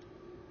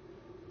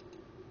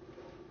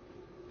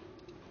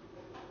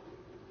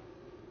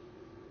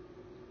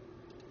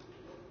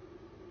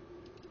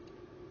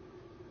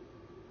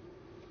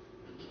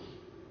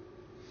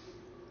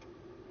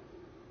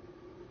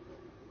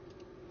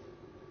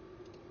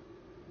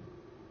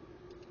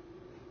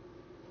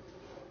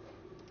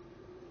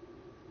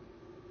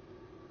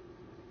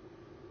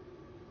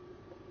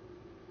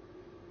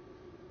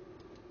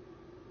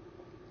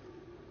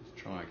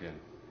 Try again.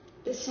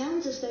 The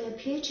sounds as they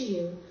appear to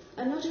you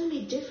are not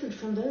only different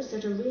from those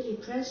that are really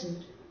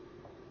present,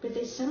 but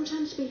they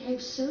sometimes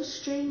behave so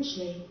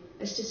strangely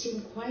as to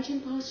seem quite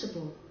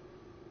impossible.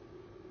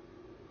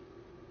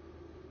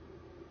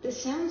 The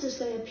sounds as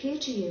they appear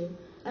to you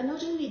are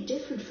not only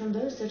different from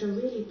those that are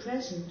really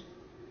present,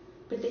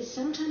 but they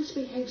sometimes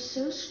behave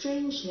so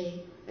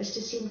strangely as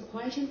to seem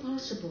quite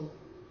impossible.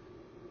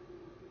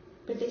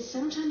 But they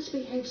sometimes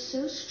behave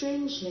so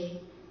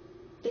strangely.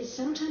 They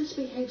sometimes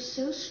behave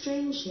so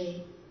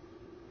strangely.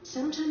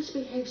 Sometimes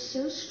behave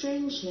so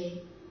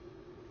strangely.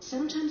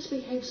 Sometimes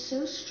behave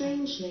so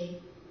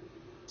strangely.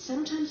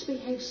 Sometimes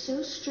behave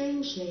so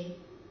strangely.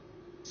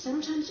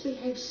 Sometimes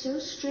behave so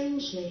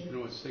strangely. You can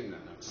always sing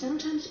that now.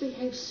 Sometimes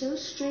behave so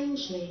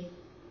strangely.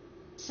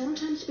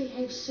 Sometimes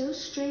behave so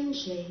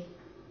strangely.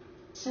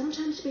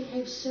 Sometimes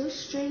behave so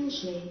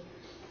strangely.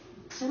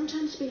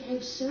 Sometimes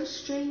behave so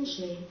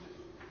strangely.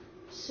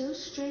 So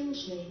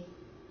strangely.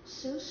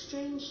 So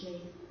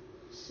strangely.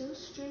 So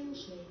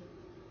strangely.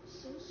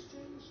 So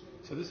strangely.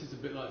 So this is a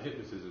bit like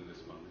hypnotism,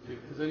 this one.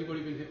 Has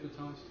anybody been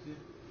hypnotised here?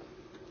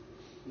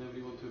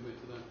 Nobody want to admit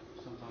to that?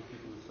 Sometimes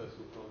people with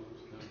personal problems.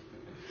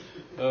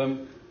 No?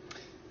 Okay.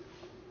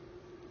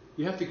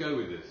 You have to go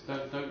with this.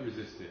 Don't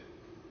resist it.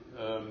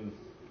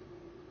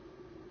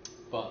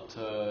 But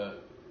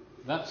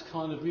that's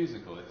kind of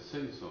musical. It's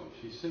sing-song.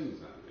 She sings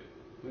that bit.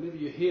 Whenever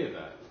you hear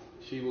that,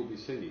 she will be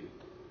singing.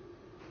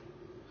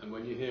 And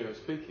when you hear her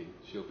speaking,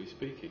 she'll be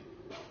speaking.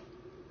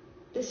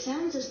 The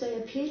sounds as they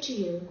appear to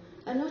you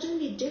are not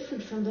only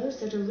different from those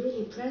that are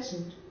really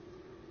present,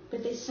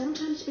 but they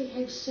sometimes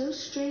behave so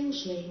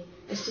strangely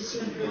as to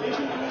seem quite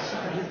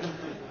impossible.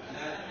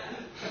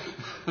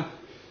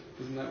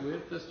 Isn't that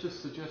weird? That's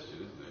just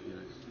suggestion, isn't it? You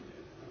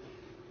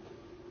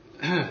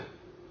know.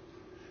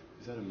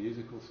 Is that a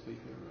musical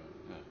speaker?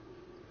 No.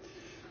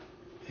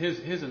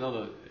 Here's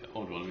another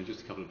odd one. I mean,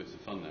 just a couple of bits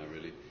of fun now,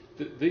 really.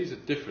 These are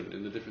different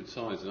in the different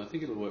sizes, and I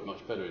think it'll work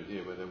much better in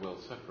here where they're well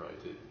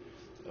separated.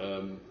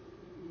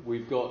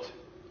 We've got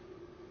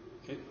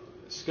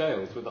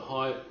scales with a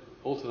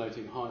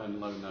alternating high and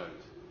low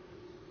note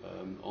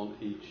on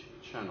each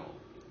channel.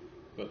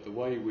 But the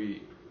way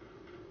we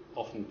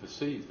often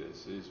perceive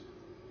this is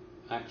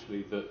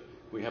actually that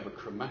we have a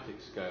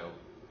chromatic scale,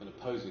 an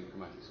opposing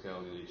chromatic scale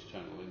in each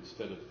channel,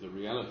 instead of the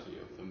reality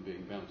of them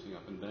being bouncing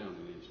up and down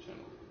in each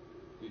channel.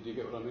 Do you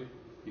get what I mean?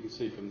 You can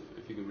see if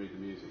you can read the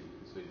music, you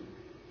can see,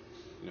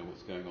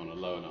 what's going on, a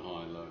low and a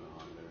high, low and a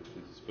high, they're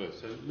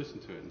interspersed. So listen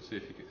to it and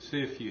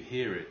see if you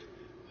hear it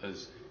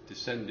as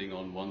descending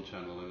on one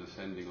channel and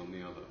ascending on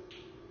the other.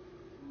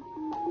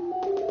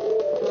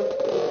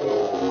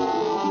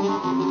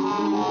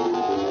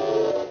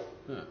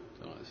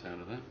 Don't like the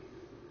sound of that.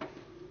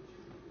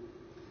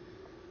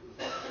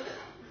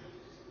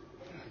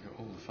 We've got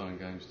all the fun and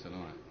games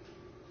tonight.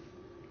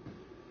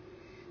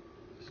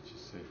 Let's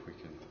just see if we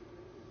can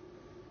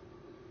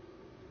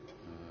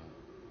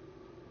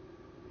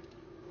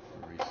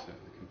reset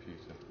the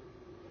computer.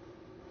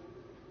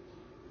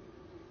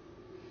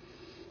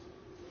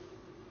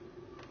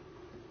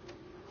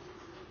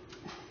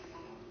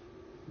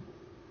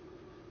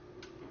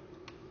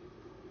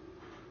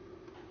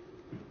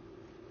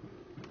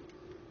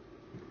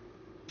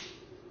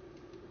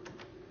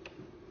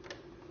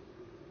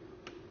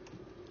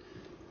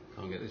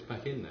 Can't get this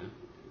back in now.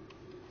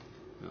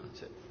 No,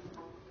 that's it.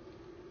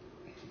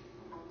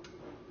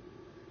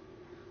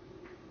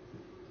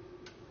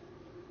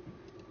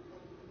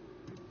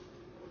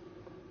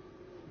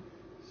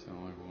 So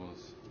I was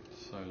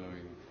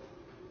soloing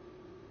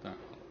that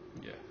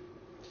one. Yeah.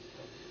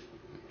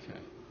 Okay.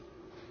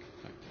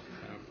 Back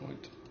to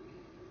PowerPoint.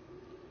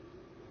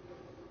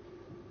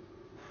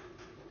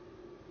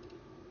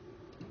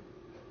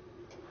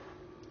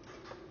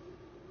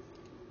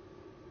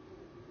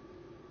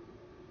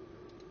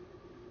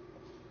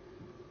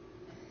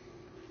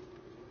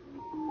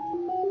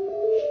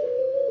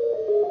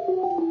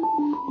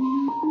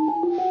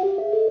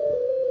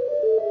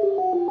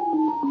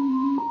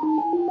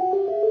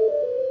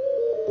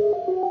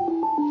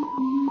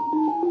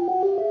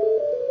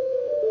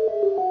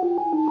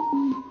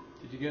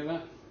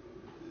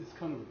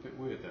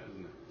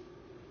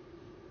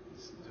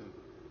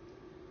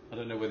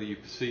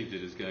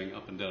 pitches going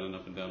up and down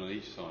on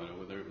each side, or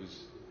whether it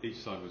was each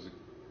side was,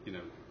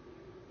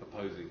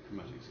 opposing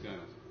chromatic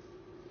scales.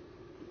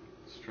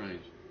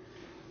 Strange.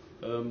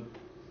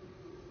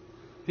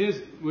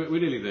 We're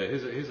nearly there.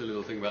 Here's a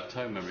little thing about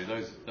tone memory.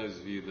 Those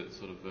of you that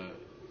sort of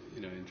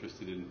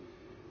interested in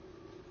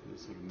the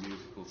sort of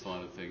musical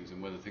side of things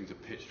and whether things are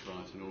pitched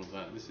right and all of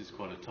that, this is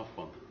quite a tough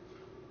one.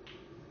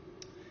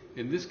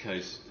 In this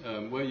case,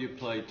 where you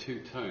play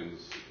two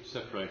tones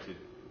separated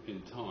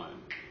in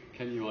time,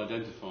 can you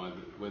identify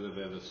whether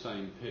they're the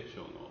same pitch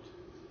or not?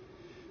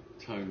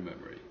 Tone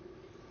memory.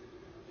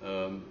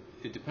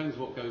 It depends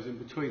what goes in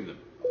between them.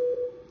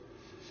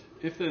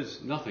 If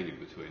there's nothing in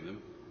between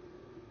them,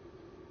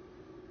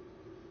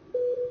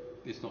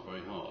 it's not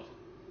very hard.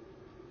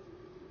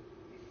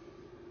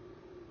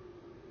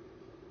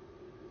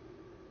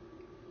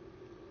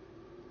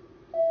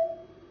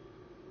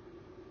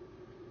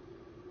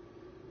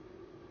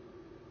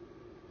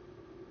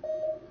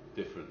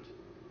 Different.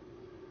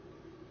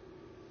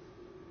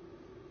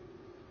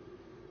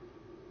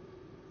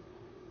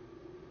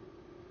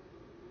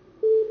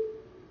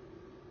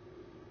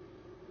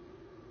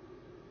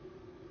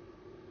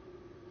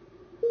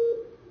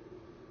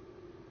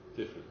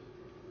 Different.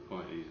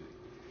 Quite easy.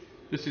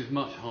 This is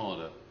much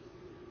harder,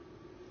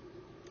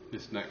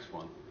 this next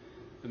one.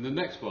 And the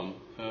next one,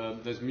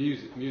 there's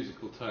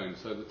musical tone.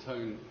 So the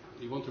tone,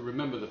 you want to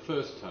remember the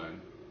first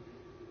tone,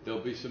 there'll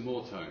be some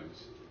more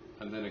tones,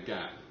 and then a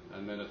gap,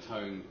 and then a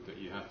tone that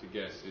you have to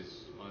guess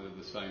is either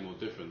the same or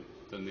different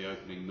than the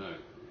opening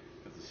note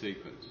of the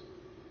sequence.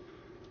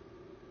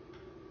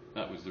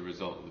 That was the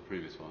result of the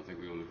previous one. I think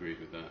we all agreed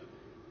with that.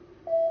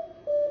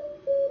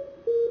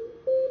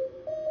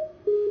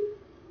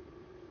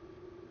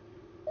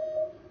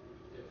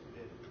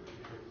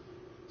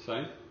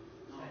 Same?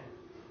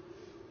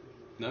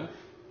 No?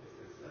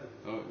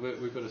 Oh,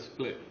 we've got a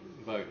split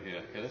vote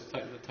here. Okay, let's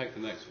take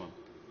the next one.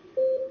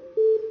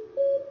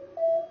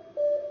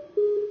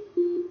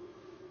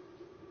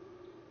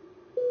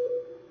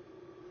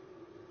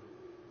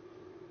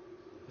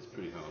 That's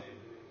pretty hard.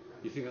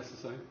 You think that's the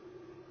same?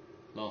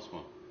 Last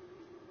one.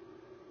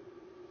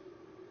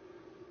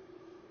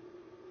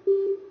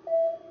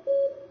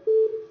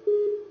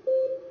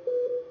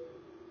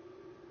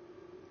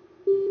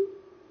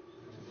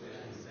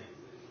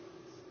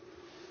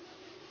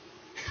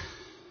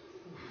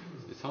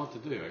 It's hard to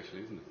do,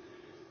 actually, isn't it?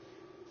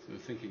 So we're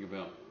thinking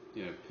about,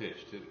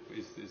 pitched.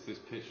 Is this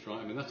pitched right?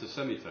 I mean, that's a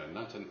semitone.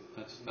 That's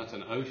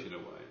an ocean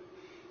away.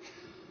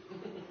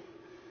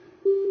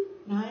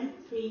 9,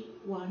 3,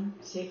 1,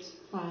 6,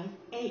 5,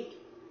 8.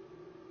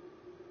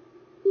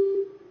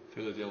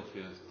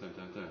 Philadelphia,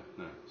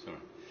 no,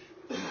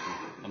 sorry.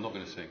 I'm not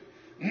going to sing.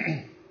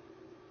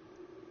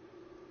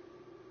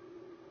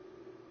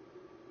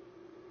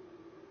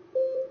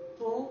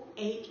 4,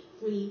 8,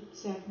 3,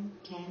 7,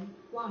 10,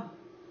 1.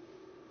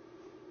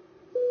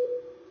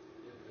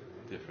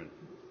 Different.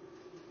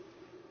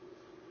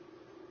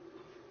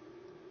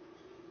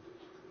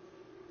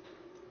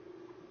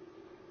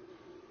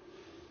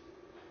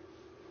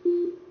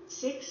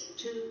 Six,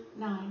 2,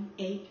 9,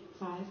 8,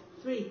 5,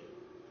 3.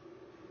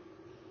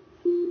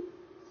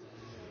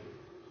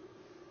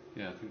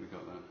 Yeah, I think we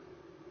got that.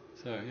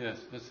 So yes,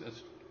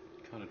 that's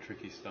kind of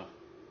tricky stuff.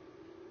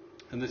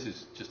 And this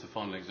is just a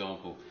final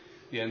example.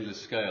 The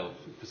endless scale,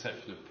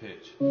 perception of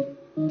pitch.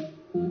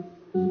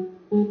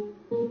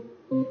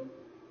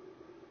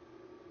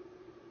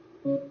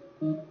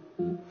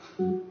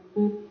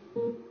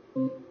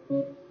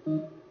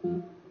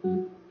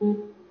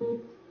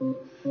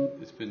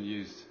 It's been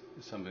used,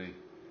 somebody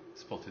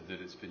spotted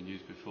that it's been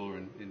used before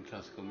in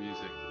classical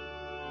music.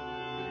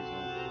 For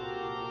example.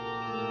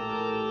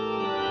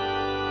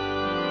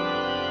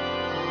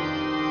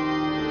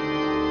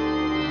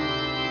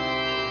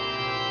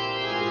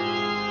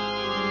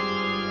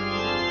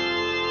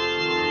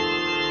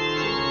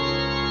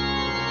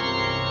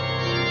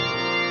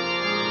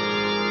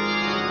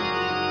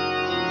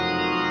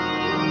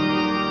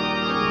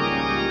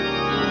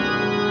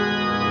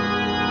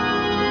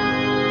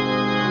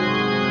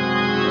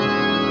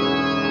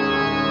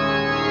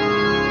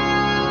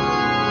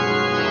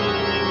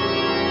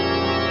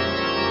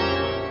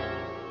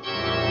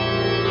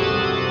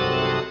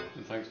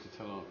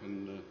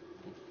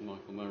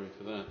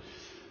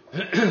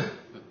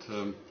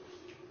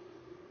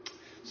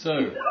 So,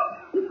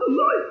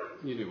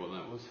 you knew what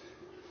that was.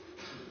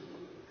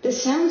 The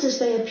sounds as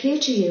they appear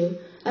to you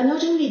are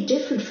not only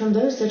different from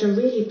those that are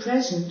really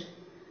present,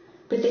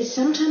 but they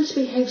sometimes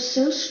behave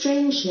so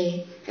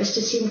strangely as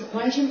to seem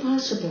quite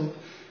impossible.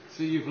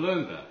 So you've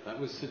learned that. That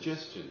was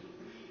suggestion.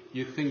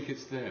 You think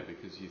it's there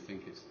because you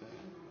think it's there.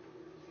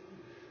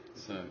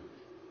 So,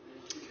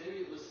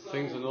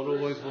 things are not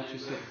always what you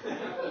see.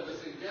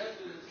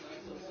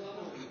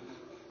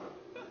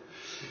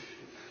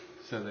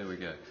 So there we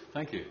go.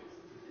 Thank you.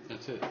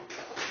 That's it.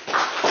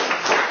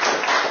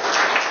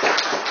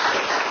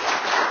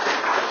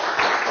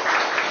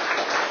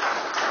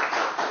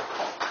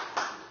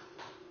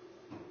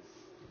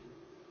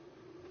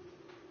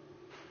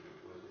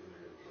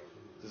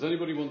 Does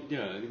anybody want?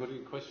 Yeah, anybody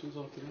questions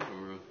after that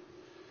or?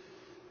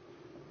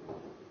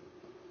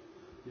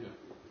 Yeah.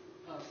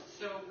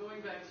 So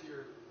going back to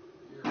your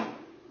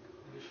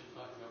initial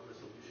talk about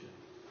resolution,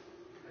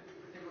 I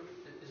think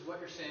what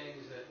you're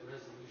saying is that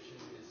resolution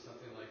is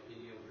something like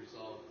being able to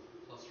resolve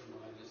plus or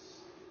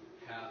minus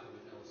half of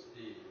an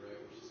LSB, right,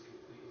 which is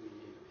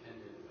completely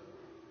independent of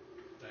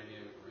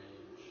dynamic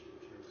range in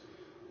terms of.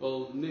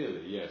 Well,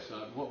 nearly, yes.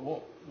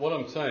 What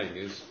I'm saying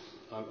is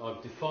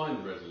I've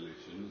defined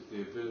resolution as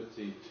the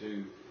ability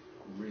to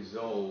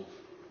resolve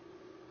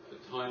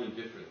a tiny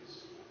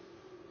difference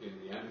in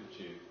the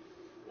amplitude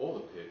or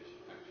the pitch,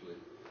 actually,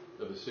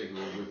 of a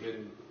signal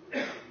within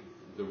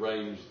the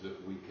range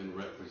that we can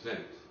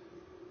represent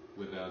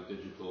with our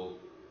digital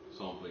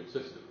sampling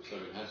system. So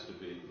it has to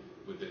be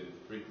within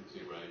the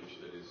frequency range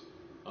that is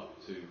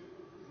up to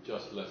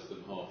just less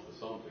than half the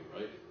sampling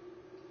rate.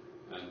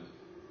 And,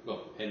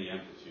 well, any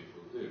amplitude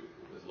will do,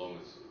 as long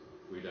as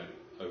we don't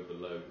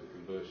overload the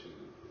conversion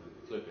and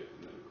flip it.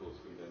 And then, of course,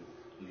 we then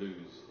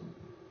lose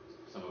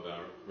some of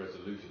our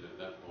resolution at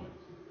that point.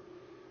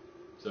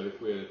 So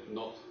if we're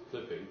not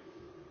flipping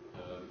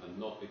and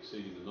not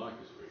exceeding the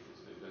Nyquist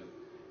frequency, then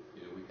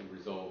we can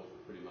resolve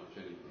pretty much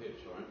any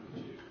pitch or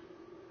amplitude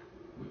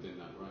within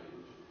that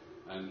range,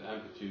 and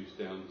amplitudes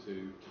down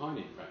to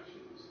tiny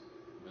fractions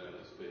of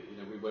LSB.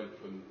 We went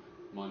from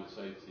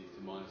 -80 to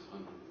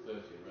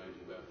 -130, a range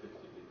of about 50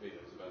 dB.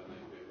 That's about an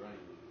 8-bit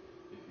range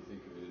if you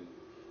think of it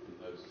in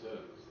those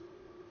terms.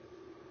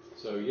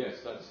 So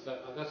yes, that's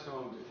how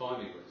I'm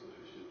defining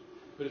resolution.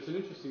 But it's an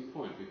interesting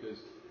point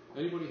because.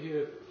 Anybody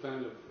here a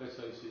fan of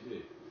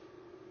SACD?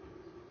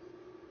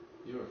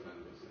 You're a fan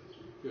of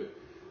SACD. Good.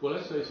 Well,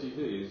 SACD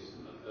is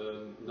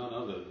none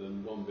other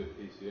than 1-bit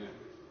PCM.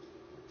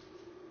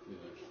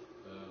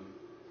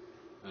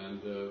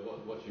 And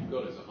what you've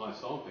got is a high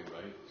sampling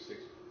rate,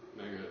 6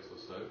 megahertz or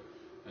so,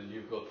 and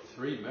you've got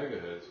 3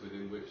 megahertz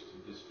within which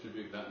to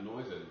distribute that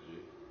noise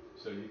energy.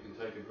 So you can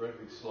take a great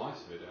big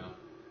slice of it out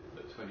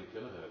at 20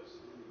 kilohertz,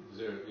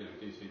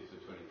 DC to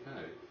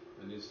 20k,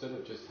 and instead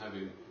of just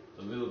having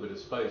a little bit of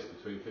space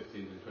between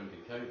 15 and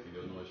 20k for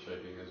your noise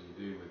shaping, as you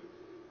do with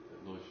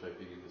noise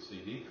shaping in the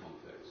CD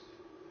context,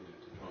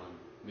 to try and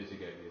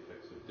mitigate the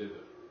effects of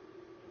dither.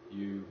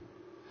 You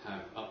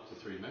have up to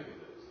 3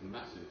 megahertz, a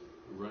massive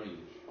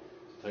range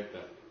to take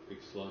that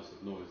big slice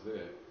of noise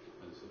there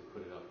and sort of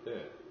put it up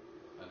there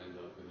and end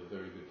up with a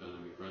very good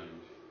dynamic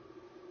range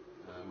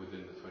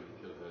within the 20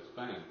 kilohertz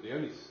band. The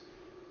only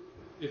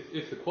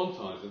if the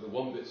quantizer, the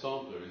 1-bit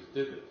sampler, is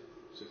dithered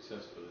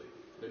successfully,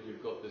 then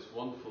you've got this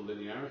wonderful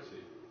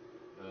linearity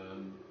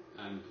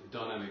and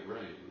dynamic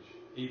range,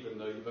 even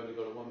though you've only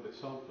got a 1-bit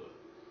sampler.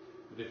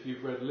 But if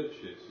you've read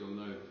Lipschitz, you'll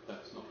know that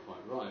that's not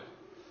quite right,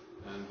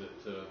 and that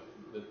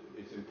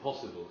it's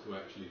impossible to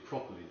actually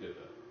properly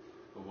dither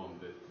a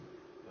 1-bit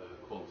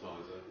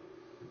quantizer.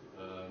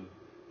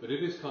 But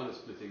it is kind of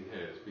splitting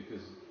hairs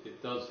because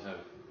it does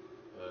have,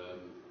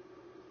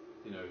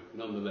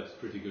 nonetheless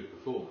pretty good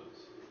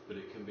performance, but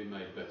it can be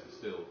made better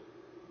still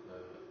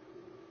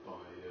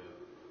by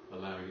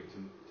allowing it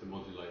to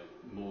modulate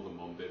more than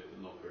 1 bit, but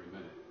not very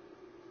many.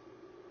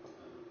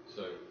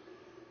 So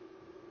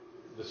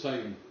the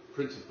same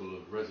principle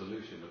of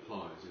resolution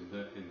applies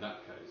in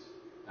that case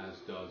as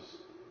does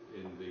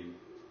in the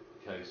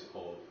case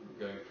of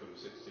going from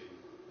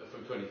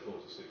 24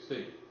 to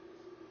 16.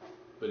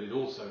 But it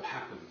also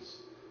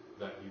happens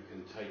that you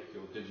can take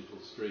your digital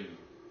stream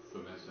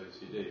from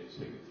SACD and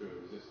stick it through a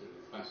resistor and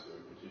a capacitor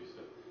and produce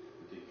a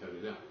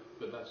decoded out.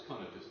 But that's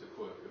kind of just a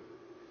quirk of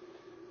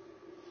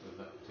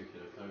that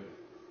particular coding.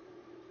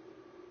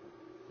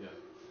 Yeah.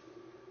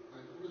 I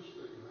noticed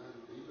that you had,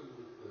 even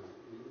with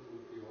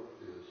the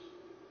Orpheus,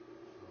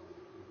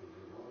 with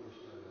the enormous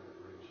dynamic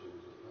range, there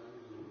was a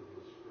tiny little bit of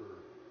a spur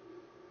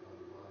on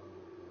the bottom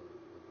of the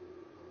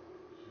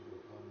single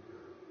tone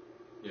curve.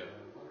 Yeah.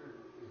 And I wondered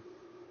if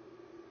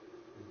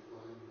you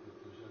find that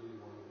there's any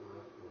one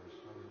over noise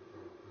coming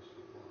from a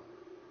crystal block.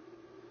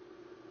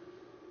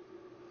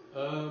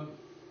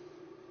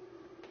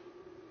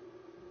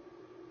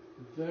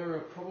 There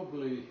are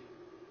probably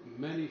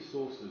many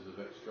sources of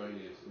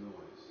extraneous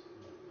noise,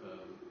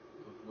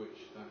 of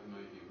which that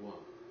may be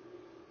one,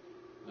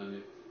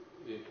 and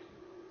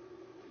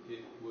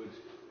it would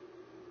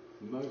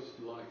most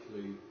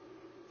likely.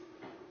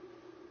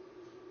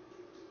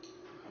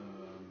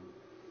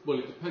 Well,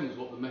 it depends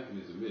what the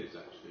mechanism is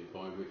actually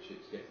by which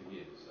it's getting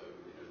in. So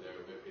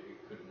it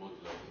could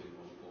modulate in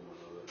one form or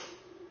another,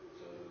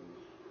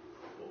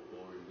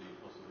 or indeed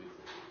possibly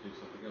do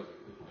something else.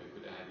 It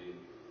could add in.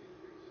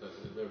 So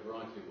there are a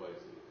variety of ways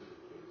that it could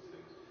influence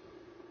things.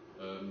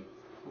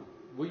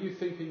 Were you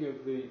thinking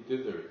of the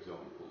dither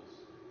examples?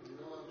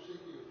 No, I'm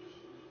thinking of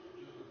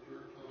just a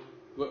pure tone.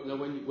 Well, no,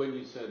 when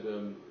you said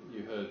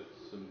you heard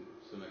some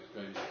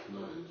extraneous No,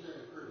 I noise. didn't say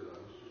I heard it.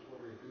 I was just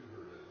wondering if you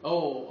heard it.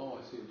 Oh,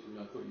 I see what you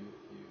mean. I thought you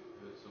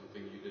heard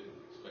something you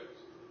didn't expect.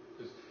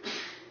 Because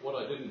what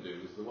I didn't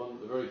do was the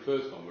very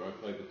first one where I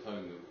played the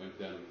tone that went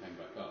down and came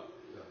back up.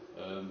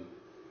 Yeah.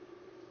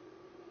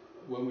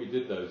 When we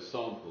did those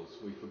samples,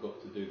 we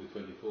forgot to do the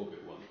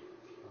 24-bit one.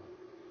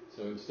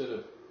 So instead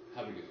of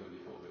having a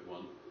 24-bit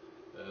one,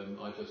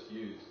 I just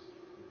used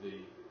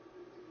the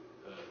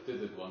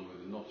dithered one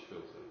with a notch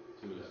filter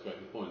to illustrate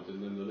the point,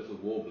 and then the little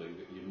warbling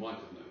that you might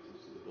have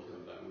noticed at the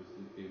bottom of that was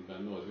the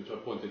inbound noise, which I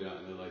pointed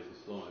out in the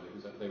latest slide. It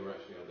was that they were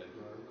actually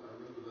identical. I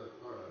remember that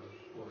part. I was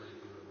just wondering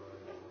if you were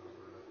right or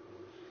whatever that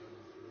noise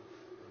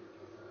coming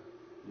through that.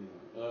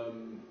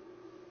 Yeah.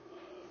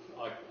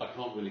 I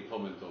can't really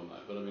comment on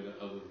that, but I mean,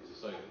 other than to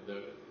say that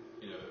there,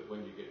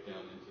 when you get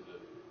down into the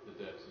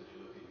depths and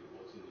you're looking at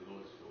what's in the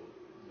noise floor,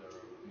 there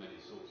are many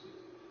sources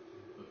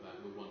of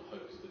that, but one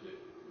hopes that it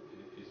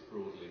is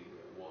broadly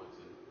white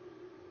and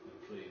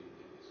clean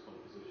in its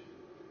composition,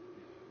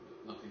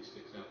 that nothing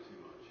sticks out too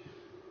much.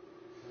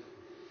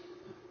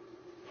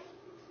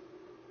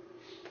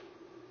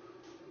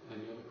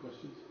 Any other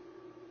questions?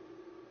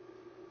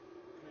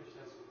 Can I just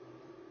ask one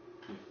more?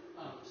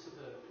 Yeah. So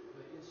the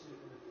incident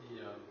with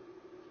the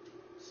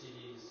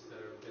CDs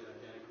that are a bit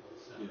identical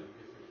sounding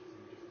different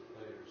from different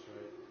players,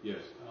 right?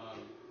 Yes.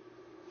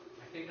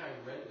 I think I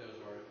read those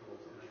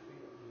articles, and I think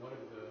one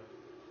of the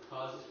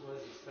causes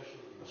was,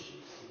 especially in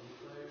cheap CD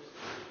players,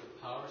 the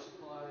power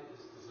supply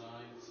is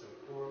designed so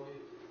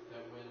poorly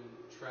that when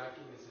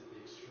tracking is at the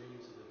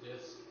extremes of the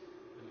disc,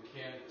 the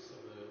mechanics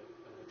of the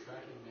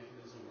tracking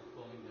mechanism are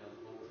pulling down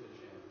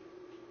voltage and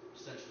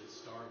essentially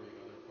starving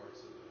other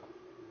parts of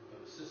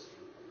the system.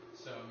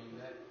 So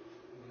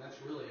that's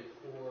really a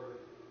poor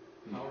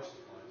power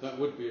supply. That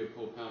would be a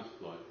poor power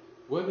supply.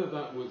 Whether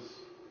that was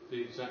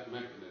the exact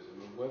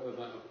mechanism and whether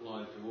that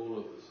applied to all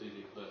of the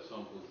CD player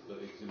samples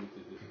that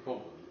exhibited this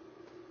problem,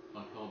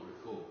 I can't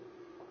recall.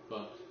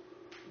 But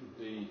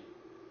the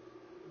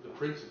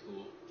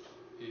principle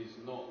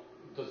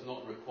does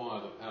not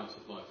require the power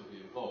supply to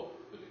be involved,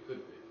 but it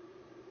could be.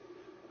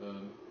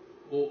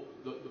 Or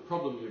the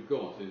problem you've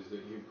got is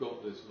that you've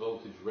got this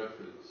voltage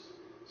reference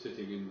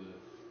sitting in the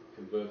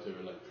converter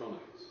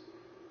electronics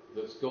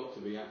that's got to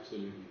be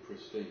absolutely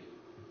pristine.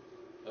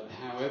 And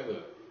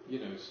however,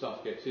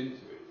 stuff gets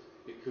into it.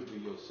 It could be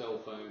your cell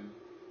phone,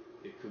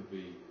 it could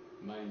be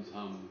mains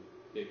hum,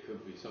 it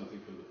could be something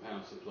from the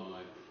power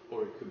supply,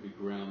 or it could be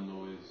ground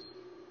noise,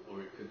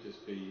 or it could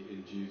just be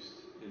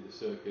induced in the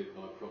circuit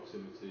by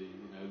proximity,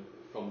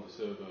 from the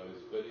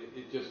servos. But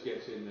it just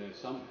gets in there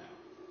somehow.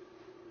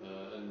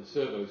 And the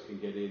servos can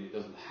get in. It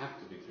doesn't have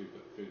to be through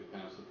the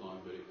power supply,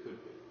 but it could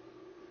be.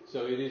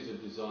 So it is a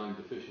design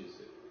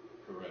deficiency,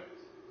 correct.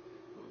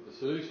 The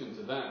solution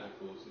to that, of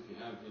course, if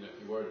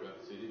you're worried about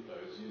the CD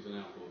players, use an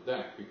outboard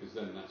DAC, because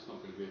then that's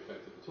not going to be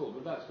effective at all.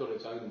 But that's got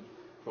its own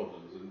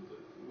problems, and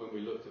when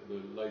we looked at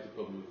the later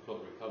problem of clock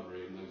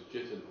recovery and those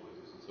jitter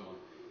noises and so on,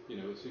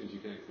 as soon as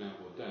you connect an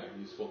outboard DAC,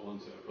 you swap one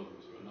set of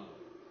problems for another.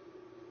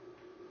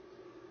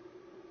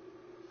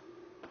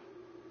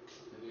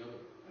 Any other?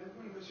 I have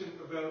one question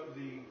about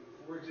the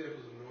 4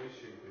 examples of noise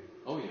shaping.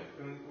 Oh yeah.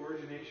 And the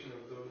origination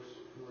of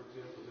those 4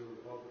 examples, they were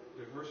all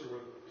diverse,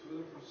 or were 2 of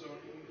them from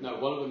Sony? No,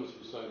 one of them was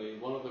from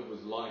Sony. One of them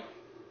was like,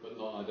 but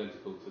not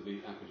identical to the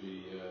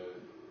Apogee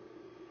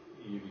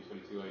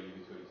UV22A,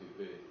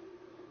 UV22B.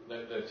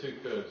 They're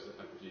 2 curves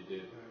that Apogee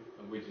did,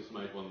 and we just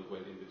made one that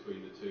went in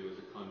between the two as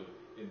a kind of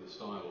in the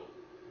style,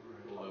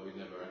 although we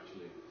never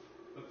actually.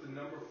 But the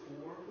number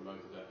 4?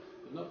 Promoted that.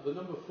 The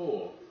number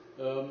 4,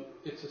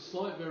 it's a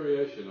slight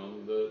variation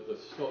on the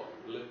stock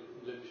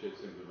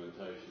Lipschitz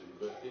implementation,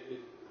 but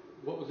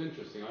what was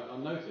interesting, I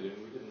noted it,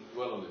 and we didn't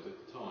dwell on it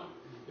at the time.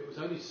 It was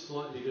only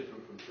slightly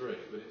different from 3,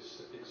 but it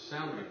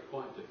sounded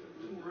quite different,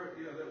 didn't it?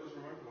 Yeah, that was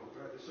remarkable.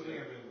 It's something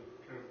I've been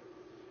kind of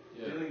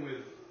dealing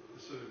with,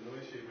 the sort of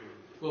noise shaping.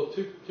 Well,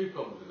 two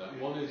problems with that.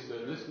 One is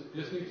that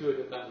listening to it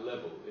at that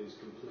level is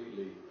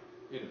completely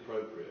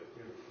inappropriate.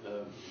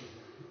 Yeah.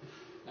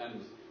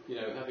 And,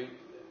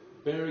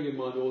 bearing in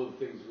mind all the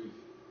things we've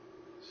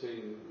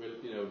seen,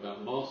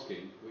 about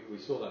masking, we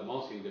saw that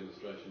masking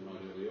demonstration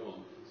right early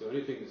on. So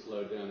anything that's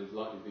slowed down is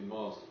likely to be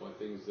masked by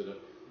things that are,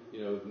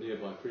 of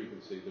nearby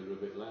frequency that are a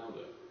bit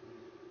louder.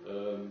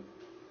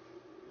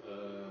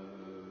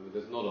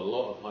 There's not a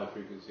lot of high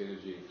frequency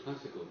energy in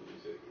classical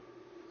music,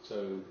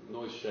 so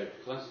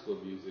noise-shaped classical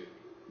music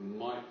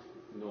might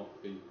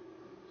not be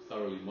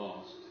thoroughly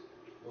masked.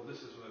 Well,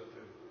 this is what I've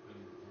been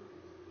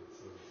working with,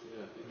 so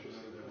yeah,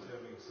 interesting. I was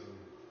having some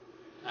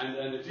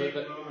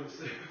deep moments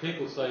there.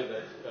 People say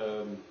that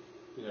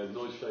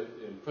noise shape,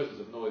 the presence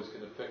of noise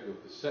can affect your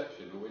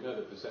perception, and we know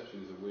that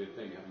perception is a weird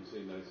thing, having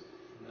seen those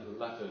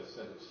latter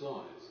set of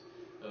slides.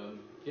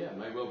 Yeah, it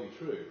may well be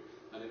true,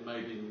 and it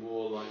may be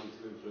more likely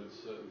to influence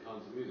certain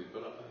kinds of music.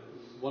 But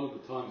one of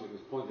the times it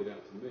was pointed out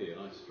to me, and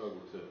I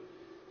struggled to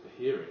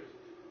hear it,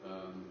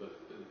 but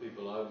the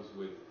people I was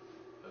with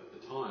at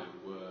the time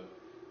were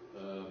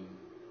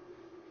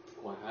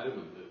quite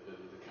adamant that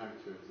the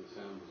character of the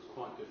sound was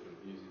quite different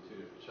using 2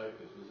 different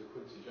shapers. It was a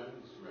Quincy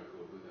Jones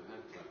record with a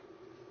hand clap.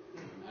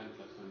 And hand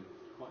clap sounded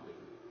quite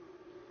different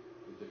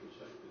with different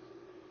shapers.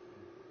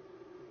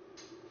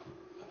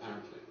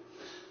 Apparently.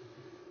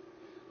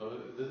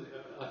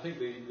 I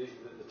think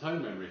the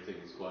tone memory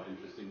thing is quite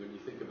interesting when you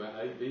think about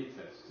A/B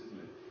tests,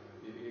 isn't it?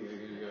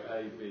 You go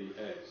A, B,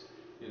 X.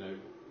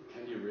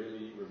 can you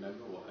really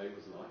remember what A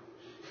was like?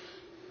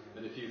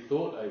 And if you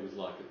thought A was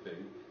like a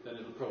thing, then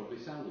it'll probably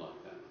sound like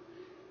that.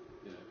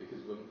 You know,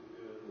 because when,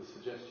 the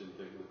suggestion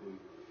thing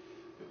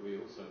that we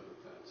also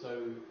looked at.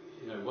 So,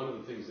 you know, one of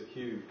the things that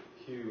Hugh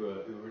who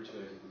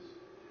originated this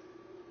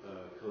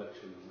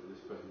collection and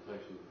this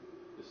presentation,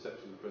 this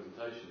section of the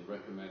presentation,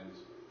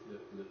 recommends that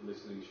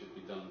listening should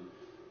be done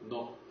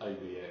not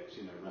ABX,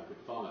 you know, rapid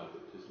fire,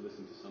 but just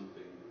listen to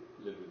something,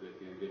 live with it,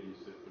 you know, get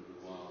used to it for a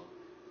little while,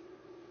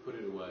 put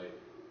it away,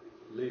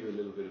 leave a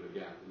little bit of a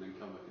gap, and then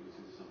come back and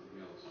listen to something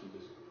else, and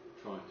just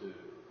try to,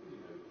 you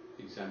know,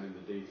 examine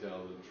the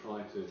detail and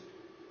try to,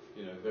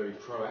 you know, very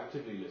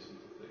proactively listen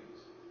to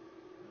things,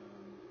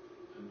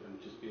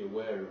 and just be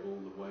aware of all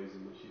the ways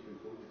in which you can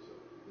fool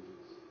yourself, because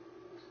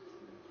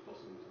it's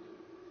possible to do.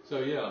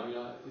 So yeah, I mean,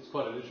 it's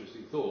quite an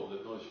interesting thought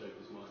that noise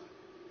shapers might,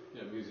 you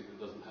know, music that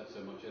doesn't have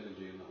so much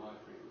energy in the high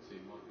frequency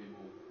might be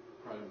more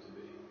prone to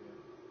being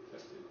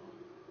affected by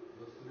it.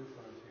 That's the new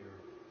frontier.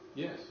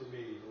 Yes. For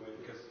me,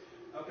 because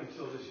up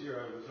until this year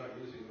I was not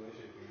using noise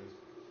shaping. I was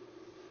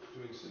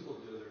doing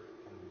simple dither.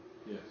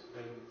 Yes.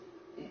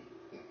 And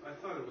I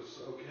thought it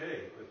was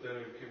okay, but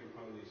then I came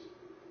upon these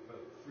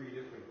about 3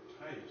 different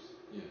types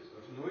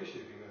of noise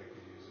shaping that I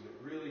could use, and it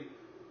really,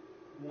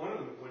 one of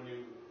them, when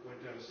you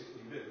went down to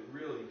 16-bit, it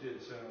really did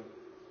sound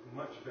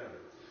much better.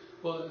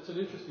 Well, it's an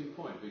interesting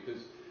point,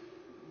 because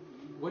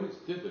when it's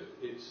dithered,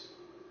 it's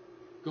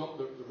got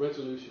the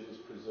resolution is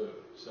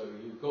preserved, so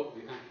you've got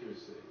the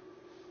accuracy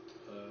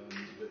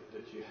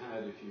that you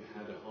had if you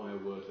had a higher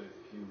word length.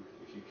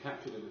 If you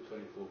captured it at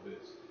 24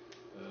 bits,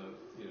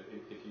 you know,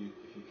 if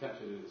you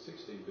captured it at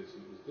 16 bits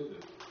and it was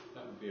dithered,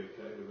 that would be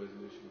okay. The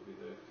resolution would be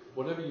there.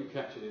 Whatever you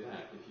captured it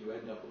at, if you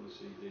end up on the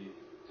CD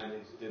and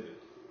it's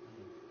dithered,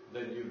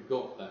 then you've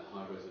got that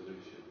high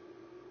resolution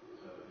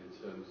in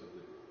terms of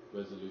the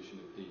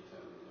resolution of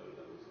detail and low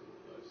levels and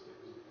all those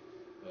things.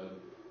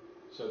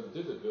 So the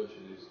dithered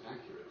version is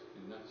accurate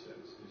in that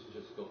sense. It's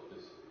just got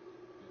this,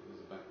 you know,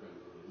 there's a background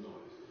of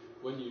noise.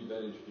 When you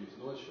then introduce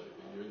noise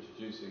shaping, you're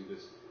introducing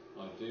this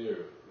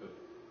idea of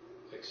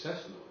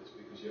excess noise,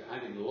 because you're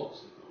adding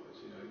lots of noise.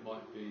 You know, it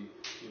might be,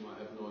 you might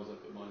have noise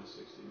up at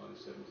 -60,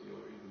 -70,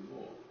 or even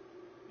more,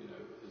 you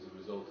know, as a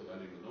result of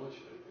adding the noise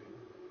shaping.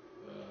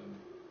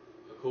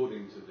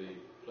 According to the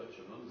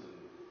Fletcher-Munson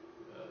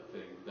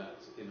thing,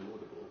 that's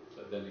inaudible,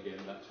 but then again,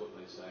 that's what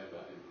they say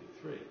about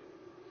MP3.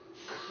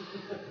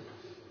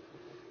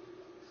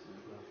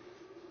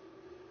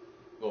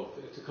 Well,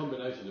 it's a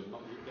combination of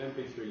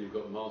MP3. You've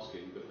got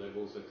masking, but they've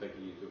also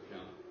taken into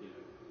account, you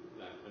know,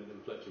 that. And then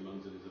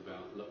Fletcher-Munson is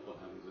about what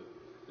happens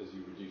as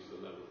you reduce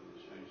the level and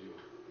change your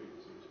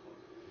frequency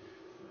response.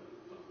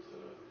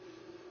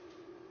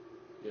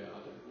 Yeah, I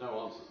don't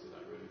no answers to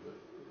that really, but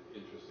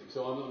interesting.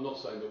 So I'm not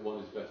saying that one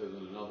is better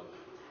than another.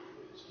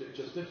 It's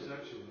just different.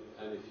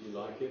 And if you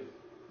like it,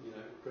 you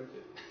know, print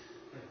it.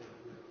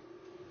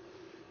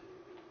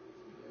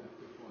 Yeah,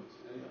 good points.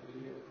 Any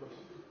other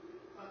questions?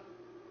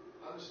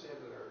 I understand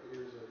that our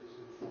ears are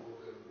easily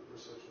fooled and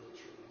reception is a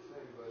tricky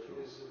thing, but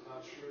is it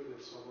not true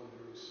that someone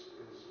who is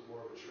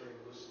more of a trained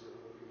listener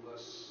will be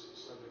less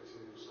subject to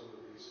some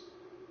of these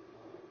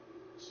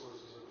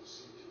sources of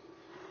deceit?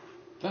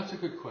 That's a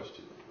good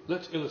question.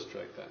 Let's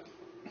illustrate that.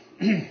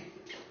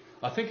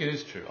 I think it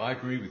is true. I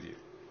agree with you.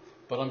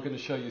 But I'm going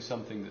to show you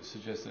something that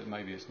suggests that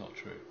maybe it's not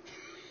true.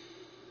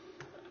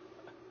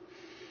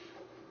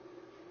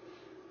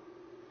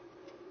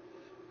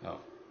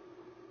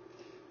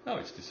 Oh,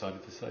 it's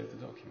decided to save the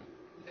document.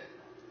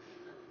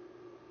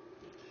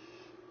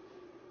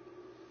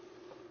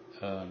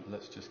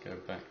 Let's just go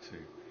back to...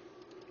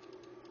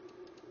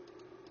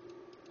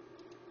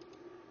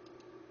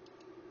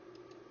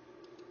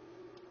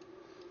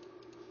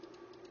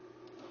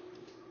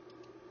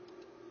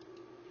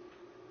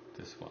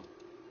 this one.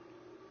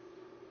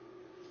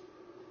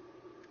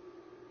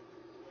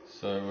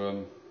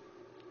 So,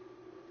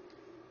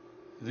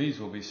 these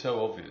will be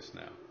so obvious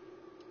now.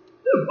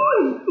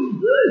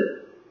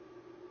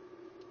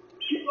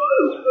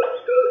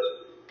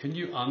 Can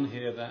you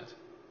unhear that?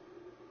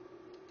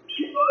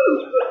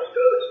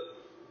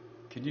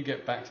 Can you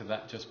get back to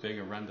that just being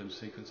a random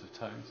sequence of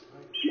tones?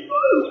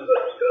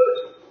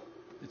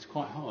 It's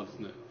quite hard,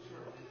 isn't it?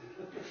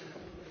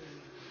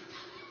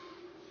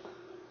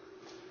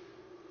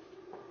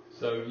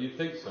 So you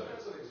think so?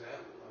 That's an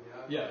example.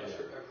 I mean, Yeah.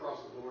 Across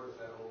the board, if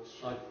that holds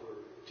true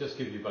for... Just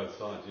give you both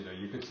sides. You know,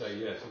 you could say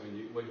yes. I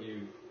mean, when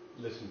you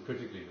listen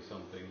critically to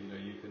something, you know,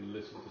 you can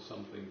listen to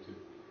something to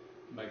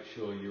make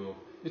sure you're...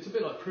 It's a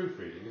bit like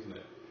proofreading, isn't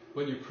it?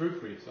 When you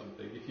proofread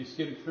something, if you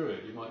skim through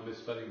it, you might miss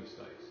spelling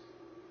mistakes.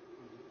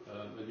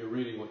 And you're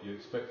reading what you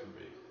expect to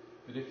read.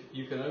 But if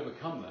you can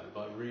overcome that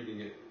by reading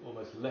it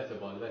almost letter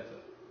by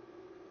letter,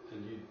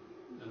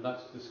 and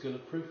that's the skill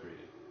of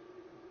proofreading.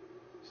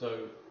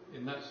 So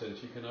in that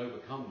sense, you can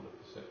overcome the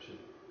perception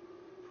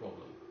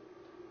problem.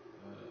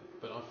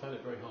 But I found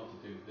it very hard to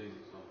do with these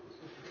examples.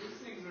 These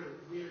things are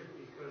weird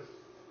because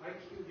I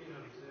cued in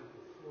on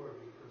example 4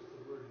 because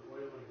the word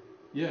boiling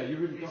Yeah, you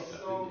really got is that,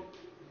 so didn't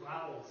you?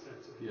 vowel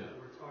sensitive. Yeah.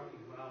 We're talking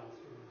vowels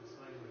from the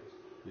sine waves.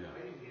 Yeah. I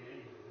didn't get any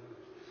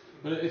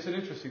But it's an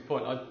interesting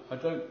point. I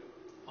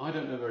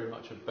don't know very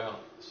much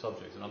about the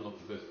subject, and I'm not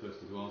the best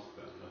person to ask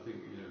about it. I think,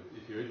 you know,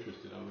 if you're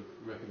interested, I would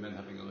recommend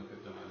having a look at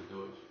 .RE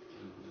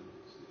and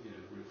you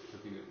know,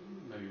 looking at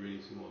maybe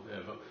reading some more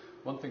there. But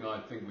one thing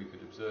I think we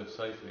could observe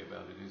safely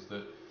about it is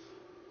that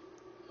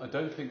I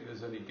don't think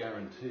there's any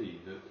guarantee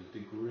that the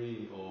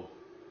degree of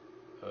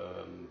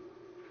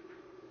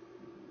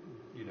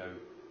you know,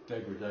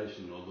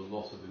 degradation or the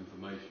loss of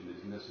information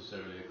is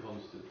necessarily a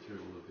constant through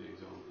all of the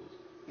examples.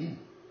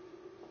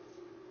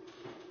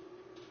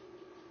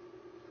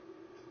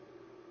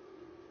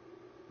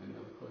 Any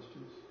other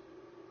questions?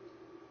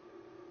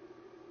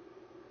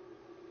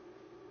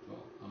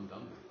 Well, I'm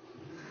done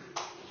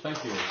now. Thank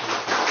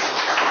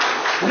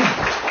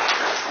you.